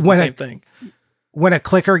Evil, it does the same thing. When a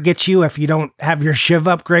clicker gets you, if you don't have your shiv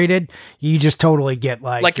upgraded, you just totally get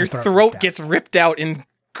like your throat gets ripped out in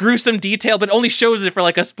gruesome detail, but only shows it for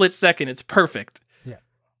like a split second. It's perfect. Yeah.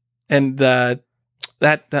 And that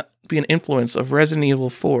be an influence of Resident Evil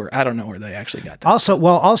 4. I don't know where they actually got that.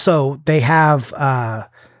 Also they have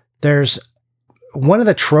there's one of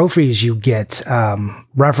the trophies you get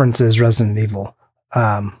references Resident Evil.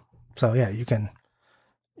 So yeah, you can.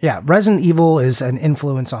 Yeah, Resident Evil is an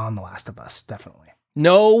influence on The Last of Us, definitely.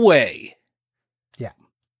 No way. Yeah.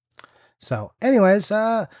 So, anyways,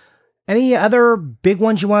 any other big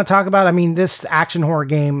ones you want to talk about? I mean, this action horror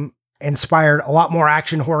game inspired a lot more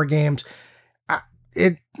action horror games.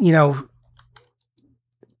 But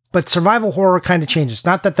survival horror kind of changes.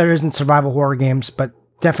 Not that there isn't survival horror games, but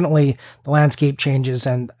definitely the landscape changes,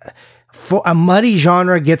 and for a muddy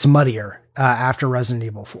genre gets muddier after Resident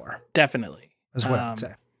Evil 4. Definitely. Is what I'd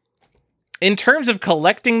say. In terms of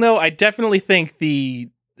collecting, though, I definitely think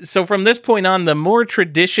so from this point on, the more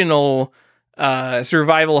traditional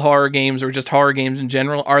survival horror games or just horror games in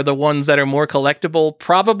general are the ones that are more collectible,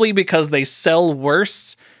 probably because they sell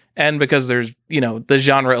worse and because there's, the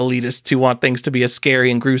genre elitists who want things to be as scary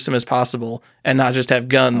and gruesome as possible and not just have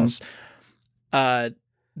guns. The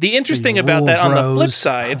interesting about that on the flip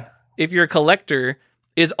side, if you're a collector,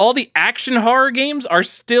 is all the action horror games are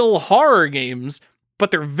still horror games, but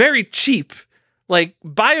they're very cheap. Like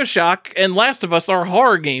BioShock and Last of Us are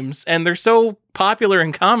horror games, and they're so popular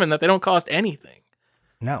and common that they don't cost anything.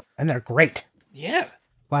 No, and they're great. Yeah.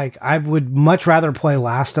 Like, I would much rather play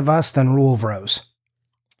Last of Us than Rule of Rose.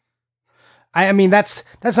 I mean, that's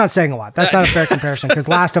not saying a lot. That's not a fair comparison, because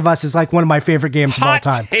Last of Us is like one of my favorite games of all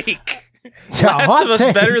time. Take. Yeah, Last of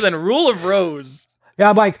Us better than Rule of Rose. Yeah,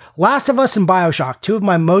 I'm like, Last of Us and BioShock, two of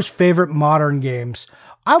my most favorite modern games.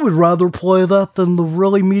 I would rather play that than the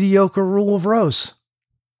really mediocre Rule of Rose.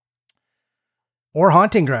 Or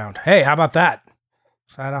Haunting Ground. Hey, how about that?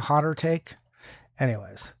 Is that a hotter take?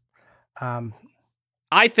 Anyways.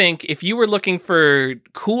 I think if you were looking for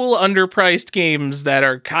cool, underpriced games that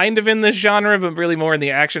are kind of in this genre, but really more in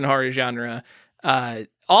the action horror genre,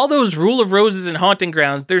 all those Rule of Roses and Haunting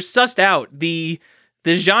Grounds, they're sussed out. The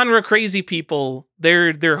genre crazy people,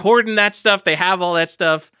 they're hoarding that stuff. They have all that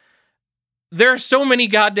stuff. There are so many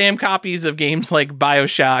goddamn copies of games like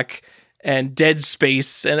BioShock and Dead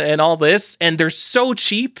Space and all this, and they're so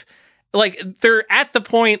cheap. Like, they're at the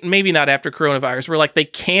point, maybe not after coronavirus, where like they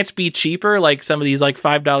can't be cheaper, like some of these like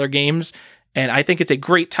 $5 games. And I think it's a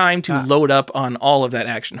great time to load up on all of that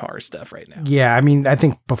action horror stuff right now. Yeah, I mean, I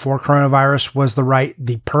think before coronavirus was the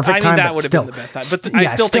perfect time. That would have been the best time, but I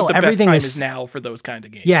still think the best time is now for those kind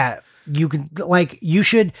of games. Yeah, you can you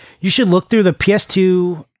should look through the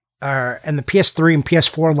PS2 and the PS3 and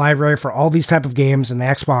PS4 library for all these type of games and the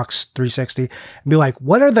Xbox 360 and be like,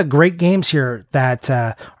 what are the great games here that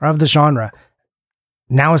are of the genre?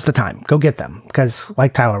 Now is the time. Go get them, because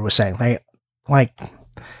like Tyler was saying, they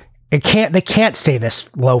can't stay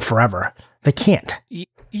this low forever. They can't.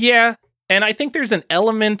 Yeah. And I think there's an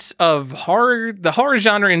element of horror, the horror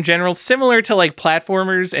genre in general, similar to like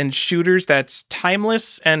platformers and shooters, that's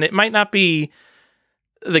timeless. And it might not be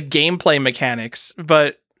the gameplay mechanics,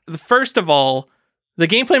 but first of all, the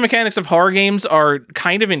gameplay mechanics of horror games are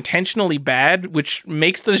kind of intentionally bad, which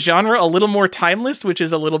makes the genre a little more timeless, which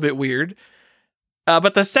is a little bit weird.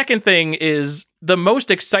 But the second thing is the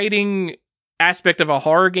most exciting aspect of a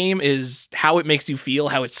horror game is how it makes you feel,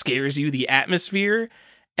 how it scares you, the atmosphere.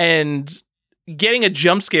 And getting a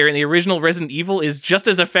jump scare in the original Resident Evil is just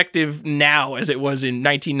as effective now as it was in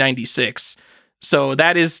 1996. So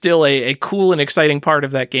that is still a cool and exciting part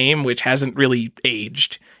of that game, which hasn't really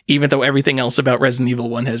aged, even though everything else about Resident Evil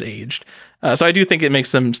 1 has aged. So I do think it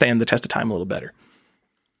makes them stand the test of time a little better.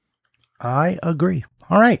 I agree.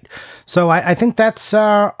 All right. So I think that's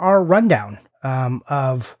our rundown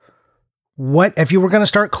of what, if you were going to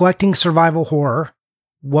start collecting survival horror,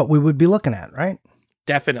 what we would be looking at, right?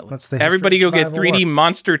 Definitely. Everybody go get 3D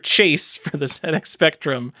Monster Chase for the ZX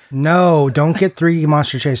Spectrum. No, don't get 3D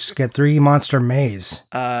Monster Chase. Get 3D Monster Maze.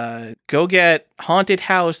 Go get Haunted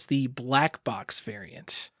House, the black box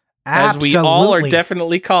variant. Absolutely. As we all are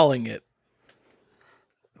definitely calling it.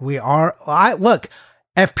 We are. Look,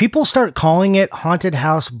 if people start calling it Haunted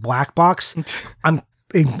House Black Box, I'm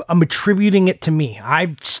attributing it to me.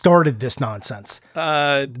 I started this nonsense.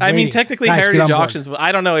 I mean, technically, guys, Heritage Auctions,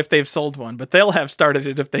 I don't know if they've sold one, but they'll have started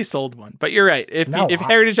it if they sold one. But you're right. If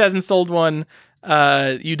Heritage hasn't sold one,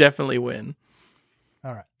 you definitely win.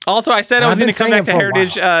 All right. Also, I said I was going to come back to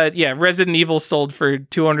Heritage. Resident Evil sold for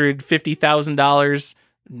 $250,000.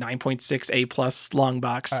 9.6 A+ long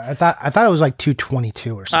box. I thought it was like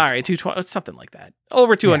 222 or something. All right, 220, something like that.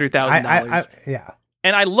 Over $200,000. Yeah.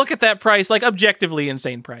 And I look at that price, like objectively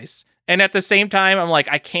insane price. And at the same time, I'm like,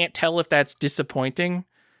 I can't tell if that's disappointing.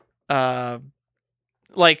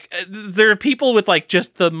 Like, there are people with like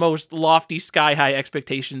just the most lofty sky high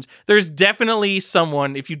expectations. There's definitely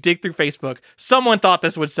someone, if you dig through Facebook, someone thought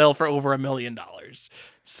this would sell for over $1 million.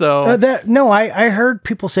 So I heard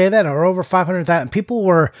people say that, or over 500,000. People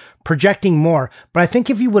were projecting more, but I think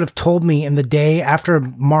if you would have told me in the day after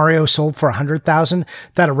Mario sold for 100,000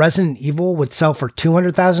 that a Resident Evil would sell for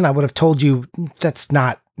 200,000, I would have told you that's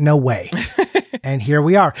no way. And here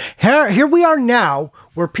we are. Here we are now,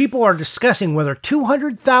 where people are discussing whether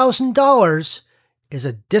 $200,000 is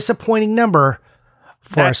a disappointing number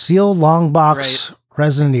for a sealed long box. Right.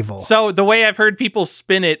 Resident Evil. So the way I've heard people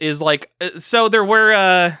spin it is like, so there were,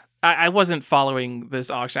 I wasn't following this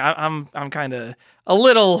auction. I'm kind of a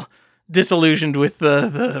little disillusioned with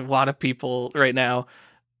the lot of people right now.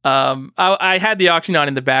 I had the auction on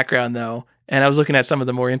in the background though, and I was looking at some of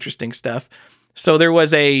the more interesting stuff. So there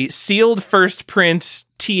was a sealed first print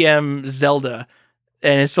TM Zelda,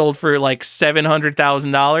 and it sold for like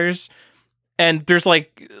 $700,000. And there's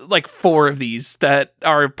like 4 of these that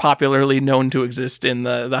are popularly known to exist in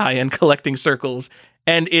the high-end collecting circles.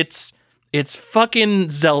 And it's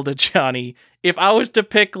fucking Zelda, Johnny. If I was to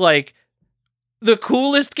pick like the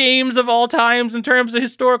coolest games of all times in terms of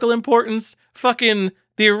historical importance, fucking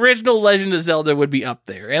the original Legend of Zelda would be up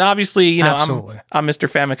there. And obviously, you know, I'm Mr.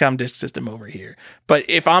 Famicom Disk System over here. But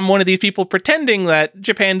if I'm one of these people pretending that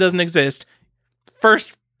Japan doesn't exist,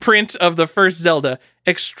 first print of the first Zelda,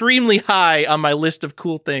 extremely high on my list of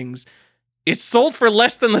cool things. It sold for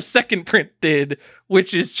less than the second print did,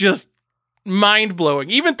 which is just mind-blowing.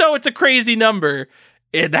 Even though it's a crazy number,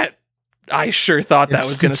 that I sure thought that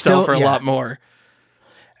was going to sell for a lot more.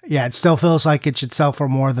 Yeah, it still feels like it should sell for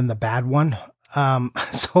more than the bad one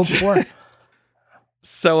sold for.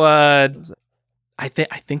 So I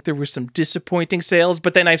think there were some disappointing sales,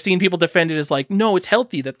 but then I've seen people defend it as like, no, it's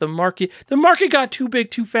healthy that the market got too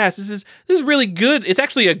big too fast. This is really good. It's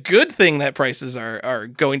actually a good thing that prices are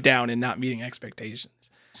going down and not meeting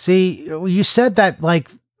expectations. See, you said that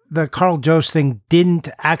like the Carl Jost thing didn't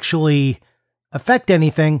actually affect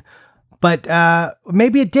anything, but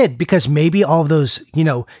maybe it did, because maybe all of those,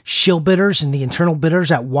 shill bidders and the internal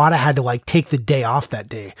bidders at WATA had to like take the day off that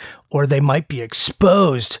day, or they might be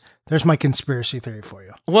exposed. There's my conspiracy theory for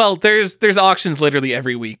you. Well, there's auctions literally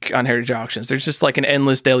every week on Heritage Auctions. There's just like an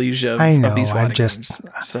endless deluge of these WATA games.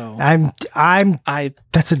 So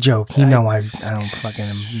that's a joke. I don't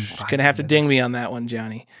fucking. Gonna have to ding me on that one,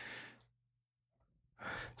 Johnny.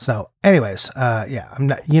 So, anyways, I'm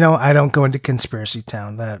not. I don't go into conspiracy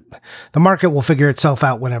town. The market will figure itself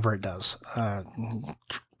out whenever it does.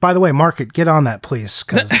 By the way, market, get on that, please,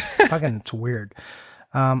 because fucking it's weird.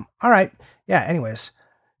 All right. Yeah. Anyways.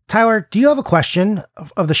 Tyler, do you have a question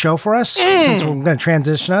of the show for us? Since we're going to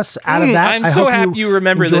transition us out of that. I'm so happy you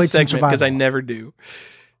remember this segment, because I never do.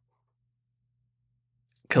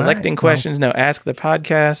 Collecting questions. No, ask the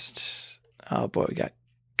podcast. Oh boy, we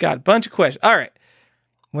got a bunch of questions. All right.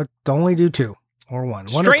 What? Only do 2 or 1.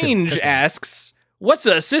 Strange asks, what's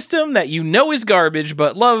a system that you know is garbage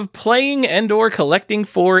but love playing and or collecting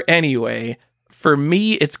for anyway? For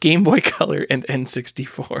me, it's Game Boy Color and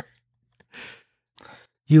N64.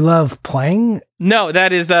 You love playing? No,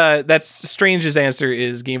 that's Strange's answer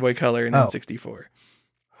is Game Boy Color and N64.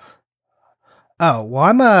 Oh, well,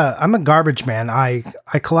 I'm a garbage man. I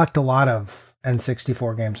collect a lot of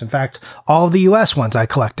N64 games. In fact, all of the US ones I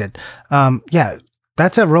collected. Yeah,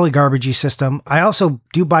 that's a really garbagey system. I also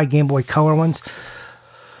do buy Game Boy Color ones.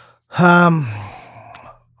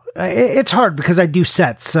 It's hard because I do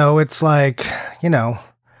sets, so it's like,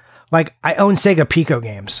 like I own Sega Pico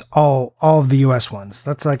games, all of the US ones.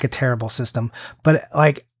 That's like a terrible system, but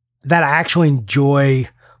like that I actually enjoy,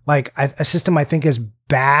 like a system I think is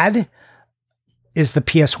bad is the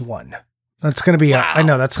PS1. That's going to be, I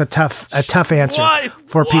know that's a tough answer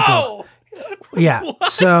for people. Yeah.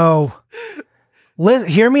 What? So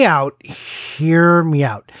hear me out.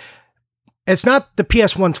 It's not the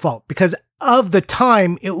PS1's fault because of the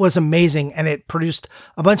time it was amazing and it produced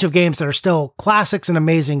a bunch of games that are still classics and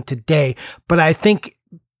amazing today. But I think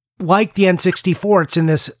like the N64, it's in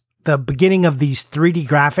the beginning of these 3D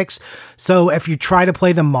graphics. So if you try to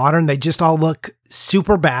play them modern, they just all look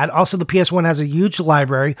super bad. Also, the PS1 has a huge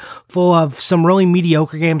library full of some really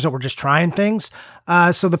mediocre games that were just trying things.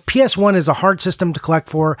 So the PS1 is a hard system to collect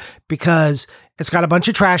for because it's got a bunch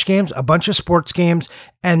of trash games, a bunch of sports games,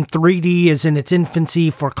 and 3D is in its infancy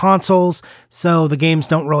for consoles. So the games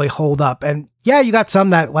don't really hold up. And yeah, you got some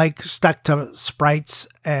that like stuck to sprites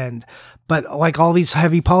but like all these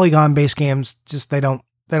heavy polygon based games, just they don't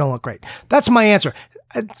look great. That's my answer.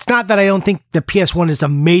 It's not that I don't think the PS1 is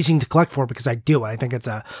amazing to collect for because I do. I think it's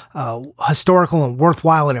a historical and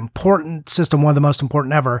worthwhile and important system, one of the most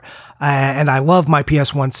important ever. And I love my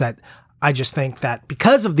PS1 set. I just think that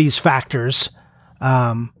because of these factors,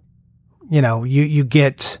 you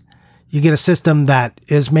get a system that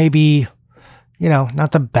is maybe,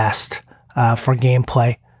 not the best for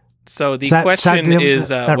gameplay. So the question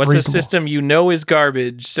is, what's a system you know is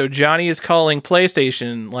garbage? So Johnny is calling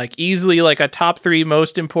PlayStation like easily like a top 3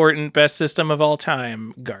 most important best system of all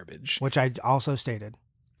time garbage. Which I also stated.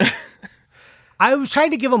 I was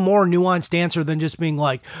trying to give a more nuanced answer than just being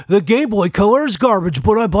like, the Game Boy Color is garbage,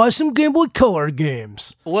 but I buy some Game Boy Color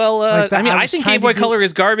games. Well, I think Game Boy Color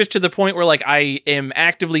is garbage to the point where like I am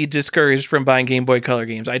actively discouraged from buying Game Boy Color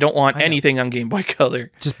games. I don't want anything on Game Boy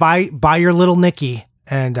Color. Just buy your little Nicky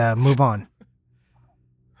and move on.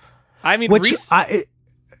 I mean,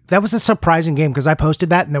 that was a surprising game because I posted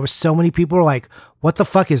that and there was so many people were like, what the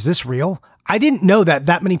fuck, is this real? I didn't know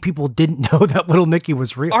that many people didn't know that Little Nicky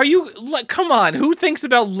was real. Are you like, come on, who thinks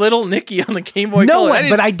about Little Nicky on the Game Boy Color? No one,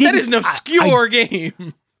 but I didn't. That is an obscure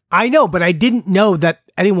game. I know, but I didn't know that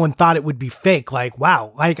anyone thought it would be fake. Like,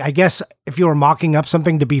 wow. Like, I guess if you were mocking up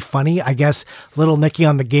something to be funny, I guess Little Nicky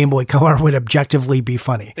on the Game Boy Color would objectively be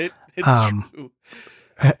funny. It's true.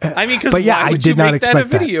 I mean, because yeah, why would you make that a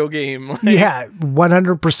video game? Like, yeah,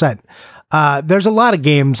 100%. There's a lot of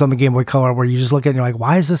games on the Game Boy Color where you just look at it and you're like,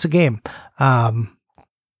 why is this a game? Yeah.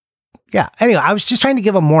 Anyway, I was just trying to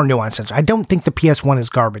give a more nuanced answer. I don't think the PS1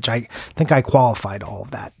 is garbage. I think I qualified all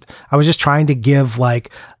of that. I was just trying to give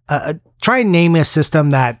try and name a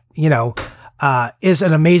system that, is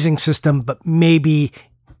an amazing system, but maybe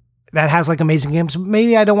that has like amazing games.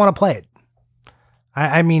 Maybe I don't want to play it.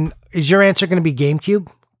 I mean, is your answer going to be GameCube?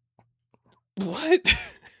 What?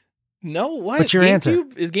 No, what? What's your answer?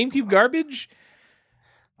 Is GameCube garbage?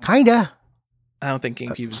 Kinda. I don't think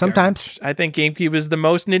GameCube is sometimes. Garbage. I think GameCube is the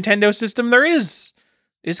most Nintendo system there is.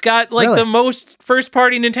 It's got like really? The most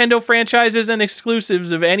first-party Nintendo franchises and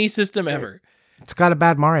exclusives of any system ever. It's got a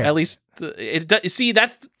bad Mario. At least, see,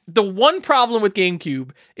 that's the one problem with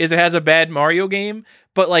GameCube is it has a bad Mario game.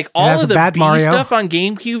 But like all of the B stuff on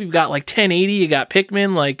GameCube, you've got like 1080, you got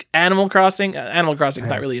Pikmin, like Animal Crossing. Animal Crossing is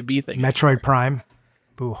not really a B thing. Metroid Prime.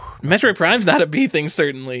 Ooh. Metroid Prime's not a B thing,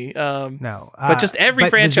 certainly. No, but just every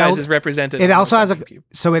franchise is represented. It also has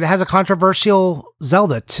it has a controversial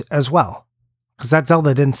Zelda as well, because that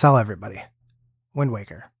Zelda didn't sell everybody. Wind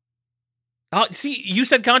Waker. Oh, see, you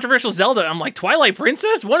said controversial Zelda. I'm like, Twilight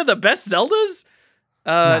Princess, one of the best Zeldas.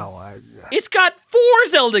 It's got 4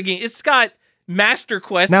 Zelda games. It's got Master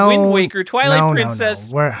Quest, Wind Waker, Twilight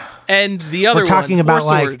Princess, and the other one. We're talking about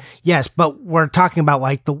Swords. Yes, but we're talking about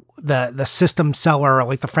like the system seller, or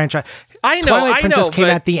like the franchise. I know, Twilight Princess came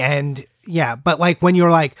at the end. Yeah, but like when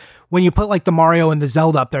you put like the Mario and the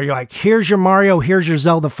Zelda up there, you're like, here's your Mario, here's your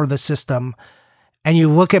Zelda for the system, and you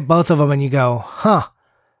look at both of them and you go, huh,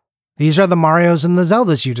 these are the Marios and the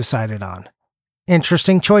Zeldas you decided on.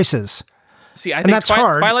 Interesting choices. See, I And think that's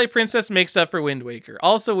hard. Twilight Princess makes up for Wind Waker.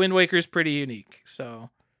 Also, Wind Waker is pretty unique. So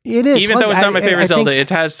It is. even though it's not my favorite Zelda, think, it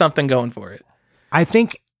has something going for it. I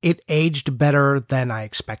think it aged better than I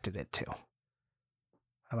expected it to.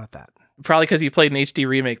 How about that? Probably because you played an HD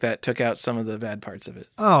remake that took out some of the bad parts of it.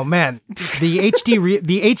 Oh man, the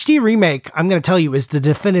HD remake, I'm going to tell you, is the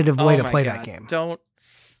definitive way to play that game.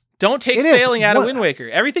 Don't take sailing out of Wind Waker.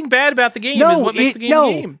 Everything bad about the game is what makes the game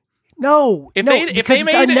a game. If they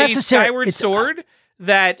made a Skyward Sword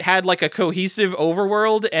that had like a cohesive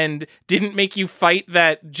overworld and didn't make you fight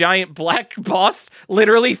that giant black boss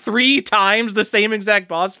literally 3 times the same exact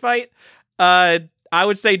boss fight, I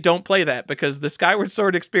would say don't play that, because the Skyward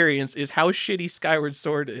Sword experience is how shitty Skyward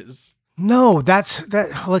Sword is. No,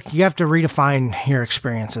 look, you have to redefine your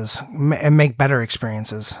experiences and make better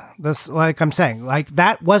experiences. That's like I'm saying, like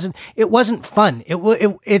it wasn't fun.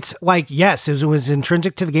 It's like, yes, it was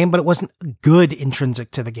intrinsic to the game, but it wasn't good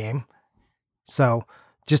intrinsic to the game. So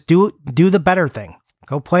just do the better thing.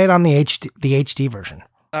 Go play it on the HD version.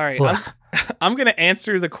 All right. I'm going to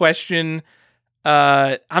answer the question.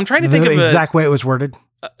 I'm trying to think of the exact way it was worded.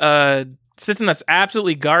 System that's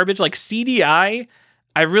absolutely garbage, like CDI.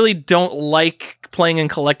 I really don't like playing and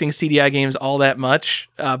collecting CDI games all that much,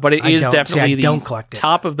 but it is definitely the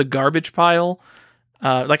top of the garbage pile.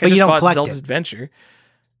 Like I just bought Zelda's Adventure.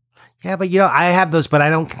 Yeah, but I have those, but I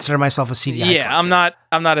don't consider myself a CDI collector.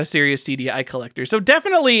 I'm not a serious CDI collector. So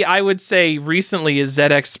definitely I would say recently is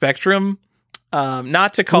ZX Spectrum.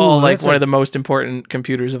 Not to call one of the most important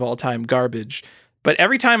computers of all time garbage, but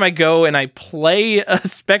every time I go and I play a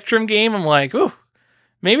Spectrum game, I'm like, ooh,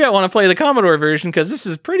 maybe I want to play the Commodore version because this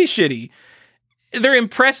is pretty shitty. They're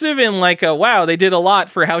impressive in like, wow, they did a lot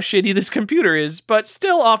for how shitty this computer is, but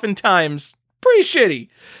still oftentimes pretty shitty.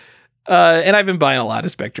 And I've been buying a lot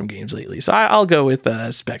of Spectrum games lately, so I'll go with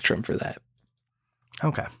Spectrum for that.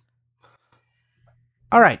 Okay.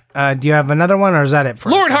 All right. Do you have another one, or is that it for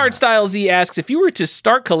Lord Hardstyle Z asks, if you were to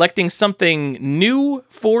start collecting something new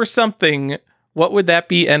for something, what would that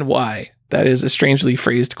be and why? That is a strangely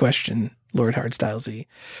phrased question, Lord Hardstyle Z.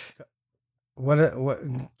 What?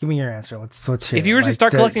 Give me your answer. Let's hear. If you were to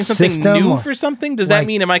start collecting something new for something, does that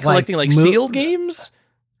mean am I collecting sealed games?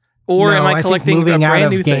 Or am I collecting moving a brand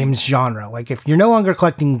out new of games genre? Like if you're no longer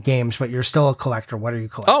collecting games, but you're still a collector, what are you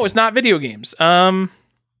collecting? Oh, it's not video games.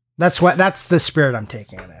 That's the spirit I'm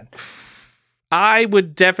taking it in. I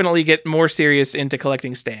would definitely get more serious into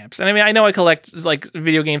collecting stamps. And I mean, I know I collect like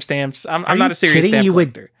video game stamps. I'm not a serious stamp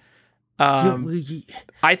collector.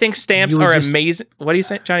 I think stamps are amazing. What do you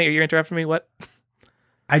say, Johnny? Are you interrupting me? What?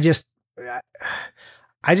 I just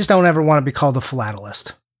don't ever want to be called a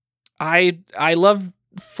philatelist. I love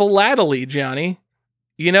philately, Johnny.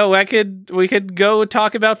 We could go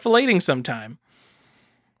talk about filleting sometime.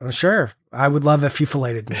 Sure. I would love if you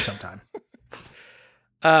filleted me sometime.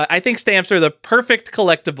 I think stamps are the perfect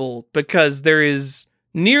collectible because there is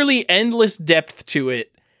nearly endless depth to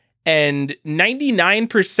it. And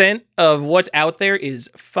 99% of what's out there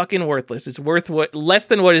is fucking worthless. It's worth less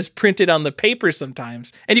than what is printed on the paper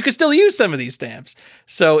sometimes. And you can still use some of these stamps.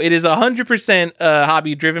 So it is 100% a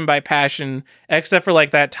hobby driven by passion, except for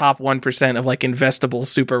like that top 1% of like investable,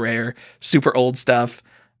 super rare, super old stuff.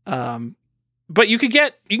 But you can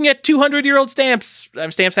get 200-year-old stamps.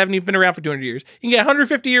 Stamps haven't even been around for 200 years. You can get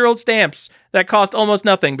 150-year-old stamps that cost almost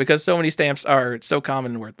nothing because so many stamps are so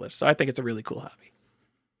common and worthless. So I think it's a really cool hobby.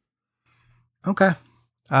 Okay.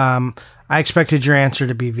 I expected your answer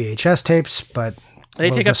to be VHS tapes, but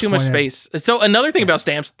they take up too much space. So another thing about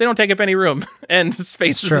stamps, they don't take up any room, and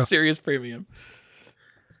space is a serious premium.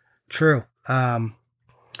 True. I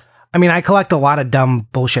mean, I collect a lot of dumb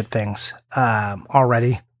bullshit things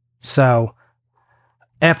already. So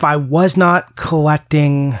if I was not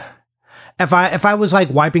collecting, if I was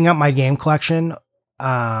like wiping out my game collection,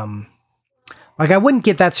 like I wouldn't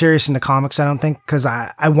get that serious into comics, I don't think, because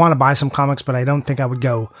I want to buy some comics, but I don't think I would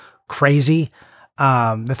go crazy.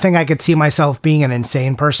 The thing I could see myself being an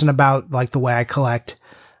insane person about, like the way I collect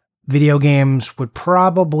video games, would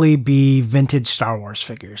probably be vintage Star Wars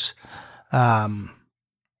figures.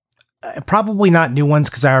 Probably not new ones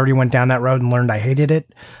because I already went down that road and learned I hated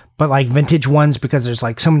it, but like vintage ones because there's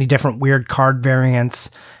like so many different weird card variants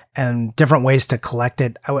and different ways to collect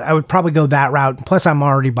it. I would probably go that route. Plus I'm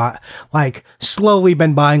already slowly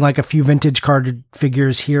been buying like a few vintage carded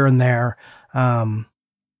figures here and there. And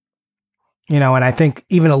I think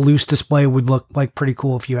even a loose display would look like pretty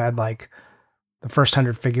cool if you had like the first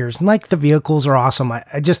 100 figures, and like the vehicles are awesome.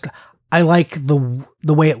 I like the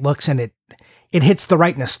way it looks, and it hits the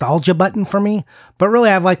right nostalgia button for me. But really,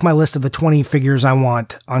 I have like my list of the 20 figures I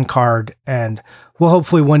want on card, and will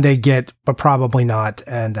hopefully one day get, but probably not.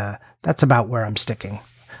 And that's about where I'm sticking.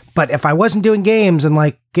 But if I wasn't doing games and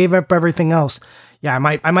like gave up everything else, yeah,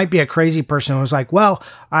 I might be a crazy person who was like, well,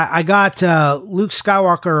 I got Luke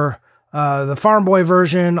Skywalker, the Farm Boy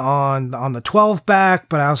version on the 12 back,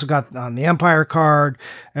 but I also got on the Empire card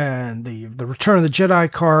and the Return of the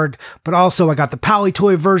Jedi card, but also I got the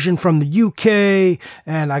Palitoy version from the UK,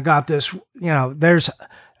 and I got this, there's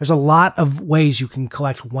a lot of ways you can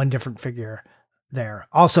collect one different figure there.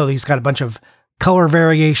 Also, he's got a bunch of color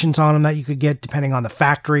variations on them that you could get depending on the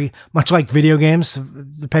factory, much like video games,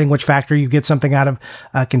 depending which factory you get something out of,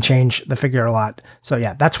 can change the figure a lot. So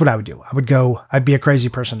yeah, that's what I would do. I'd be a crazy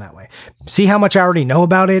person that way. See how much I already know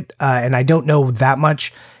about it, and I don't know that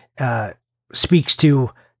much, speaks to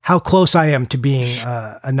how close I am to being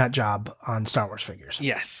a nut job on Star Wars figures.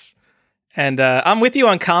 Yes. And I'm with you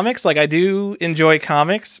on comics. Like, I do enjoy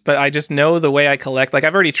comics, but I just know the way I collect. Like,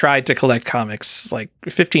 I've already tried to collect comics. Like,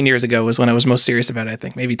 15 years ago was when I was most serious about it, I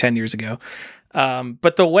think. Maybe 10 years ago.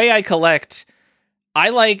 But the way I collect,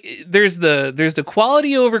 there's the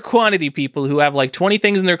quality over quantity people who have, like, 20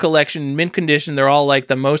 things in their collection, mint condition. They're all, like,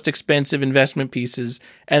 the most expensive investment pieces.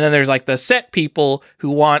 And then there's, like, the set people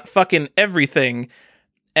who want fucking everything.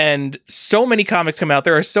 And so many comics come out.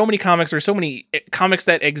 There are so many comics, or so many comics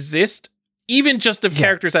that exist, even just of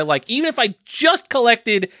characters I like. Even if I just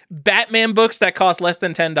collected Batman books that cost less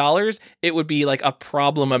than $10, it would be like a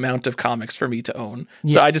problem amount of comics for me to own.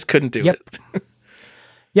 Yeah. So I just couldn't do it.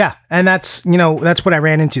 Yeah. And that's what I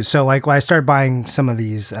ran into. So like when I started buying some of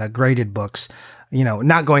these graded books,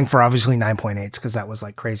 not going for obviously 9.8s because that was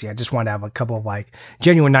like crazy. I just wanted to have a couple of like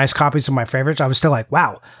genuine nice copies of my favorites. I was still like,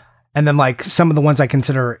 wow. And then like some of the ones I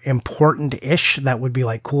consider important-ish that would be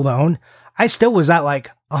like cool to own, I still was at like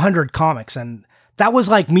 100 comics, and that was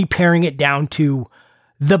like me paring it down to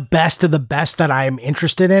the best of the best that I am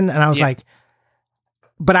interested in. And I was like,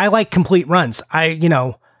 but I like complete runs.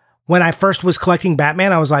 When I first was collecting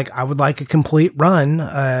Batman, I was like, I would like a complete run,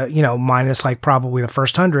 minus like probably the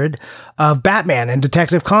first 100 of Batman and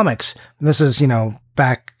Detective Comics. And this is,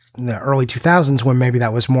 back in the early 2000s when maybe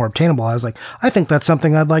that was more obtainable. I was like, I think that's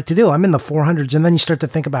something I'd like to do. I'm in the 400s. And then you start to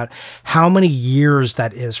think about how many years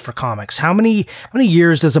that is for comics. How many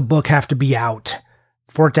years does a book have to be out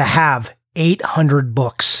for it to have 800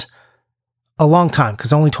 books? A long time,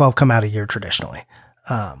 because only 12 come out a year traditionally.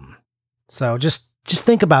 So just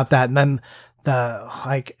think about that. And then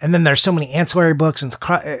and then there's so many ancillary books and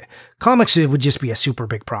comics. It would just be a super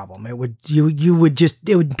big problem. It would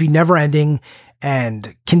be never ending.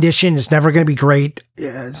 And condition is never going to be great.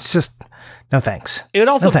 It's just, no thanks. It would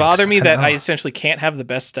also bother me that I essentially can't have the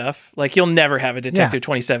best stuff. Like, you'll never have a Detective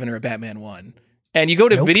 27 or a Batman 1. And you go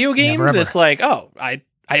to video games, never, it's like, oh, I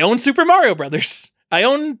own Super Mario Brothers. I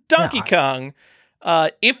own Donkey Kong.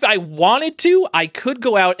 If I wanted to, I could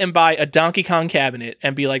go out and buy a Donkey Kong cabinet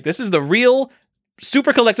and be like, this is the real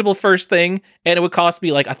super collectible first thing, and it would cost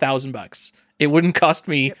me like $1,000. It wouldn't cost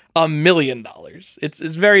me $1 million. It's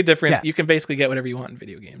very different. Yeah. You can basically get whatever you want in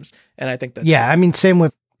video games, and I think that's cool. I mean, same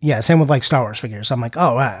with like Star Wars figures. I'm like,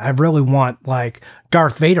 oh, I really want like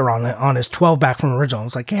Darth Vader on his 12 back from the original.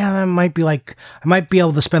 It's like, I might be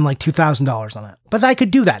able to spend like $2,000 on it, but I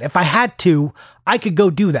could do that if I had to. I could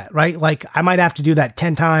go do that, right? Like, I might have to do that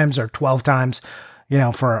 10 times or 12 times,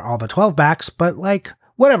 for all the 12 backs, but like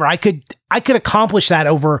whatever, I could accomplish that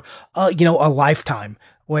over a lifetime.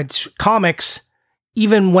 Which comics,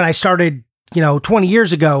 even when I started, 20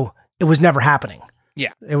 years ago, it was never happening.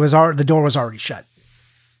 Yeah. It was the door was already shut.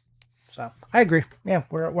 So I agree. Yeah,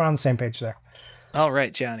 we're on the same page there. All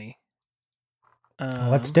right, Johnny.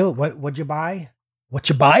 Let's do it. What'd you buy? What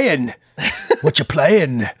you buying? What you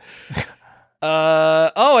playing?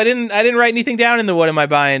 I didn't write anything down in the what am I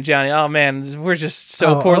buying, Johnny. Oh man, we're just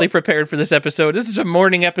so poorly prepared for this episode. This is a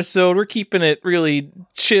morning episode. We're keeping it really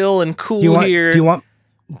chill and cool here. Do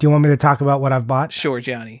you want me to talk about what I've bought? Sure,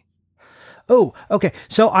 Johnny. Oh, okay.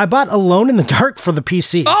 So I bought Alone in the Dark for the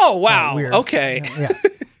PC. Oh, wow. Okay.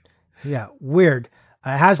 Yeah, weird.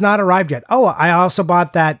 It has not arrived yet. Oh, I also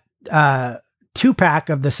bought that 2-pack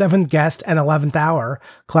of the 7th Guest and 11th Hour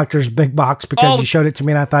Collector's Big Box because you showed it to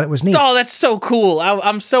me and I thought it was neat. Oh, that's so cool.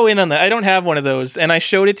 I'm so in on that. I don't have one of those. And I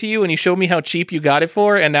showed it to you and you showed me how cheap you got it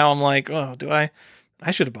for. And now I'm like, oh, do I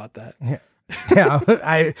should have bought that. Yeah.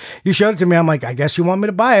 You showed it to me. I'm like, I guess you want me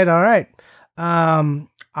to buy it. All right.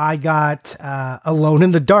 I got Alone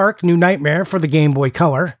in the Dark, New Nightmare for the Game Boy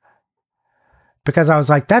Color because I was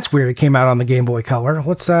like, that's weird. It came out on the Game Boy Color.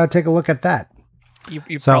 Let's take a look at that.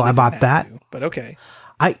 You so I bought that. but okay.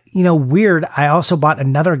 Weird. I also bought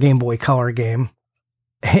another Game Boy Color game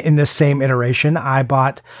in this same iteration. I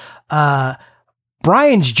bought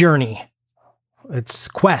Brian's Journey. It's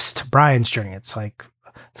Quest, Brian's Journey. It's like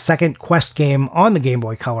the second Quest game on the Game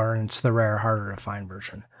Boy Color, and it's the rare, harder to find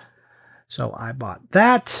version. So I bought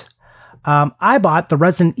that. I bought the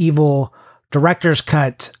Resident Evil Director's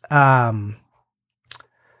Cut. I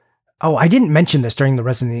didn't mention this during the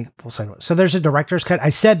Resident Evil segment. So there's a Director's Cut. I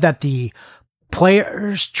said that the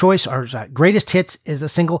Player's Choice or Greatest Hits is a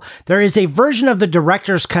single. There is a version of the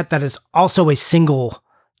Director's Cut that is also a single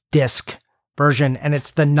disc version, and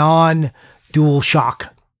it's the non-DualShock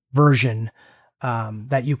version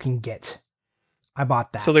that you can get. I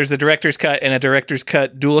bought that. So there's a Director's Cut and a Director's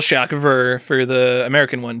Cut DualShock for the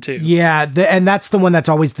American one too. Yeah, and that's the one that's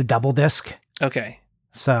always the double disc. Okay.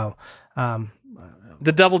 So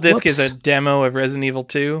the double disc is a demo of Resident Evil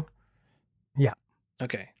 2? Yeah.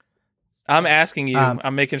 Okay. I'm asking you.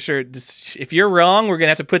 I'm making sure. If you're wrong, we're going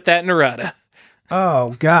to have to put that in errata.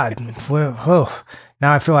 Oh, God.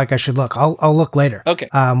 Now I feel like I should look. I'll look later. Okay.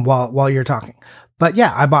 While you're talking. But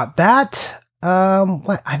yeah, I bought that.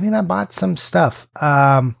 I bought some stuff.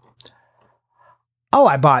 I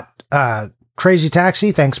bought Crazy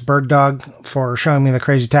Taxi. Thanks, Bird Dog, for showing me the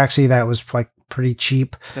Crazy Taxi. That was like pretty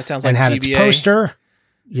cheap. That sounds like and had GBA. Its poster.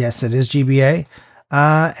 Yes, it is GBA.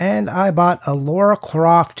 And I bought a Lara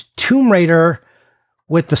Croft Tomb Raider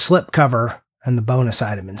with the slip cover and the bonus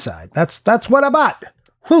item inside. That's what I bought.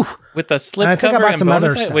 Whew. With the slip cover and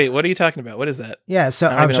bonus item? Wait, what are you talking about? What is that? Yeah, so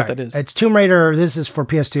I'm sorry. Know what that is. It's Tomb Raider. This is for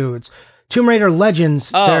PS2. It's Tomb Raider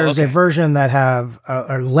Legends. There's a version that have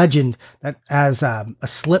a legend that has a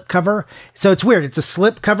slip cover. So it's weird. It's a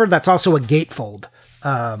slip cover that's also a gatefold.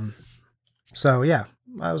 So yeah.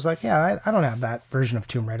 I was like, yeah, I don't have that version of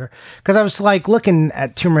Tomb Raider. Because I was like looking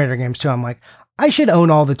at Tomb Raider games too. I'm like, I should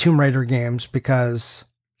own all the Tomb Raider games because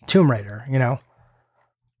Tomb Raider,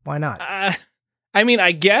 why not?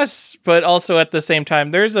 I guess, but also at the same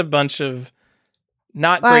time, there's a bunch of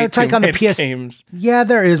not great Tomb Raider games. Yeah,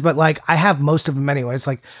 there is, but like I have most of them anyways.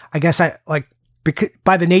 Like I guess because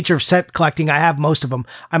by the nature of set collecting, I have most of them.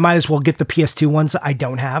 I might as well get the PS2 ones that I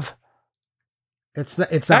don't have. It's not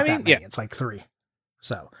that many. Yeah. It's like 3.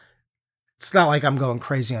 So it's not like I'm going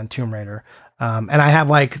crazy on Tomb Raider. And I have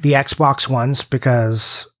like the Xbox ones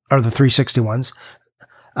or the 360 ones,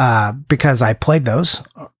 because I played those,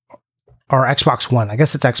 or Xbox One. I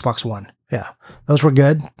guess it's Xbox One. Yeah. Those were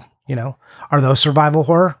good. Are those survival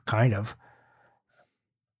horror? Kind of.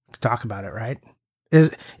 Talk about it, right?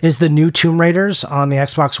 Is the new Tomb Raiders on the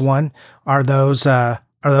Xbox One, are those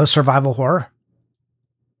survival horror?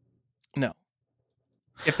 No.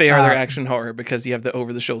 If they are, they're action horror because you have the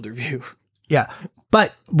over-the-shoulder view. Yeah.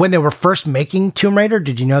 But when they were first making Tomb Raider,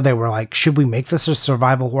 did you know they were like, should we make this a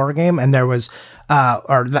survival horror game? And there was,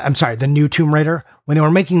 the new Tomb Raider. When they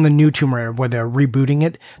were making the new Tomb Raider, where they're rebooting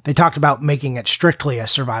it, they talked about making it strictly a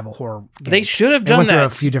survival horror game. They should have done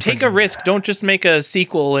that. Take a risk. Don't just make a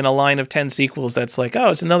sequel in a line of 10 sequels that's like,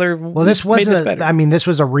 oh, it's another. Well, this wasn't. This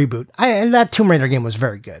was a reboot. And that Tomb Raider game was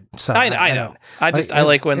very good. So I know. I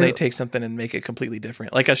like when they take something and make it completely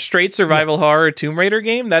different. Like a straight survival horror Tomb Raider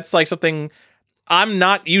game. That's like something. I'm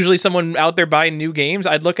not usually someone out there buying new games.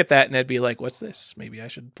 I'd look at that and I'd be like, what's this? Maybe I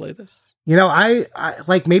should play this. I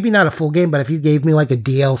like maybe not a full game, but if you gave me like a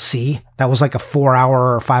DLC that was like a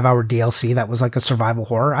 4-hour or 5-hour DLC that was like a survival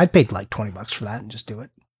horror, I'd pay like $20 for that and just do it.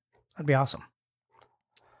 That'd be awesome.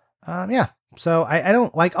 Yeah. So I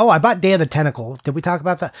don't like, I bought Day of the Tentacle. Did we talk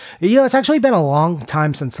about that? It's actually been a long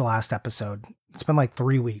time since the last episode. It's been like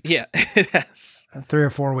 3 weeks. Yeah, it has. 3 or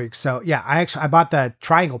 4 weeks. So yeah, I bought the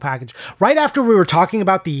Triangle package right after we were talking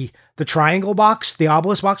about the Triangle box, the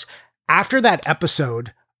Obelisk box. After that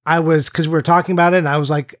episode, because we were talking about it and I was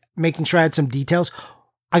like making sure I had some details.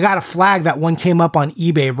 I got a flag that one came up on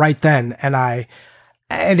eBay right then.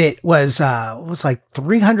 And it was like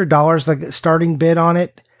 $300, like starting bid on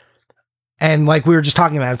it. And like we were just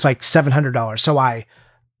talking about, it's like $700. So I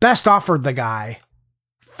best offered the guy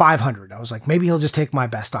 $500. I was like, maybe he'll just take my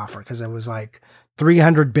best offer because it was like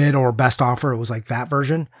 300 bid or best offer. It was like that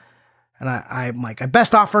version. And I'm like, I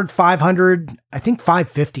best offered 500, I think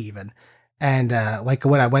 550 even. And like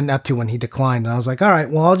what I went up to when he declined. And I was like, all right,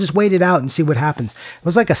 well, I'll just wait it out and see what happens. It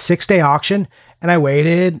was like a 6-day auction. And I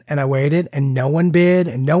waited and no one bid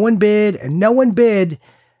and no one bid and no one bid.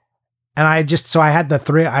 And I had the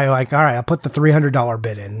all right, I'll put the $300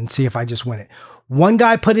 bid in and see if I just win it. One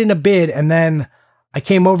guy put in a bid and then I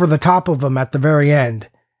came over the top of him at the very end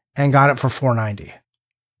and got it for $490.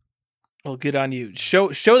 Well, good on you. Show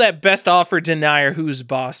that best offer denier who's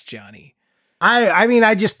boss, Johnny.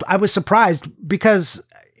 I was surprised because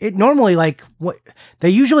it normally like what they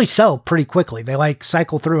usually sell pretty quickly. They like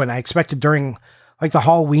cycle through, and I expected during like the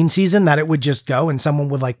Halloween season that it would just go and someone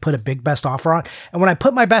would like put a big best offer on. And when I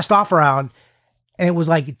put my best offer on and it was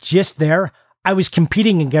like just there, I was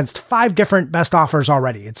competing against 5 different best offers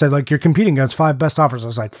already. It said like, you're competing against 5 best offers. I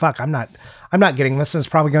was like, fuck, I'm not getting this. It's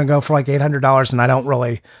probably going to go for like $800 and I don't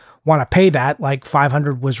really want to pay that. Like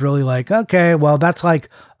 500 was really like, okay, well, that's like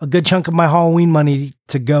a good chunk of my Halloween money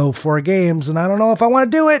to go for games. And I don't know if I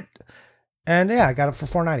want to do it. And yeah, I got it for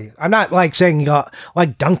 $4.90. I'm not like saying he got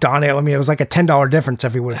like dunked on it. I mean, it was like a $10 difference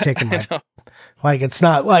if he would have taken my, like, it's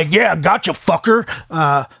not like, yeah, gotcha, fucker.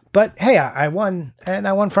 But hey, I won, and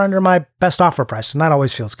I won for under my best offer price, and that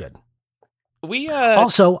always feels good. We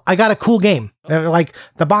also, I got a cool game. Like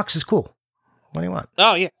the box is cool. What do you want?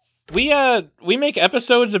 Oh yeah. We make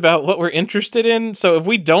episodes about what we're interested in. So if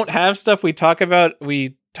we don't have stuff we talk about,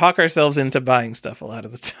 we talk ourselves into buying stuff a lot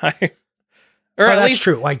of the time. Or at that's least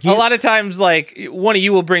true. Like a lot of times, like one of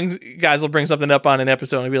you will bring something up on an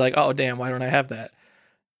episode and be like, "Oh, damn, why don't I have that?"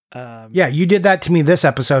 Yeah, you did that to me this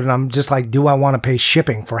episode, and I'm just like, do I want to pay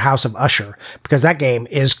shipping for House of Usher? Because that game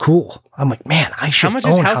is cool. I'm like, man, I should. How much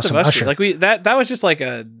own is House of Usher? Like that was just like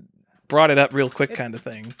a brought it up real quick kind of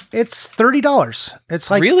thing. It's $30.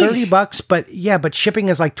 It's like really? $30, but shipping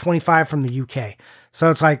is like $25 from the UK.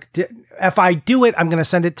 So it's like, if I do it, I'm going to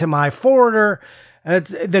send it to my forwarder.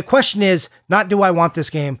 The question is not, do I want this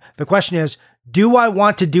game? The question is, do I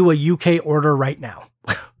want to do a UK order right now?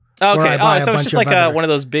 Okay. Oh, so it's just like one of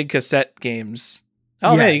those big cassette games.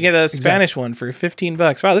 Oh, yeah, man, you get a Spanish one for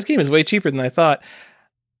 $15. Wow, this game is way cheaper than I thought.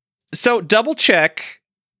 So double check.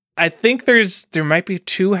 I think there might be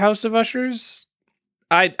 2 House of Ushers.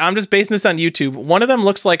 I'm just basing this on YouTube. One of them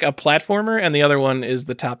looks like a platformer, and the other one is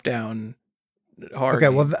the top-down horror. Okay,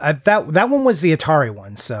 well, that one was the Atari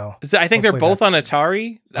one, so I think they're both on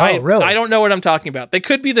Atari. Oh, really? I don't know what I'm talking about. They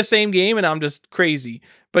could be the same game, and I'm just crazy.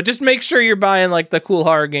 But just make sure you're buying like the cool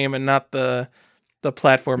horror game and not the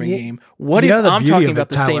platforming game. What if I'm talking about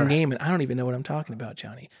the same game and I don't even know what I'm talking about,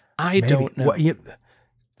 Johnny? I don't know.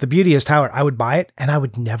 The beauty is, Tyler, I would buy it and I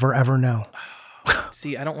would never ever know.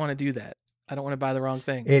 See, I don't want to do that. I don't want to buy the wrong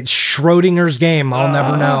thing. It's Schrodinger's game. I'll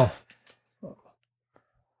never know.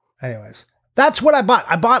 Anyways, that's what I bought.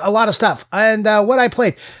 I bought a lot of stuff. And what I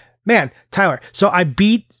played, man, Tyler. So I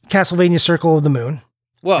beat Castlevania Circle of the Moon.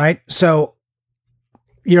 Whoa. Right? So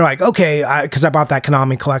you're like, okay, because I bought that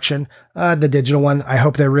Konami collection, the digital one. I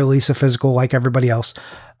hope they release a physical like everybody else.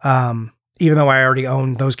 Even though I already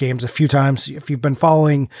owned those games a few times. If you've been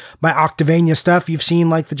following my Octavania stuff, you've seen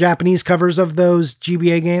like the Japanese covers of those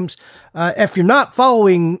GBA games. If you're not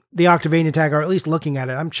following the Octavania tag, or at least looking at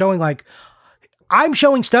it, I'm showing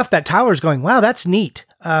stuff that Tyler's going, wow, that's neat.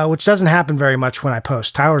 Which doesn't happen very much when I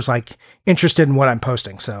post. Tyler's like interested in what I'm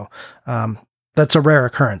posting. So that's a rare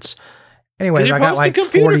occurrence. Anyways, I got like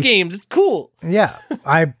computer 40 games. It's cool. Yeah,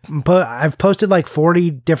 I've posted like 40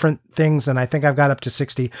 different things, and I think I've got up to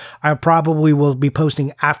 60. I probably will be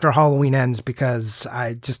posting after Halloween ends because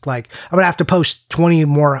I'm gonna have to post 20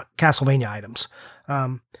 more Castlevania items.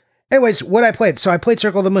 Anyways, what I played. So I played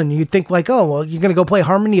Circle of the Moon. You'd think like, oh, well, you're gonna go play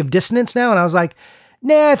Harmony of Dissonance now, and I was like,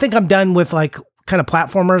 nah, I think I'm done with like kind of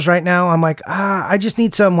platformers right now. I'm like, I just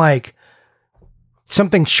need some like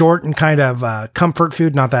something short and kind of comfort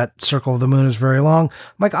food. Not that Circle of the Moon is very long.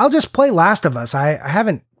 I'm like, I'll just play Last of Us. I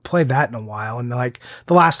haven't played that in a while. And like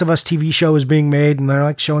the Last of Us TV show is being made and they're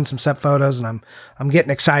like showing some set photos and I'm getting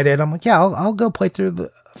excited. I'm like, yeah, I'll go play through the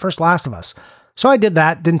first Last of Us. So I did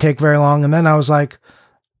that. Didn't take very long. And then I was like,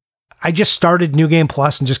 I just started New Game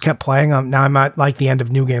Plus and just kept playing. Now I'm at like the end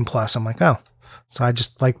of New Game Plus. I'm like, oh, so I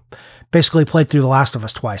just like basically played through The Last of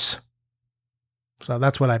Us twice. So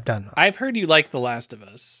that's what I've done. I've heard you like The Last of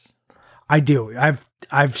Us. I do.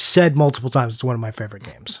 I've said multiple times it's one of my favorite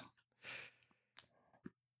games.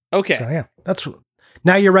 Okay. So yeah,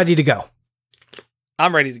 now you're ready to go.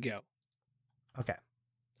 I'm ready to go. Okay.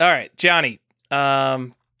 All right, Johnny.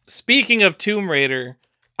 Speaking of Tomb Raider,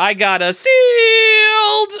 I got a sealed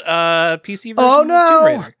PC version of Tomb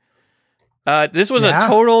Raider. This was a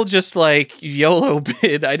total just like YOLO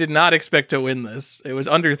bid. I did not expect to win this. It was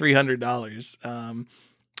under $300.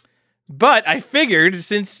 But I figured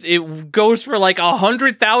since it goes for like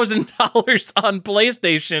 $100,000 on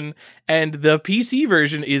PlayStation and the PC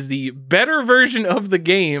version is the better version of the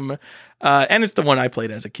game, and it's the one I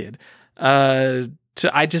played as a kid,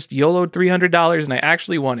 I just YOLO'd $300 and I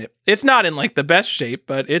actually won it. It's not in like the best shape,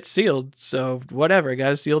 but it's sealed. So whatever. I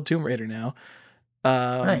got a sealed Tomb Raider now.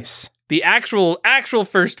 Nice. The actual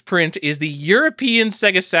first print is the European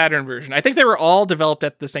Sega Saturn version. I think they were all developed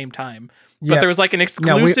at the same time. But there was like an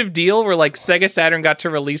exclusive deal where like Sega Saturn got to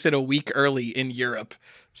release it a week early in Europe.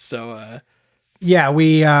 So Yeah,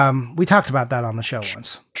 we talked about that on the show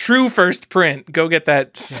once. true first print. Go get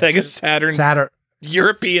that Sega Saturn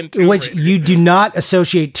European Tomb which Raider. You do not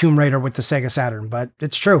associate Tomb Raider with the Sega Saturn, but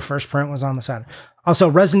it's true. First print was on the Saturn. Also,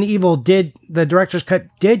 Resident Evil the director's cut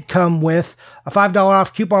did come with a $5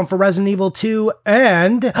 off coupon for Resident Evil 2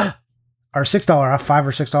 and our $6 off, $5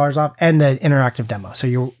 or $6 off, and the interactive demo. So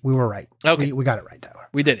we were right. Okay. We got it right, Tyler.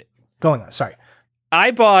 We did it. Going on. Sorry.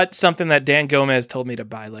 I bought something that Dan Gomez told me to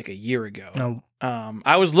buy like a year ago. No.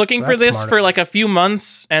 I was looking for this for like a few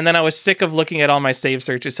months, and then I was sick of looking at all my save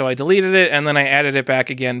searches, so I deleted it, and then I added it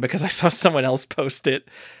back again because I saw someone else post it.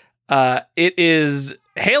 It is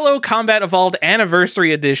Halo Combat Evolved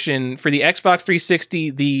Anniversary Edition for the Xbox 360,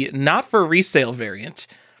 the not for resale variant.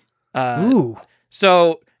 Ooh.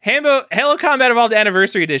 So Halo Combat Evolved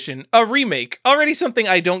Anniversary Edition, a remake, already something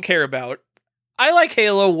I don't care about. I like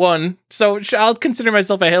Halo 1, so I'll consider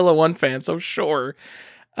myself a Halo 1 fan, so sure.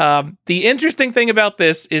 The interesting thing about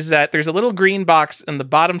this is that there's a little green box in the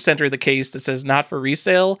bottom center of the case that says not for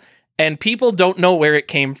resale, and people don't know where it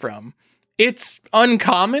came from. It's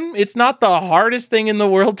uncommon. It's not the hardest thing in the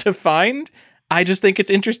world to find. I just think it's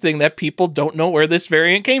interesting that people don't know where this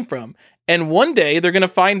variant came from. And one day they're going to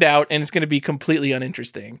find out, and it's going to be completely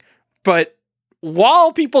uninteresting. But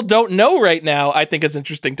while people don't know right now, I think it's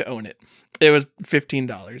interesting to own it. It was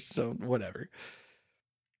 $15, so whatever.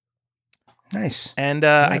 Nice. And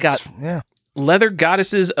I got Leather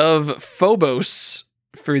Goddesses of Phobos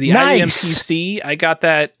for the IDM-PC. I got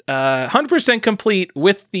that 100% complete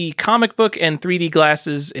with the comic book and 3D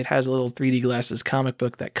glasses. It has a little 3D glasses comic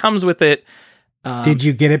book that comes with it. Did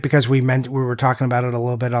you get it because we were talking about it a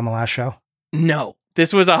little bit on the last show? No,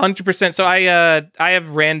 this was 100%. So I have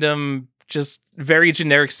random, just very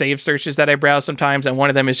generic save searches that I browse sometimes, and one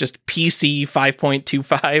of them is just PC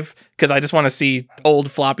 5.25 because I just want to see old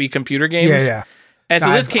floppy computer games. Yeah. And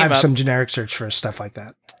so this came up. I have some generic search for stuff like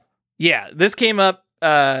that. Yeah, this came up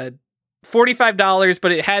 $45,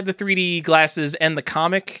 but it had the 3D glasses and the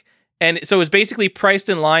comic, and so it was basically priced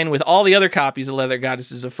in line with all the other copies of Leather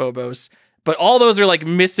Goddesses of Phobos. But all those are like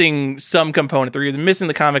missing some component. They're either missing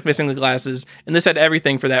the comic, missing the glasses, and this had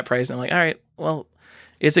everything for that price. And I'm like, all right, well,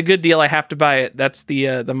 it's a good deal. I have to buy it. That's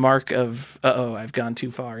the mark of I've gone too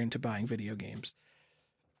far into buying video games.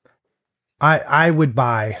 I would have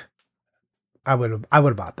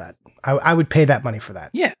bought that. I would pay that money for that.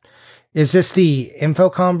 Yeah. Is this the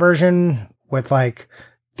Infocom version with like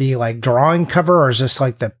the like drawing cover, or is this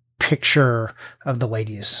like the picture of the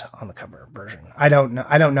ladies on the cover version? I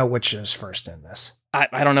don't know which is first in this.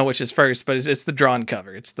 I don't know which is first, but it's the drawn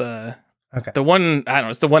cover. It's the okay. The one, I don't know,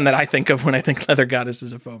 it's the one that I think of when I think Leather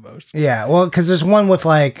Goddesses of Phobos. Yeah, well, because there's one with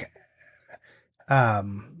like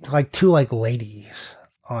two like ladies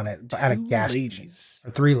on it at a gas station.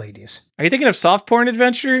 Or three ladies. Are you thinking of Soft Porn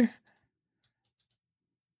Adventure?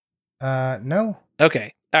 No.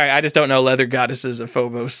 Okay. All right. I just don't know Leather Goddesses of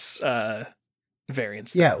Phobos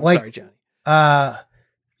variants. Yeah, like, sorry, Johnny.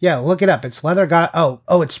 Yeah, look it up. It's Leather God.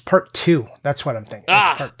 Oh, it's part 2. That's what I'm thinking.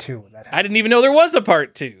 It's part 2. I didn't even know there was a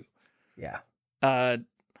part 2. Yeah.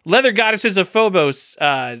 Leather Goddesses of Phobos.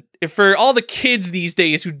 For all the kids these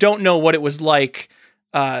days who don't know what it was like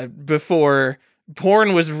before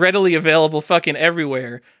porn was readily available fucking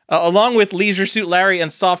everywhere, along with Leisure Suit Larry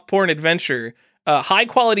and Soft Porn Adventure, a high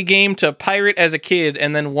quality game to pirate as a kid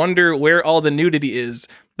and then wonder where all the nudity is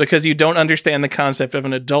because you don't understand the concept of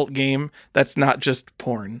an adult game that's not just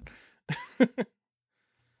porn.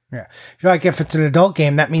 Yeah. You're like, if it's an adult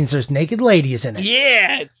game, that means there's naked ladies in it.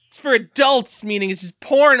 Yeah. It's for adults, meaning it's just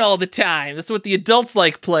porn all the time. That's what the adults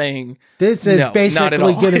like playing. This is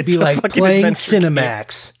basically going to be like playing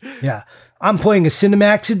Cinemax. Game. Yeah. I'm playing a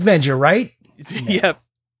Cinemax adventure, right? Yep.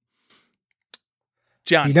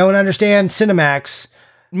 John. You don't understand Cinemax.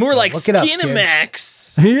 More like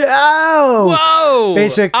Skinemax. Yeah. Whoa.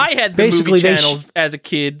 I had the movie channels as a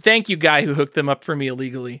kid. Thank you, guy who hooked them up for me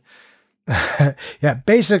illegally. Yeah.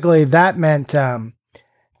 Basically, that meant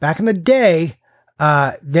back in the day,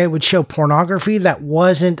 they would show pornography that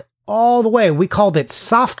wasn't all the way. We called it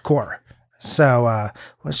softcore. So,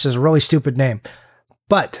 which is a really stupid name.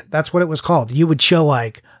 But that's what it was called. You would show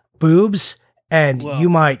like boobs, and you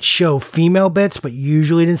might show female bits, but you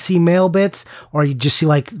usually didn't see male bits, or you just see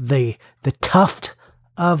like the tuft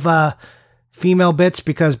of female bits,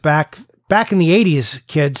 because back in the 80s,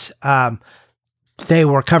 kids, they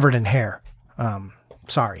were covered in hair.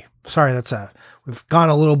 Sorry, that's we've gone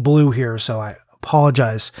a little blue here, so I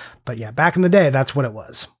apologize. But yeah, back in the day, that's what it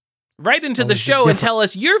was. Write into the show and tell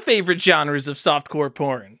us your favorite genres of softcore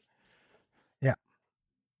porn. Yeah.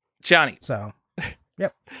 Johnny. So,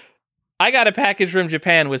 yep. I got a package from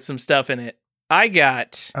Japan with some stuff in it. I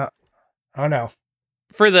got Oh no.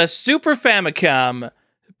 for the Super Famicom,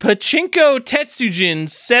 Pachinko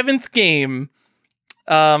Tetsujin's 7th game.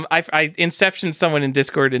 I inceptioned someone in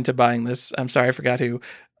Discord into buying this. I'm sorry, I forgot who.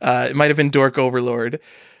 It might have been Dork Overlord.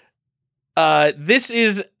 This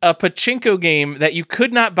is a pachinko game that you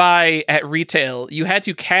could not buy at retail. You had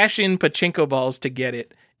to cash in pachinko balls to get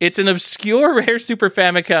it. It's an obscure rare Super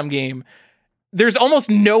Famicom game. There's almost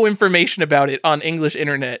no information about it on English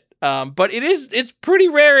internet. But it's pretty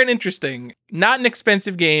rare and interesting. Not an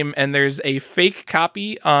expensive game, and there's a fake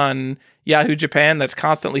copy on Yahoo Japan that's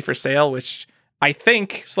constantly for sale, which I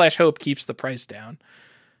think /hope keeps the price down.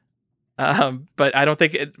 But I don't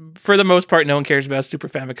think for the most part, no one cares about Super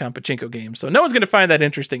Famicom pachinko games. So no one's going to find that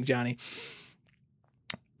interesting, Johnny.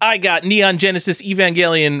 I got Neon Genesis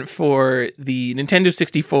Evangelion for the Nintendo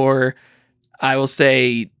 64. I will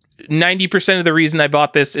say 90% of the reason I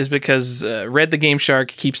bought this is because Red the Game Shark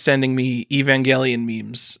keeps sending me Evangelion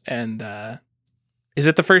memes. And is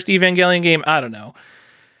it the first Evangelion game? I don't know.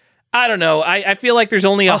 I feel like there's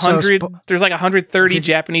only 100. There's like 130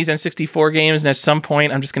 Japanese N64 games, and at some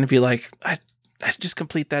point, I'm just going to be like, I just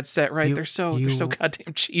complete that set, right? They're so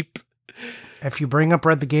goddamn cheap. If you bring up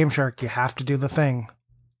Red the Game Shark, you have to do the thing.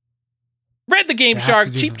 Red the Game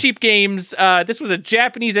Shark, cheap games. This was a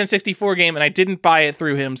Japanese N64 game, and I didn't buy it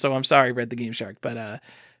through him, so I'm sorry, Red the Game Shark. But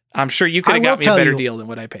I'm sure you could have got me a better deal than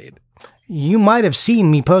what I paid. You might have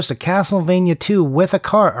seen me post a Castlevania 2 with a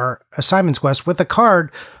card, or a Simon's Quest with a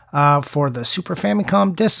card for the Super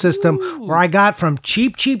Famicom disk system, where I got from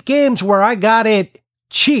cheap games, where I got it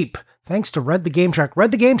cheap, thanks to Red the Game Shark.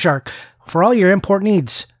 Red the Game Shark, for all your import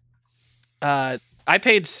needs. I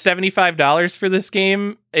paid $75 for this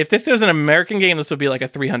game. If this was an American game, this would be like a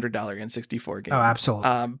 $300 N64 game. Oh,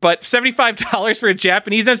 absolutely. But $75 for a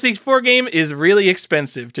Japanese N64 game is really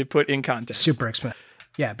expensive to put in context. Super expensive.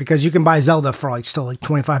 Yeah, because you can buy Zelda for still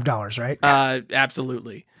 $25, right?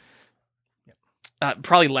 Absolutely.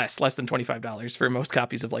 Probably less than $25 for most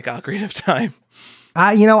copies of like Ocarina of Time.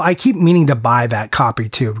 I keep meaning to buy that copy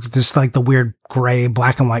too, because it's like the weird gray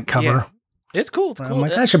black and white cover. Yeah. It's cool. It's cool. I'm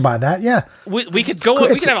like, I should buy that. Yeah. We could go. Cool.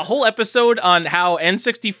 We could have a whole episode on how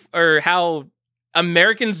N60 or how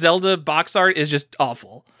American Zelda box art is just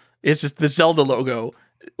awful. It's just the Zelda logo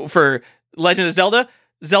for Legend of Zelda,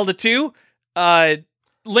 Zelda 2,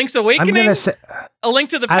 Link's Awakening, A Link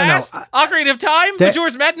to the Past, Ocarina of Time,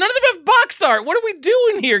 Majora's Mask. None of them have box art. What are we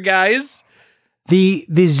doing here, guys? The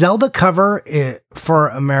Zelda cover for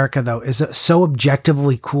America, though, is so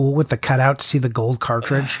objectively cool with the cutout to see the gold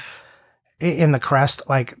cartridge in the crest.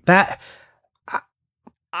 Like that.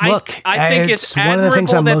 I think it's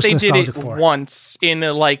admirable that they did it once in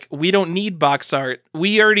we don't need box art.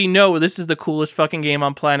 We already know this is the coolest fucking game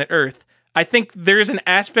on planet Earth. I think there's an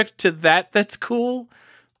aspect to that that's cool.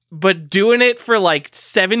 But doing it for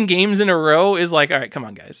 7 games in a row is all right, come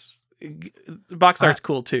on, guys. Box art's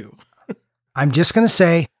cool too. I'm just going to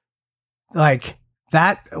say,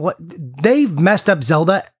 they've messed up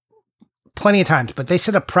Zelda plenty of times, but they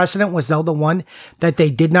set a precedent with Zelda 1 that they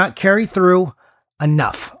did not carry through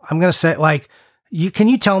enough. I'm going to say, can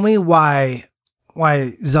you tell me why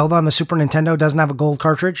Zelda on the Super Nintendo doesn't have a gold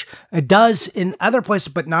cartridge? It does in other places,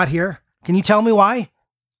 but not here. Can you tell me why?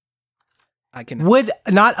 Would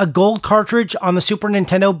not a gold cartridge on the Super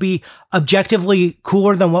Nintendo be objectively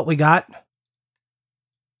cooler than what we got?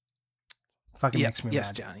 Fucking makes me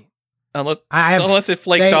mad. Johnny. Unless it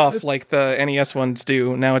flaked off like the NES ones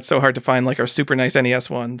do. Now it's so hard to find our super nice NES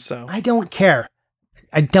one. So I don't care.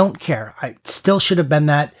 I still should have been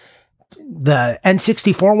that. The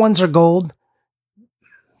N64 ones are gold.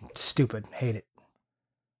 Stupid. Hate it.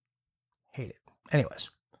 Anyways.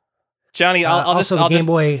 Johnny,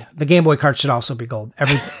 the Game Boy cart should also be gold.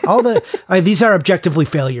 These are objectively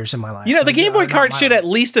failures in my life. The Game Boy cart should at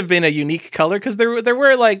least have been a unique color because there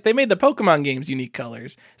were they made the Pokemon games unique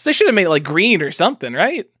colors, so they should have made it green or something,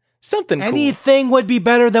 right? Something. Anything would be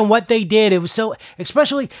better than what they did. It was so,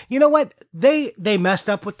 especially, you know what? They messed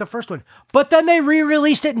up with the first one, but then they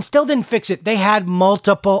re-released it and still didn't fix it. They had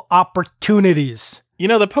multiple opportunities.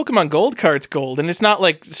 The Pokemon Gold cart's gold, and it's not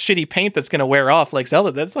shitty paint that's going to wear off like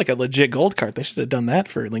Zelda. That's a legit gold cart. They should have done that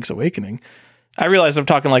for Link's Awakening. I realize I'm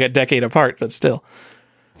talking a decade apart, but still.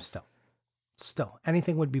 Still,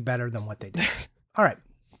 anything would be better than what they did. All right,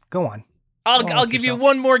 go on. I'll give you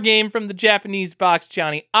one more game from the Japanese box,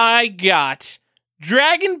 Johnny. I got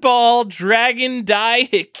Dragon Ball Dragon Dai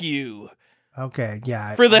Hikyu. Okay,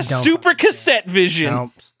 yeah. For the Super Cassette Vision.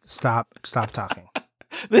 No, stop talking.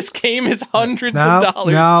 This game is hundreds of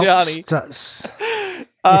dollars, Johnny. It's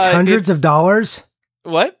hundreds of dollars?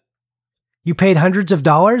 What? You paid hundreds of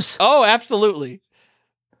dollars? Oh, absolutely.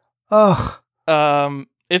 Oh,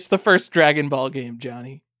 It's the first Dragon Ball game,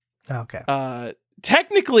 Johnny. Okay.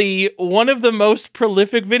 Technically one of the most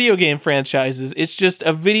prolific video game franchises. It's just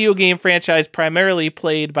a video game franchise primarily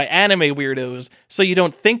played by anime weirdos, so you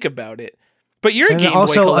don't think about it. But you're a Game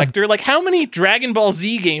Boy collector. Like, how many Dragon Ball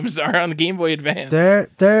Z games are on the Game Boy Advance?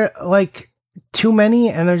 They're like too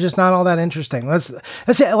many, and they're just not all that interesting. Let's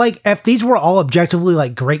say, like, if these were all objectively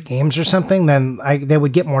like great games or something, then they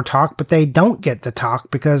would get more talk. But they don't get the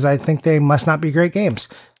talk because I think they must not be great games.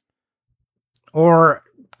 Or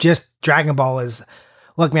just Dragon Ball is.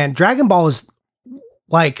 Look, man, Dragon Ball is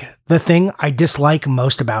like the thing I dislike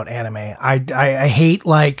most about anime. I hate,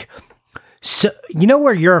 like. So, you know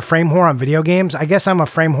where you're a frame whore on video games? I guess I'm a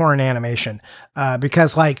frame whore in animation,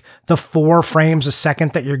 because like the 4 frames a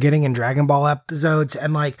second that you're getting in Dragon Ball episodes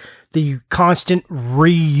and like the constant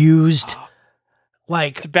reused,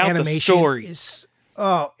 like, it's about animation the story.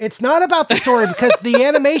 It's not about the story because the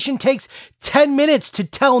animation takes 10 minutes to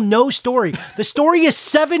tell no story. The story is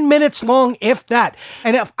 7 minutes long, if that.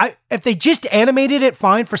 And if they just animated it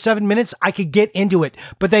fine for 7 minutes, I could get into it.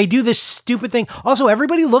 But they do this stupid thing. Also,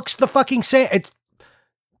 everybody looks the fucking same. It's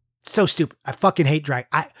so stupid. I fucking hate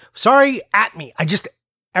sorry at me.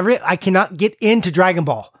 I cannot get into Dragon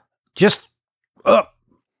Ball. Just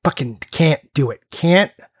fucking can't do it.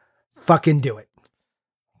 Can't fucking do it.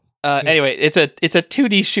 Anyway, it's a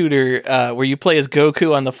 2D shooter where you play as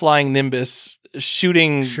Goku on the flying Nimbus,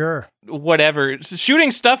 shooting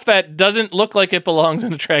shooting stuff that doesn't look like it belongs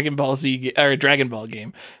in a Dragon Ball Z or a Dragon Ball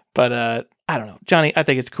game. But I don't know, Johnny. I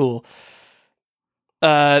think it's cool.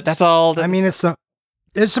 That's all. I mean, it's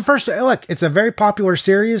the first. Look, it's a very popular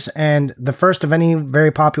series, and the first of any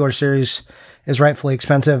very popular series is rightfully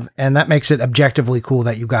expensive, and that makes it objectively cool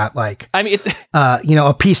that you got, like. I mean, it's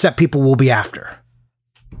a piece that people will be after.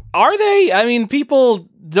 Are they? I mean, people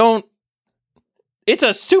don't. It's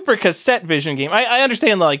a Super Cassette Vision game. I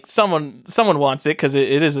understand, like, someone wants it because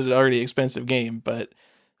it is an already expensive game, but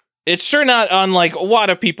it's sure not on like a lot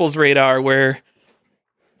of people's radar where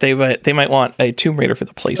they might want a Tomb Raider for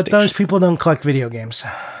the PlayStation. But those people don't collect video games.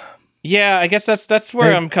 Yeah, I guess that's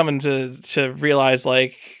where I'm coming to realize,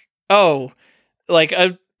 like, like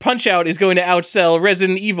a Punch-Out is going to outsell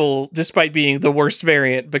Resident Evil despite being the worst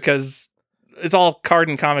variant because it's all card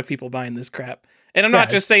and comic people buying this crap. And I'm not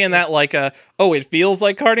just saying that like it feels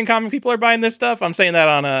like card and comic people are buying this stuff. I'm saying that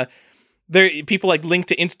on people like link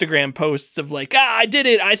to Instagram posts of like, I did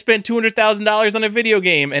it. I spent $200,000 on a video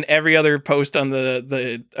game, and every other post on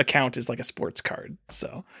the account is like a sports card.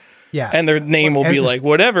 So yeah, and their name will be like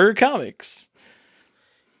whatever comics.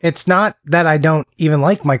 It's not that I don't even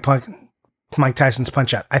like Mike Tyson's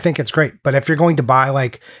Punch-Out. I think it's great. But if you're going to buy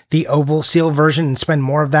like the oval seal version and spend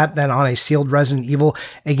more of that than on a sealed Resident Evil,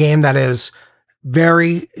 a game that is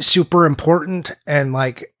very super important and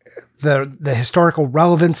like the historical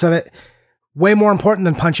relevance of it, way more important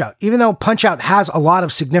than Punch-Out. Even though Punch-Out has a lot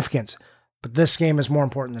of significance, but this game is more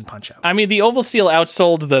important than Punch-Out. I mean, the oval seal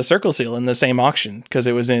outsold the circle seal in the same auction because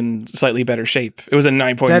it was in slightly better shape. It was a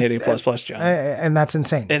 9.88++, John. And that's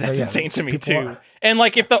insane. And that's insane to me too. And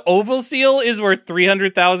like, if the oval seal is worth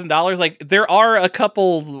 $300,000, like there are a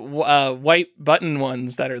couple white button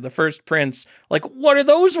ones that are the first prints. Like, what are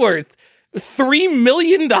those worth? $3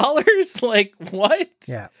 million? Like, what?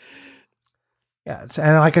 Yeah. Yeah,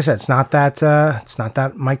 and like I said, it's not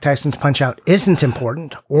that Mike Tyson's Punch-Out isn't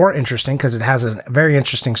important or interesting because it has a very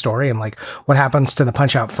interesting story, and like what happens to the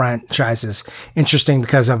Punch-Out franchise is interesting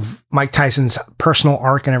because of Mike Tyson's personal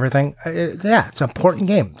arc and everything. It's an important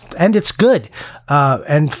game and it's good,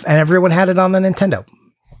 and everyone had it on the Nintendo.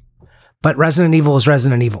 But Resident Evil is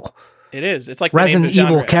Resident Evil. It is. It's like Resident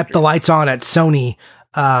Evil kept the lights on at Sony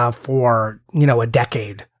for a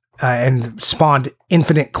decade and spawned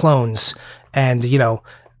infinite clones. And,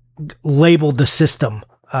 labeled the system,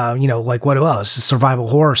 like what it was, a survival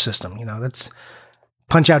horror system. That's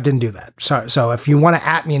Punch-Out didn't do that. So if you want to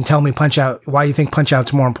at me and tell me Punch-Out, why you think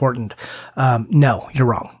Punch-Out's more important, no, you're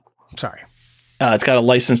wrong. Sorry. It's got a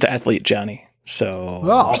licensed athlete, Johnny. So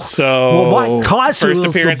Mike Tyson first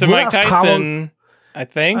appearance of Mike Tyson, I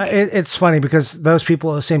think. It's funny because those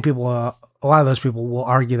people, the same people, a lot of those people will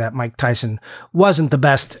argue that Mike Tyson wasn't the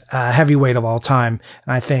best heavyweight of all time.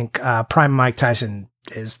 And I think prime Mike Tyson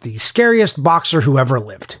is the scariest boxer who ever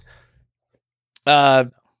lived.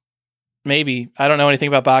 Maybe. I don't know anything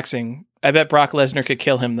about boxing. I bet Brock Lesnar could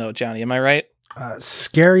kill him, though, Johnny. Am I right?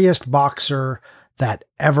 Scariest boxer that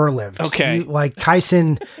ever lived. Okay. Like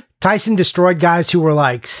Tyson destroyed guys who were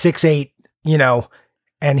like 6'8",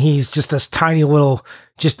 and he's just this tiny little,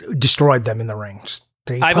 just destroyed them in the ring. Just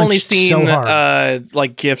I've only seen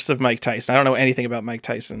like GIFs of Mike Tyson. I don't know anything about Mike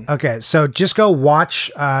Tyson. Okay, so just go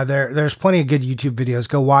watch. There's plenty of good YouTube videos.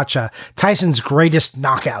 Go watch Tyson's greatest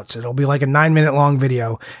knockouts. It'll be like a 9-minute long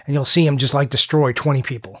video, and you'll see him just like destroy 20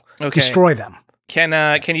 people. Okay. Destroy them.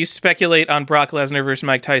 Can you speculate on Brock Lesnar versus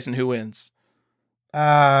Mike Tyson? Who wins?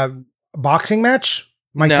 Boxing match?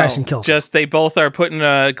 Tyson kills him. Just they both are put in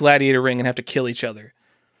a gladiator ring and have to kill each other.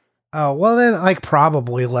 Oh, well then, like,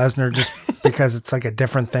 probably Lesnar, just because it's like a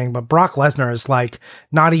different thing. But Brock Lesnar is like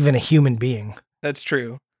not even a human being. That's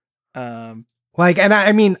true. Like, and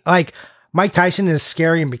I mean, like, Mike Tyson is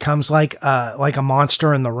scary and becomes like a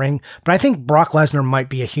monster in the ring. But I think Brock Lesnar might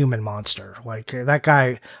be a human monster. Like that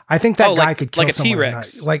guy, I think that guy could kill like a someone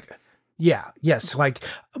T-Rex. Like, yeah, yes, like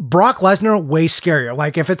Brock Lesnar, way scarier.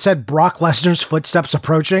 Like if it said Brock Lesnar's footsteps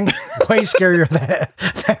approaching, way scarier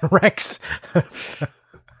than Rex.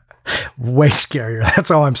 Way scarier.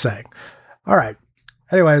 That's all I'm saying. All right.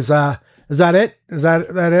 Anyways, is that it? Is that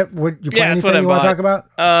it? What you playing? Anything you want to talk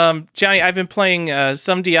about? Johnny, I've been playing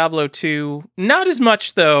some Diablo 2. Not as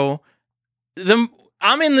much though.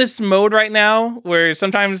 I'm in this mode right now where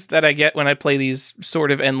sometimes that I get when I play these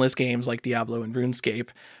sort of endless games like Diablo and RuneScape,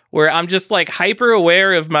 where I'm just like hyper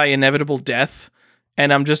aware of my inevitable death,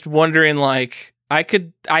 and I'm just wondering like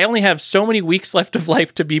I only have so many weeks left of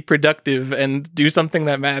life to be productive and do something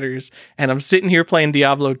that matters. And I'm sitting here playing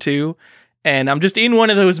Diablo 2 and I'm just in one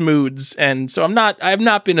of those moods. And so I've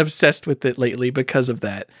not been obsessed with it lately because of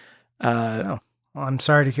that. Well, I'm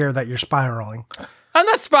sorry to hear that you're spiraling. I'm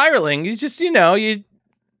not spiraling. You just,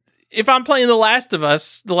 if I'm playing The Last of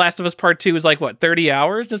Us Part 2 is like what, 30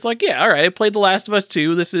 hours? And it's like, yeah, all right. I played The Last of Us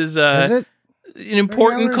 2. This is it? An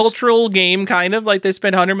important cultural game, kind of like they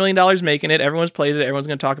spent $100 million making it. Everyone's plays it. Everyone's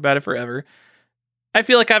going to talk about it forever. I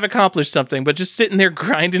feel like I've accomplished something, but just sitting there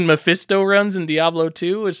grinding Mephisto runs in Diablo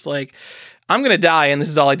 2, it's like, I'm going to die, and this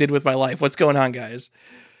is all I did with my life. What's going on, guys?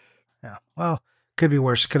 Yeah, well, could be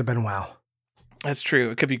worse. It could have been WoW. That's true.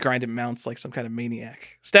 It could be grinding mounts like some kind of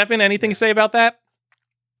maniac. Stefan, anything to say about that?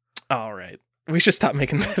 All right. We should stop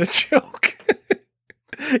making that a joke.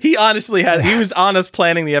 He honestly he was on us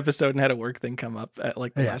planning the episode and had a work thing come up at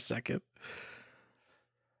like the last second.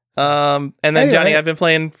 And then anyway, Johnny, I've been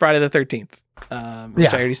playing Friday the 13th, which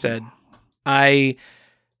I already said.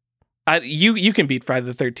 You can beat Friday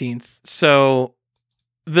the 13th. So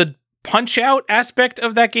the punch out aspect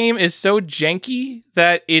of that game is so janky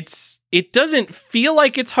that it doesn't feel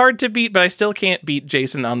like it's hard to beat, but I still can't beat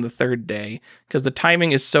Jason on the third day because the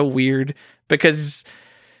timing is so weird because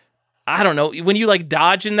I don't know, when you like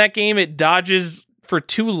dodge in that game, it dodges for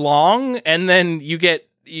too long, and then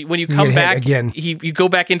when you come back again, you go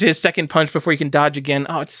back into his second punch before you can dodge again.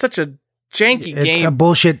 Oh, it's such a janky game.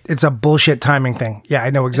 It's a bullshit timing thing. Yeah, I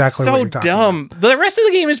know exactly what you're talking about. So dumb. The rest of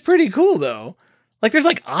the game is pretty cool though. Like there's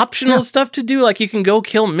like optional stuff to do. Like you can go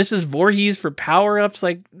kill Mrs. Voorhees for power-ups.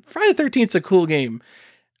 Like Friday the 13th is a cool game.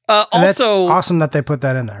 Also, that's awesome that they put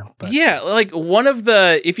that in there. But. Yeah, like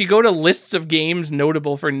if you go to lists of games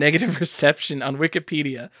notable for negative reception on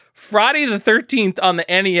Wikipedia, Friday the 13th on the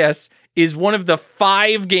NES is one of the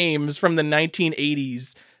 5 games from the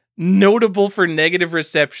 1980s notable for negative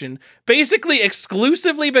reception. Basically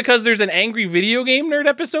exclusively because there's an Angry Video Game Nerd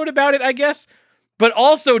episode about it, I guess. But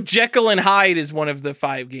also Jekyll and Hyde is one of the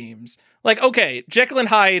 5 games. Like, okay, Jekyll and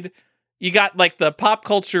Hyde, you got like the pop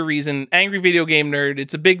culture reason, Angry Video Game Nerd,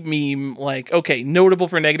 it's a big meme, like, okay, notable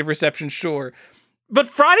for negative reception, sure. But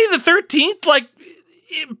Friday the 13th, like,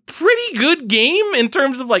 pretty good game in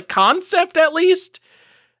terms of like concept, at least.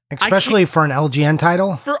 Especially for an LGN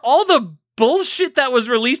title. For all the bullshit that was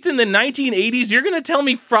released in the 1980s, you're going to tell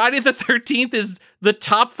me Friday the 13th is the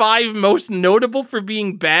top 5 most notable for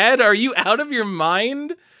being bad? Are you out of your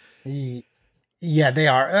mind? Yeah, they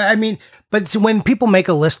are. I mean, but when people make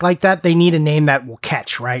a list like that, they need a name that will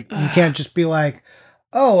catch, right? You can't just be like,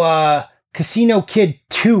 Casino Kid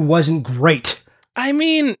 2 wasn't great. I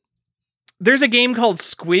mean, there's a game called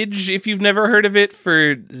Squidge, if you've never heard of it,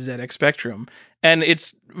 for ZX Spectrum. And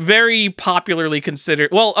it's very popularly considered...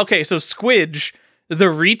 Well, okay, so Squidge, the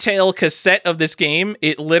retail cassette of this game,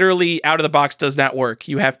 it literally, out of the box, does not work.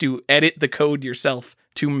 You have to edit the code yourself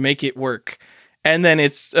to make it work. And then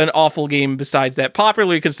it's an awful game besides that,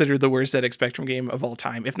 popularly considered the worst ZX Spectrum game of all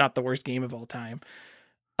time, if not the worst game of all time.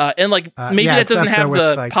 Maybe that doesn't have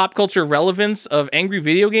the pop culture relevance of Angry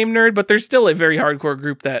Video Game Nerd, but there's still a very hardcore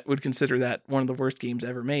group that would consider that one of the worst games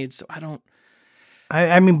ever made. So I don't...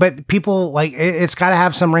 I mean, but people like it's got to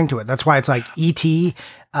have some ring to it. That's why it's like E.T.,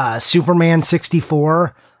 Superman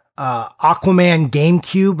 64, Aquaman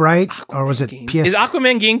GameCube, right? Or was it PS? Is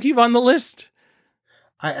Aquaman GameCube on the list?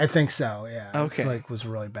 I think so. Yeah. Okay. It was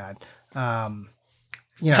really bad.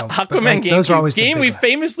 you know, Aquaman those are always game we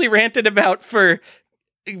famously ranted about for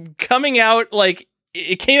coming out like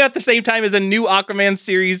it came out the same time as a new Aquaman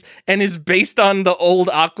series and is based on the old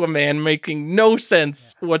Aquaman, making no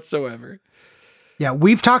sense whatsoever. Yeah,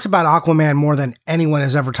 we've talked about Aquaman more than anyone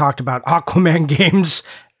has ever talked about Aquaman games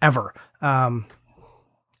ever. Anyways.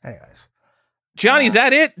 Johnny, is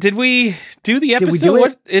that it? Did we do the episode? Did we do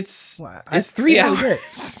it? What? It's 3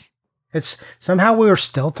 hours. It's somehow we were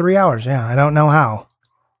still 3 hours. Yeah, I don't know how.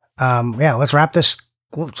 Let's wrap this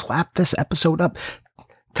episode up.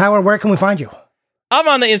 Tyler, where can we find you? I'm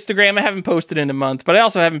on the Instagram. I haven't posted in a month, but I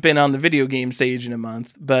also haven't been on the video game stage in a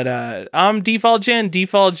month. But I'm Default Gen,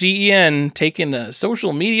 Default GEN, taking a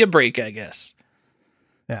social media break, I guess.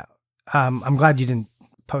 Yeah. I'm glad you didn't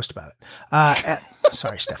post about it.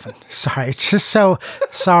 Sorry, Stefan. Sorry.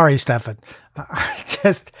 Sorry, Stefan. I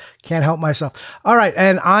just can't help myself. All right.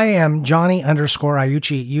 And I am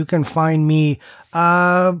Johnny_Iucci. You can find me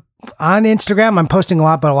on Instagram. I'm posting a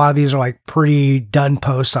lot, but a lot of these are like pre done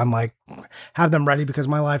posts. I'm like, have them ready because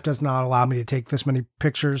my life does not allow me to take this many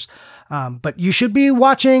pictures. But you should be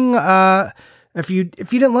watching, if you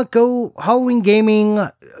didn't look, go Halloween Gaming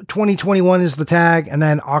 2021 is the tag, and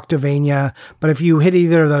then Octavania. But if you hit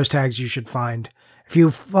either of those tags, you should find, if you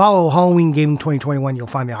follow Halloween Gaming 2021, you'll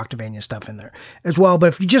find the Octavania stuff in there as well. But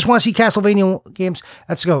if you just want to see Castlevania games,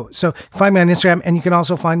 let's go. So find me on Instagram, and you can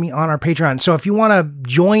also find me on our Patreon. So if you want to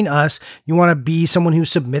join us, you want to be someone who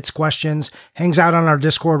submits questions, hangs out on our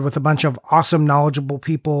Discord with a bunch of awesome, knowledgeable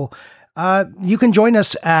people, you can join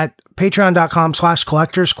us at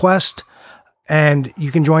patreon.com/collectorsquest. And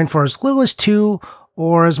you can join for as little as $2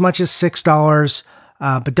 or as much as $6.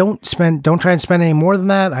 But don't try and spend any more than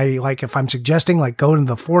that. If I'm suggesting, go into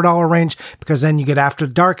the $4 range, because then you get After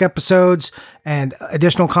Dark episodes and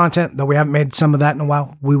additional content, though we haven't made some of that in a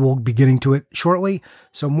while. We will be getting to it shortly.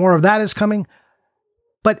 So more of that is coming.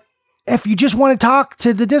 But if you just want to talk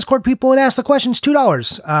to the Discord people and ask the questions,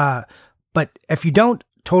 $2. But if you don't,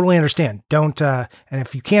 totally understand. Don't, and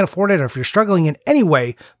if you can't afford it, or if you're struggling in any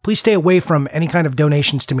way, please stay away from any kind of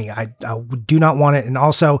donations to me. I do not want it. And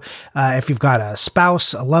also, if you've got a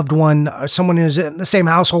spouse, a loved one, or someone who's in the same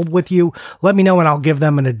household with you, let me know and I'll give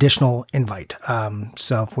them an additional invite.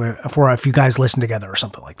 So if you guys listen together or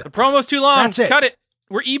something like that. The promo's too long. That's it. Cut it.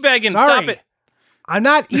 We're e-begging. Sorry. Stop it. I'm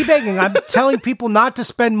not e-begging. I'm telling people not to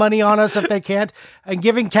spend money on us if they can't, and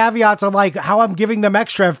giving caveats on how I'm giving them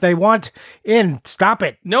extra if they want in. Stop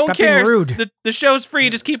it. No one Stop being cares. rude. The show's free.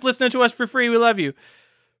 Just keep listening to us for free. We love you.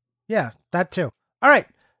 Yeah, that too. All right.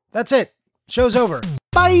 That's it. Show's over.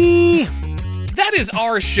 Bye. That is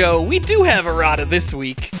our show. We do have errata this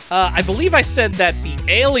week. I believe I said that the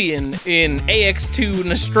alien in AX2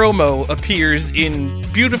 Nostromo appears in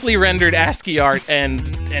beautifully rendered ASCII art and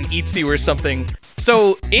eats you or something.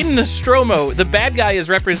 So in Nostromo, the bad guy is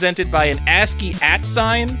represented by an ASCII @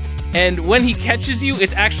 sign, and when he catches you,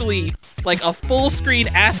 it's actually like a full screen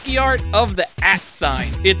ASCII art of the @ sign.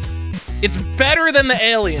 It's better than the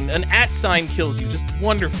alien. An @ sign kills you. Just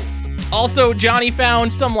wonderful. Also, Johnny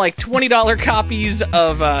found some $20 copies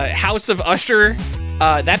of House of Usher.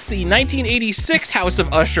 That's the 1986 House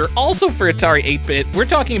of Usher, also for Atari 8-bit. We're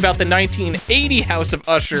talking about the 1980 House of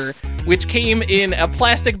Usher, which came in a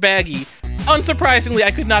plastic baggie. Unsurprisingly, I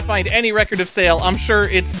could not find any record of sale. I'm sure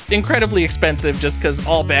it's incredibly expensive just because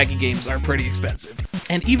all baggy games are pretty expensive.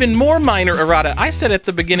 And even more minor errata, I said at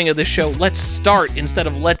the beginning of the show, let's start instead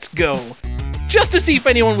of let's go, just to see if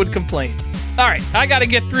anyone would complain. All right, I gotta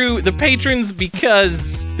get through the patrons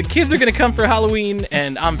because the kids are gonna come for Halloween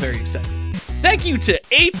and I'm very excited. Thank you to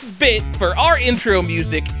 8-Bit for our intro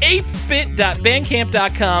music,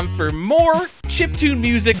 8bit.bandcamp.com for more chiptune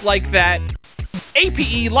music like that.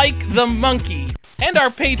 APE like the monkey. And our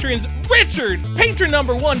patrons, Richard, patron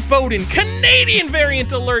number 1 Bowden, Canadian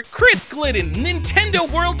variant alert, Chris Glidden, Nintendo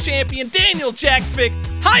World Champion, Daniel Jacksvick,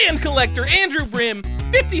 High-End Collector, Andrew Brim,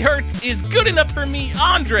 50 Hertz is good enough for me,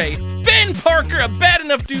 Andre, Ben Parker, a bad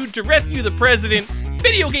enough dude to rescue the president,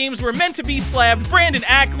 Video Games Were Meant to Be Slabbed, Brandon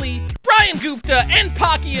Ackley, Brian Gupta, and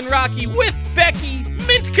Pocky and Rocky with Becky,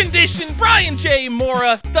 Mint Condition, Brian J.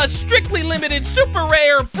 Mora, The Strictly Limited Super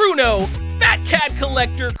Rare, Bruno, Fat Cat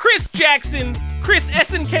Collector, Chris Jackson, Chris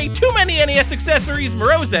SNK, Too Many NES Accessories,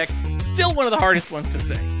 Morozek, still one of the hardest ones to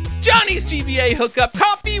say. Johnny's GBA Hookup,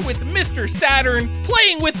 Coffee with Mr. Saturn,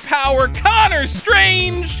 Playing with Power, Connor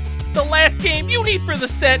Strange, The Last Game You Need for the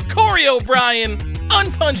Set, Corey O'Brien,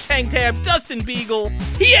 Unpunched Hang Tab, Dustin Beagle,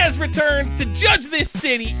 He Has Returned to Judge This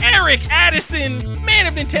City, Eric Addison, Man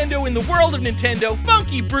of Nintendo in the World of Nintendo,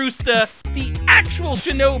 Funky Brewsta, the actual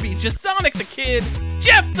Shinobi, Jasonic the Kid,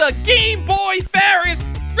 Jeff the Game Boy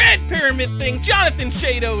Ferris, Red Pyramid Thing, Jonathan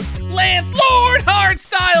Shados, Lance Lord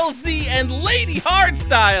Hardstyle Z, and Lady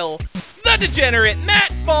Hardstyle, The Degenerate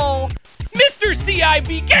Matt Fall, Mr.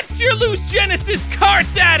 CIB, get your loose Genesis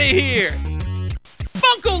carts out of here!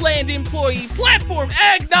 Funko Land employee, platform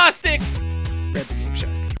agnostic, Red the Game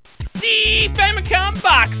Shark, the Famicom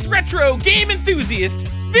Box retro game enthusiast,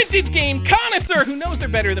 vintage game connoisseur who knows they're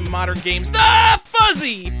better than modern games, the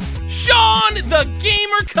Fuzzy, Sean the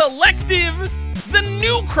Gamer Collective, the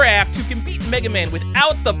New Craft who can beat Mega Man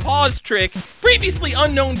without the pause trick, previously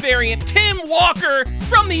unknown variant Tim Walker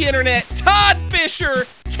from the internet, Todd Fisher,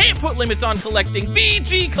 can't put limits on collecting,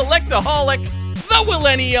 VG Collectaholic, the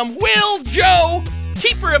Millennium, Will Joe,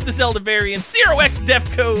 keeper of the Zelda variant, 0x Def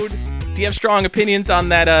Code. Do you have strong opinions on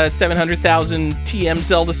that 700,000 TM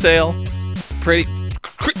Zelda sale?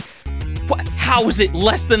 What? How is it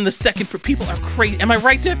less than the second? People are crazy. Am I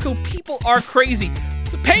right, Defco? People are crazy.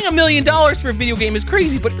 Paying $1 million for a video game is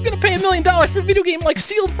crazy, but if you're gonna pay $1 million for a video game like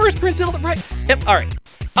Sealed First Prince Zelda, right? Yep, all right.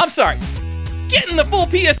 I'm sorry. Getting the full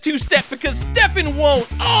PS2 set because Stefan won't.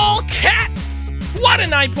 All caps. What a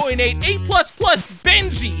 9.8. A++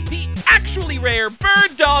 Benji, the actually rare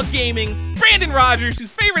Bird Dog Gaming, Brandon Rogers,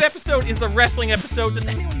 whose favorite episode is the wrestling episode. Does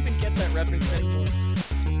anyone even get that reference anymore?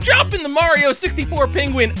 Dropping the Mario 64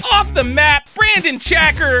 Penguin off the map, Brandon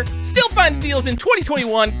Chacker, still finding deals in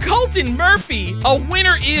 2021, Colton Murphy, a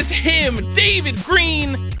winner is him, David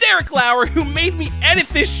Green, Derek Lauer, who made me edit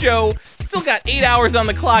this show, still got 8 hours on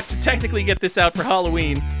the clock to technically get this out for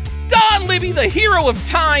Halloween, Don Libby, the hero of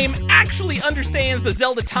time, actually understands the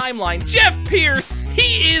Zelda timeline, Jeff Pierce,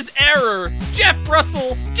 he is Error, Jeff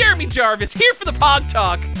Russell, Jeremy Jarvis, here for the Pog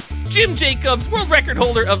Talk, Jim Jacobs, world record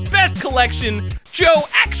holder of Best Collection, Joe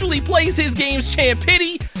actually plays his games,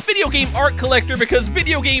 Champity, video game art collector because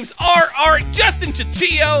video games are art, Justin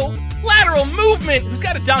Chicchio, Lateral Movement, who's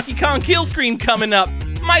got a Donkey Kong kill screen coming up,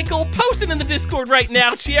 Michael, posted in the Discord right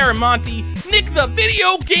now, Chiaramonte, Nick the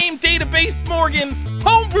Video Game Database Morgan,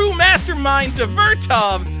 Homebrew Mastermind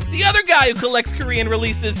Divertov, the other guy who collects Korean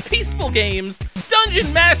releases, Peaceful Games,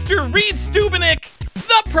 Dungeon Master Reed Stubenik,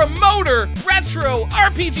 The Promoter, Retro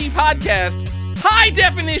RPG Podcast, High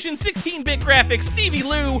Definition 16-bit graphics, Stevie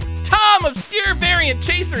Lou, Tom Obscure Variant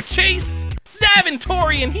Chaser Chase,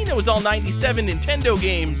 Zaventorian, he knows all 97 Nintendo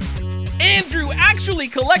games, Andrew actually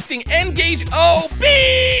collecting N-Gage, oh,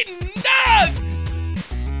 B-Nugs,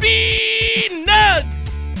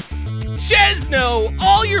 Chesno,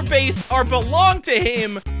 all your base are belong to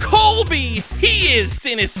him, Colby, he is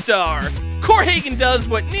Sinistar, Corhagen does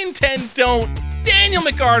what Nintendo don't, Daniel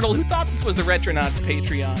McArdle, who thought this was the Retronauts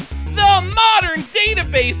Patreon, The Modern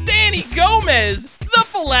Database, Danny Gomez, The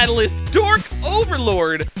Philatelist, Dork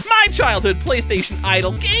Overlord, My Childhood PlayStation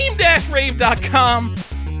Idol, Game-Rave.com,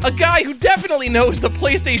 a guy who definitely knows the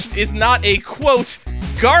PlayStation is not a, quote,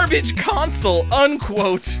 garbage console,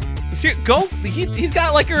 unquote. He's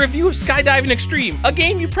got like a review of Skydiving Extreme, a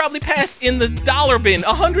game you probably passed in the dollar bin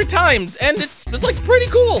 100 times, and it's like pretty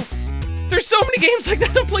cool. There's so many games like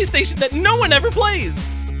that on PlayStation that no one ever plays.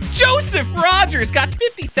 Joseph Rogers got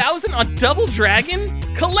 50,000 on Double Dragon.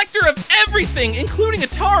 Collector of everything, including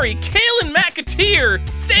Atari, Kalen McAteer,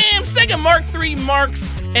 Sam, Sega Mark III Marks,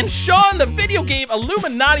 and Sean the Video Game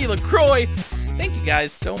Illuminati LaCroix. Thank you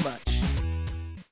guys so much.